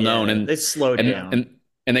they're well known and they slow down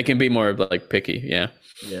and they can be more like picky. Yeah.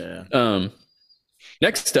 Yeah.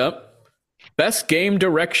 Next up. Best game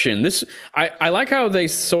direction. This I like how they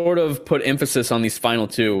sort of put emphasis on these final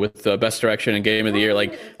two with the best direction and game of the year.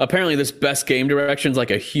 Like apparently this best game direction is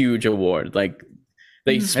like a huge award. Like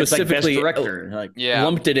they specifically like best director.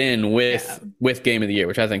 lumped it in with game of the year,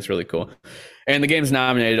 which I think is really cool. And the games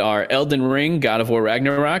nominated are Elden Ring, God of War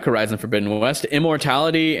Ragnarok, Horizon Forbidden West,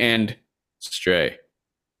 Immortality, and Stray.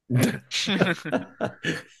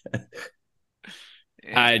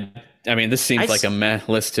 I mean, this seems like a meh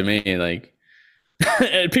list to me. Like,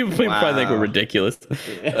 people probably think we're ridiculous.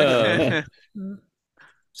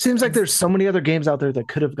 Seems like there's so many other games out there that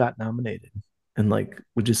could have got nominated, and like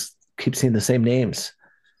we just keep seeing the same names.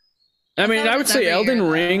 I mean, I would say Elden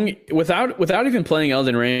Ring, without even playing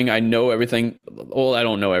Elden Ring, I know everything. Well, I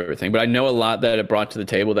don't know everything, but I know a lot that it brought to the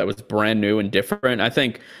table that was brand new and different. I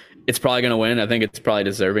think it's probably going to win. I think it's probably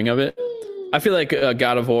deserving of it. I feel like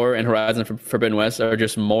God of War and Horizon Forbidden West are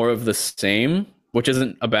just more of the same, which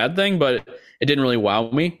isn't a bad thing, but it didn't really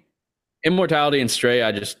wow me. Immortality and Stray,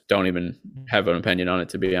 I just don't even have an opinion on it,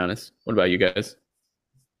 to be honest. What about you guys?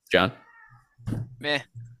 John? Meh.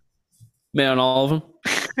 Meh on all of them?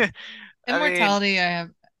 Immortality,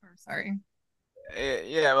 sorry.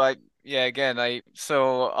 Yeah, like again,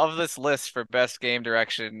 so of this list for best game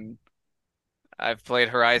direction, I've played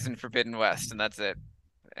Horizon Forbidden West, and that's it.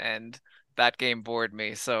 And that game bored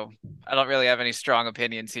me, so I don't really have any strong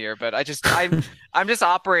opinions here. But I'm just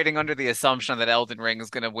operating under the assumption that Elden Ring is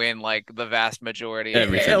going to win like the vast majority.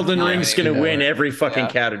 Elden Ring's going to win every fucking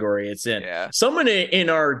category it's in. Yeah. Someone in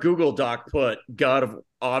our Google Doc put God of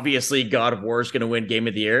War is going to win Game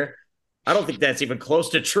of the Year. I don't think that's even close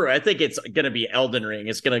to true. I think it's going to be Elden Ring.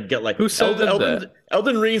 It's going to get like who said that?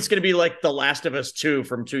 Elden Ring's going to be like The Last of Us 2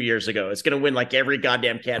 from 2 years ago. It's going to win like every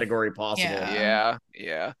goddamn category possible. Yeah.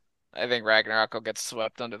 I think Ragnarok will get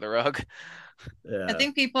swept under the rug. Yeah. I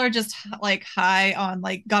think people are just like high on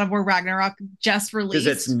like God of War Ragnarok just released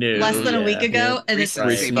because it's new, less than a week ago, and it's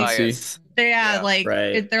bias. They're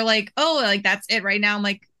like, oh, like that's it right now. I'm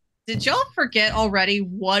like, did y'all forget already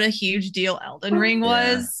what a huge deal Elden Ring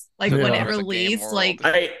was? Like when it released, like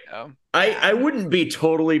I wouldn't be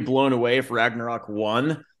totally blown away if Ragnarok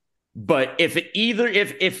won, but if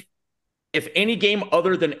any game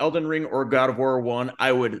other than Elden Ring or God of War won,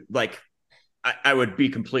 I would be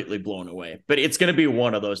completely blown away. But it's going to be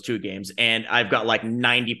one of those two games, and I've got like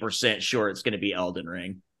 90% sure it's going to be Elden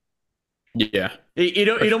Ring. Yeah,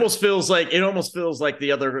 it almost feels like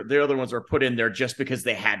the other ones were put in there just because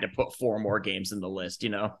they had to put 4 more games in the list. You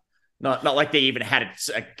know, not like they even had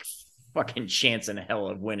a fucking chance in hell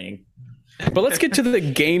of winning. But let's get to the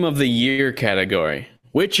Game of the Year category,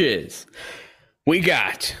 which is we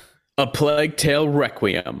got A Plague Tale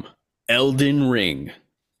Requiem, Elden Ring,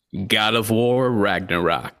 God of War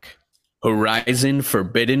Ragnarok, Horizon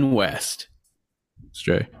Forbidden West,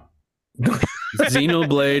 Stray,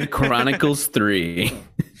 Xenoblade Chronicles 3.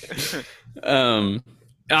 Oh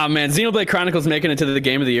man, Xenoblade Chronicles making it to the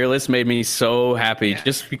Game of the Year list made me so happy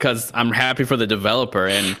just because I'm happy for the developer.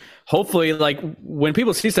 And hopefully, like, when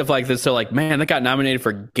people see stuff like this, they're like, man, that got nominated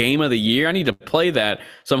for Game of the Year. I need to play that.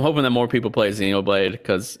 So I'm hoping that more people play Xenoblade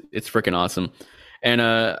because it's freaking awesome. And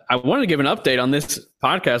I wanted to give an update on this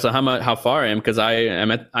podcast on how far I am, because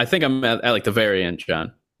I think I'm at like the very end,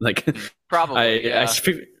 John. Like, probably.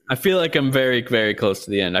 I feel like I'm very, very close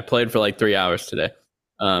to the end. I played for like 3 hours today.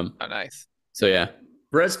 Oh, nice. So yeah.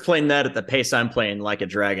 Brett's playing that at the pace I'm playing Like a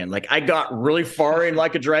Dragon. Like, I got really far in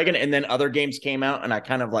Like a Dragon, and then other games came out, and I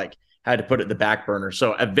kind of like had to put it in the back burner.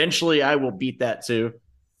 So eventually I will beat that too.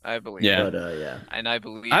 I believe. Yeah. But, And I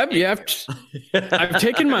believe. I've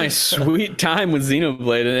taken my sweet time with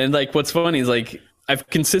Xenoblade, and like what's funny is like I've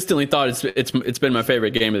consistently thought it's been my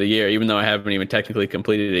favorite game of the year, even though I haven't even technically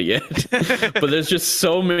completed it yet. But there's just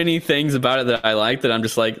so many things about it that I like that I'm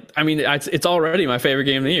just like, I mean, it's already my favorite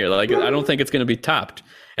game of the year. Like, I don't think it's going to be topped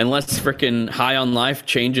unless freaking High on Life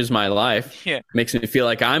changes my life. Yeah. Makes me feel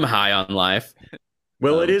like I'm high on life.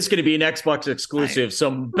 Well, it is going to be an Xbox exclusive,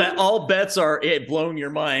 so all bets are it blowing your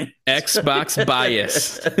mind. Xbox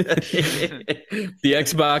bias. The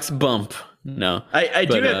Xbox bump. No, I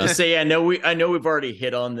do have to say, I know we've already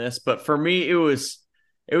hit on this, but for me, it was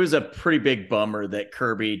a pretty big bummer that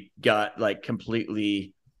Kirby got like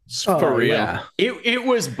completely for real. Yeah. It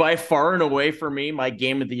was by far and away for me my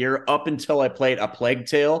game of the year up until I played A Plague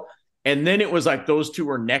Tale, and then it was like those two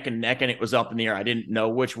were neck and neck, and it was up in the air. I didn't know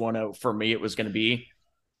which one for me it was going to be,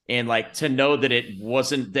 and like to know that it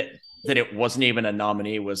wasn't that it wasn't even a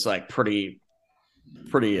nominee was like pretty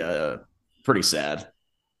sad.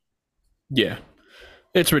 Yeah,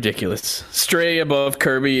 it's ridiculous. Stray above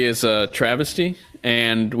Kirby is a travesty,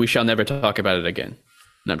 and we shall never talk about it again.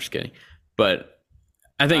 No, I'm just kidding. But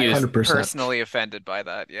I think it is 100%. Personally offended by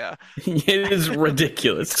that. Yeah, it is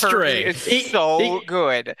ridiculous. Stray. It's so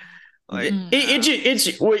good. Like,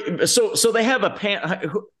 So they have a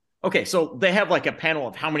pan. Okay, so they have like a panel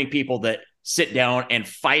of how many people that sit down and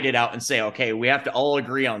fight it out and say, okay, we have to all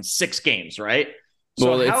agree on 6 games, right?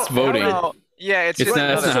 So Well, it's voting. yeah, it's It's just not,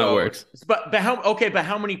 that's not how it works. But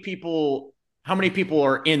how many people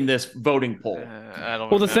are in this voting poll? I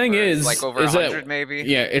don't. Well, the thing remember. is, like over is that- 100 maybe.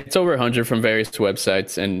 Yeah, it's over 100 from various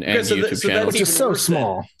websites and Okay, so YouTube that's channels. Which is even so worse then.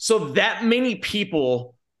 small. So that many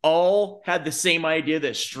people all had the same idea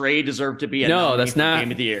that Stray deserved to be a No, nominee that's for not-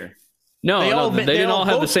 Game of the Year. No, They all- they they didn't all all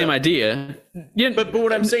have the vote same them. idea. Yeah, But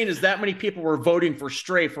what I'm saying is that many people were voting for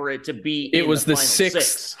Stray for it to be. it in was the final 6th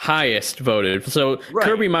 6. highest voted. So Right.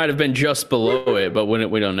 Kirby might have been just below it, but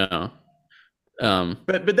we don't know.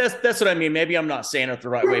 But that's what I mean. Maybe I'm not saying it the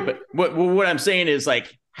right way, but what I'm saying is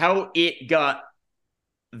like how it got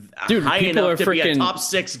Dude, high people enough are to be a freaking top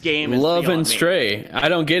 6 game. Is Love beyond and me. Stray. I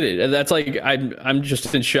don't get it. That's like I'm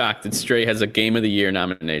just in shock that Stray has a Game of the Year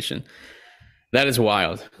nomination. That is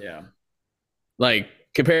wild. Yeah. Like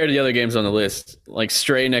compared to the other games on the list, like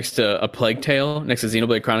Stray next to A Plague Tale, next to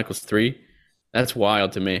Xenoblade Chronicles 3, that's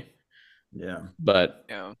wild to me. Yeah. But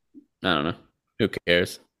Yeah. I don't know. Who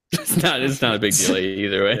cares? It's not a big deal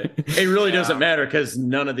either way. It really Yeah. doesn't matter because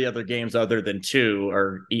none of the other games other than 2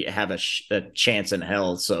 have a chance in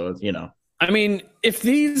hell. So, you know. I mean, if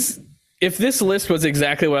this list was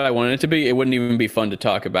exactly what I wanted it to be, it wouldn't even be fun to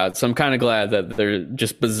talk about. So I'm kind of glad that they're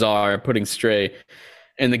just bizarre putting Stray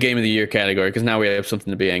in the Game of the Year category because now we have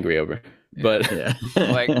something to be angry over. But Yeah.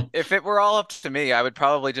 Like if it were all up to me, I would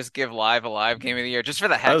probably just give Live Alive Game of the Year just for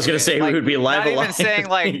the heck. I was of going it. to say Like, it would be Live not Alive. even saying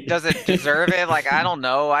like does it deserve it? Like I don't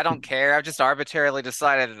know. I don't care. I've just arbitrarily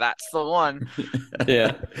decided that's the one.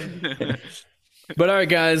 yeah. But all right,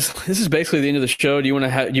 guys, this is basically the end of the show. Do you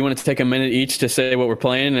want to take a minute each to say what we're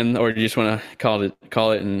playing, or do you just want to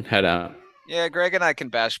call it and head out? Yeah, Greg and I can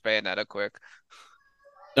bash Bayonetta quick.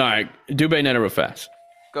 All right, do Bayonetta real fast.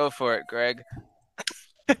 Go for it, Greg.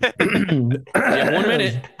 Yeah, 1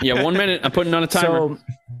 minute. Yeah, 1 minute. I'm putting on a timer. So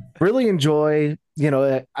really enjoy,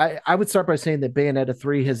 I would start by saying that Bayonetta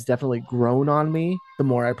 3 has definitely grown on me the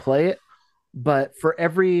more I play it. But for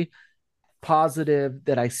every positive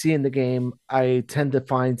that I see in the game, I tend to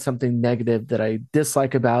find something negative that I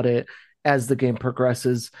dislike about it as the game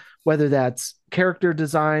progresses, whether that's character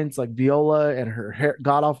designs like Viola and her hair,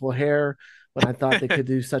 god-awful hair, when I thought they could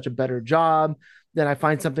do such a better job. Then I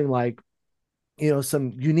find something like,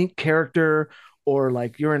 some unique character, or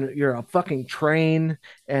like you're a fucking train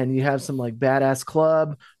and you have some like badass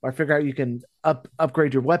club, or I figure out you can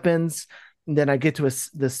upgrade your weapons. And then I get to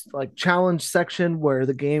this like challenge section where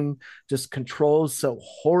the game just controls so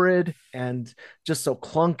horrid and just so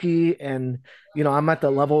clunky. And, I'm at the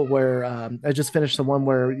level where I just finished the one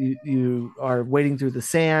where you are wading through the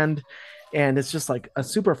sand, and it's just like a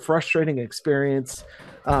super frustrating experience.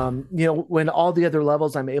 When all the other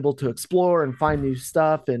levels I'm able to explore and find new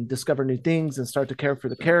stuff and discover new things and start to care for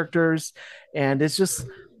the characters. And it's just,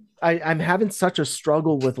 I'm having such a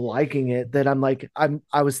struggle with liking it that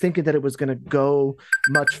I was thinking that it was going to go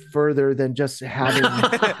much further than just having.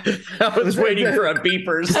 I was waiting for a beep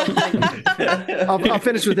or something. I'll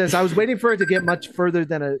finish with this. I was waiting for it to get much further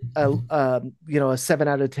than a 7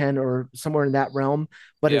 out of 10 or somewhere in that realm,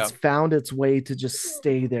 but Yeah. it's found its way to just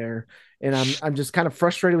stay there. And I'm just kind of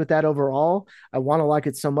frustrated with that overall. I want to like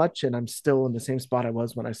it so much, and I'm still in the same spot I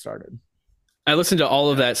was when I started. I listened to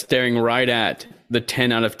all of that staring right at the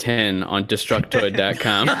 10 out of 10 on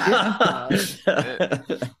Destructoid.com.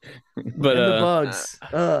 But And the bugs.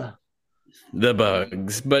 The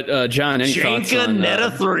bugs. But John, any thoughts Jenka on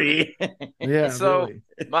Netta 3. Yeah, So really.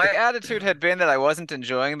 my attitude had been that I wasn't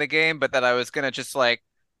enjoying the game, but that I was gonna just like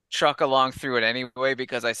truck along through it anyway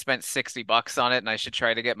because I spent $60 on it and I should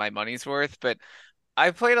try to get my money's worth. But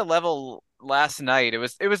I played a level last night. It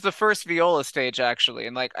was the first Viola stage actually,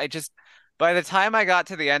 and like I just by the time I got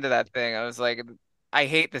to the end of that thing, I was like, I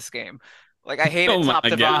hate this game. Like I hate Oh it my top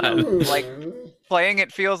to God. bottom. Like playing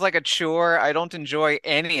it feels like a chore. I don't enjoy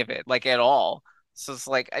any of it, like at all. So it's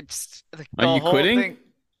like I just like, the Are you whole quitting? thing. You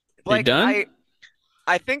Like done?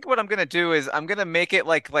 I think what I'm gonna do is I'm gonna make it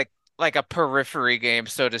like a periphery game,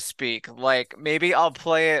 so to speak. Like maybe I'll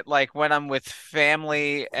play it like when I'm with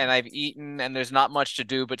family and I've eaten and there's not much to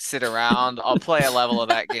do but sit around. I'll play a level of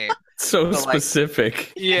that game. So So like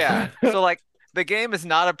specific. yeah. So like the game is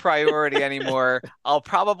not a priority anymore. I'll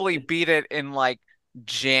probably beat it in like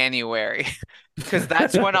January because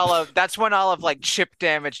that's when I'll have like chip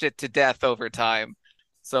damaged it to death over time.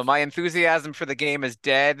 So my enthusiasm for the game is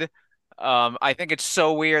dead. I think it's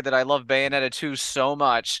so weird that I love Bayonetta 2 so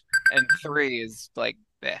much, and 3 is like,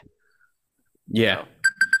 eh. Yeah.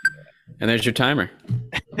 And there's your timer.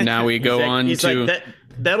 Now we go on He's to like,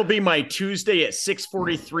 that'll be my Tuesday at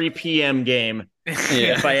 6:43 p.m. game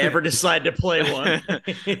if I ever decide to play one.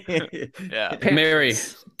 Yeah. Mary,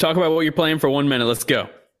 talk about what you're playing for 1 minute. Let's go.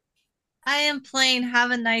 I am playing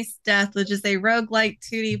Have a Nice Death, which is a roguelike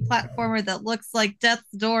 2D platformer that looks like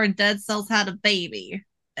Death's Door and Dead Cells had a baby.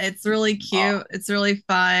 It's really cute. Oh. It's really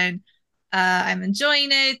fun. I'm enjoying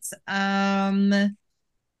it.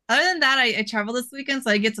 Other than that, I travel this weekend,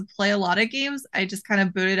 so I get to play a lot of games. I just kind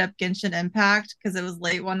of booted up Genshin Impact because it was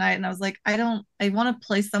late one night, and I was like, I want to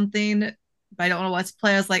play something, but I don't know what to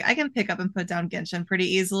play. I was like, I can pick up and put down Genshin pretty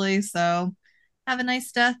easily. So Have a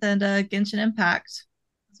Nice Death and Genshin Impact.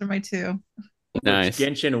 Those are my two. Nice.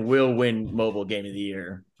 Genshin will win mobile game of the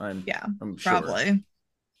year. I'm sure. Probably.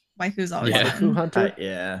 Waifu's always Yeah. Waifu fun. Hunter.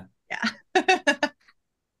 Yeah.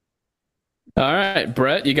 All right,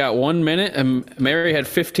 Brett, you got 1 minute, and Mary had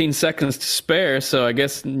 15 seconds to spare, so I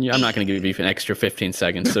guess I'm not going to give you an extra 15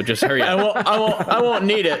 seconds. So just hurry I up. I won't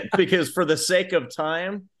need it because for the sake of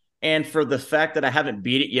time and for the fact that I haven't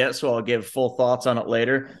beat it yet, so I'll give full thoughts on it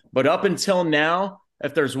later. But up until now,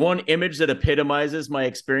 if there's one image that epitomizes my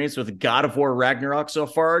experience with God of War Ragnarok so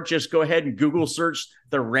far, just go ahead and Google search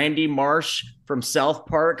the Randy Marsh from South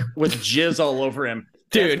Park with jizz all over him.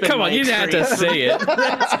 Dude, come on, you didn't have to say it.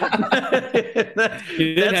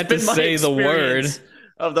 You didn't have to say the word.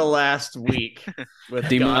 Of the last week with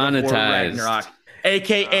Demonetized. God of War Ragnarok,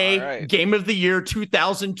 aka All right. Game of the Year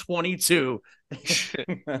 2022.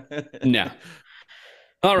 No.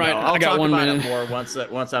 All right, I'll I got talk 1 about minute. it more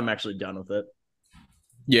once I'm actually done with it.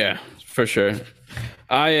 Yeah, for sure.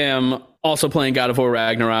 I am also playing God of War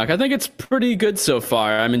Ragnarok. I think it's pretty good so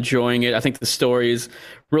far. I'm enjoying it. I think the story is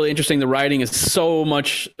really interesting. The writing is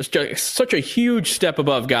such a huge step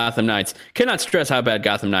above Gotham Knights. Cannot stress how bad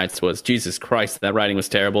Gotham Knights was. Jesus Christ, that writing was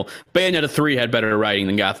terrible. Bayonetta 3 had better writing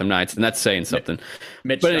than Gotham Knights, and that's saying something.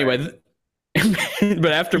 Mitch But Stark. anyway,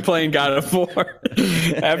 but after playing God of War,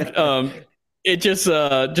 it just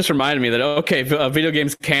reminded me that okay, video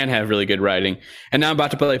games can have really good writing, and now I'm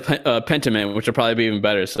about to play Pentiment, which will probably be even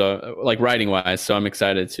better. So, like writing wise, so I'm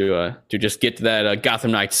excited to just get that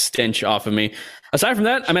Gotham Knights stench off of me. Aside from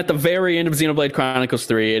that, I'm at the very end of Xenoblade Chronicles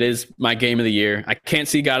 3. It is my game of the year. I can't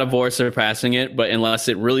see God of War surpassing it, but unless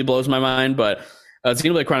it really blows my mind. But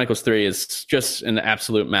Xenoblade Chronicles 3 is just an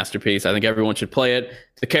absolute masterpiece. I think everyone should play it.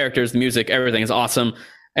 The characters, the music, everything is awesome.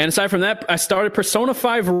 And aside from that, I started Persona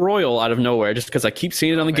 5 Royal out of nowhere just because I keep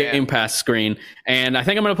seeing it on the Game Pass screen. And I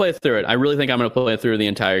think I'm going to play through it. I really think I'm going to play through the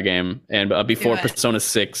entire game and before Persona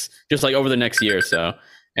 6, just like over the next year or so.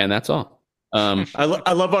 And that's all. I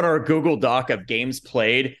love on our Google Doc of games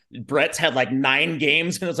played. Brett's had like 9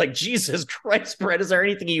 games, and it's like, Jesus Christ, Brett, is there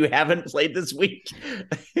anything you haven't played this week?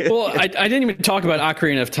 Well, I didn't even talk about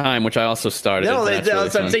Ocarina of Time, which I also started. No, That's that's really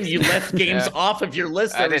what I'm fun. saying. You left games off of your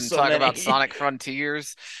list. I There were didn't so talk many. about Sonic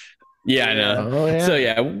Frontiers. Yeah, I know. Oh, yeah. So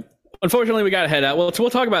yeah, unfortunately, we got to head out. We'll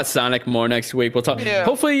talk about Sonic more next week. We'll talk. Yeah.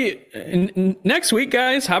 Hopefully, next week,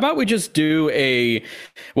 guys. How about we just do a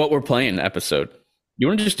what we're playing episode? You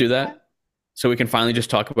want to just do that? So we can finally just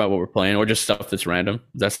talk about what we're playing, or just stuff that's random.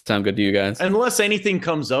 Does that sound good to you guys? Unless anything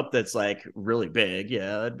comes up that's like really big,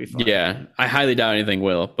 yeah, that'd be fun. Yeah, I highly doubt anything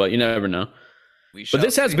will, but you never know. But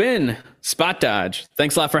this has been Spot Dodge.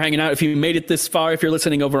 Thanks a lot for hanging out. If you made it this far, if you're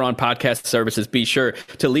listening over on podcast services, be sure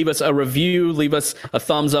to leave us a review, leave us a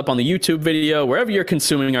thumbs up on the YouTube video, wherever you're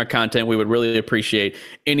consuming our content. We would really appreciate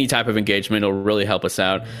any type of engagement. It'll really help us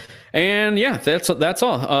out. And yeah, that's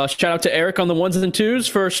all. Shout out to Eric on the ones and twos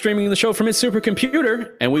for streaming the show from his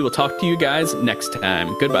supercomputer. And we will talk to you guys next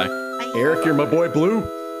time. Goodbye. Eric, you're my boy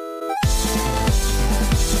Blue.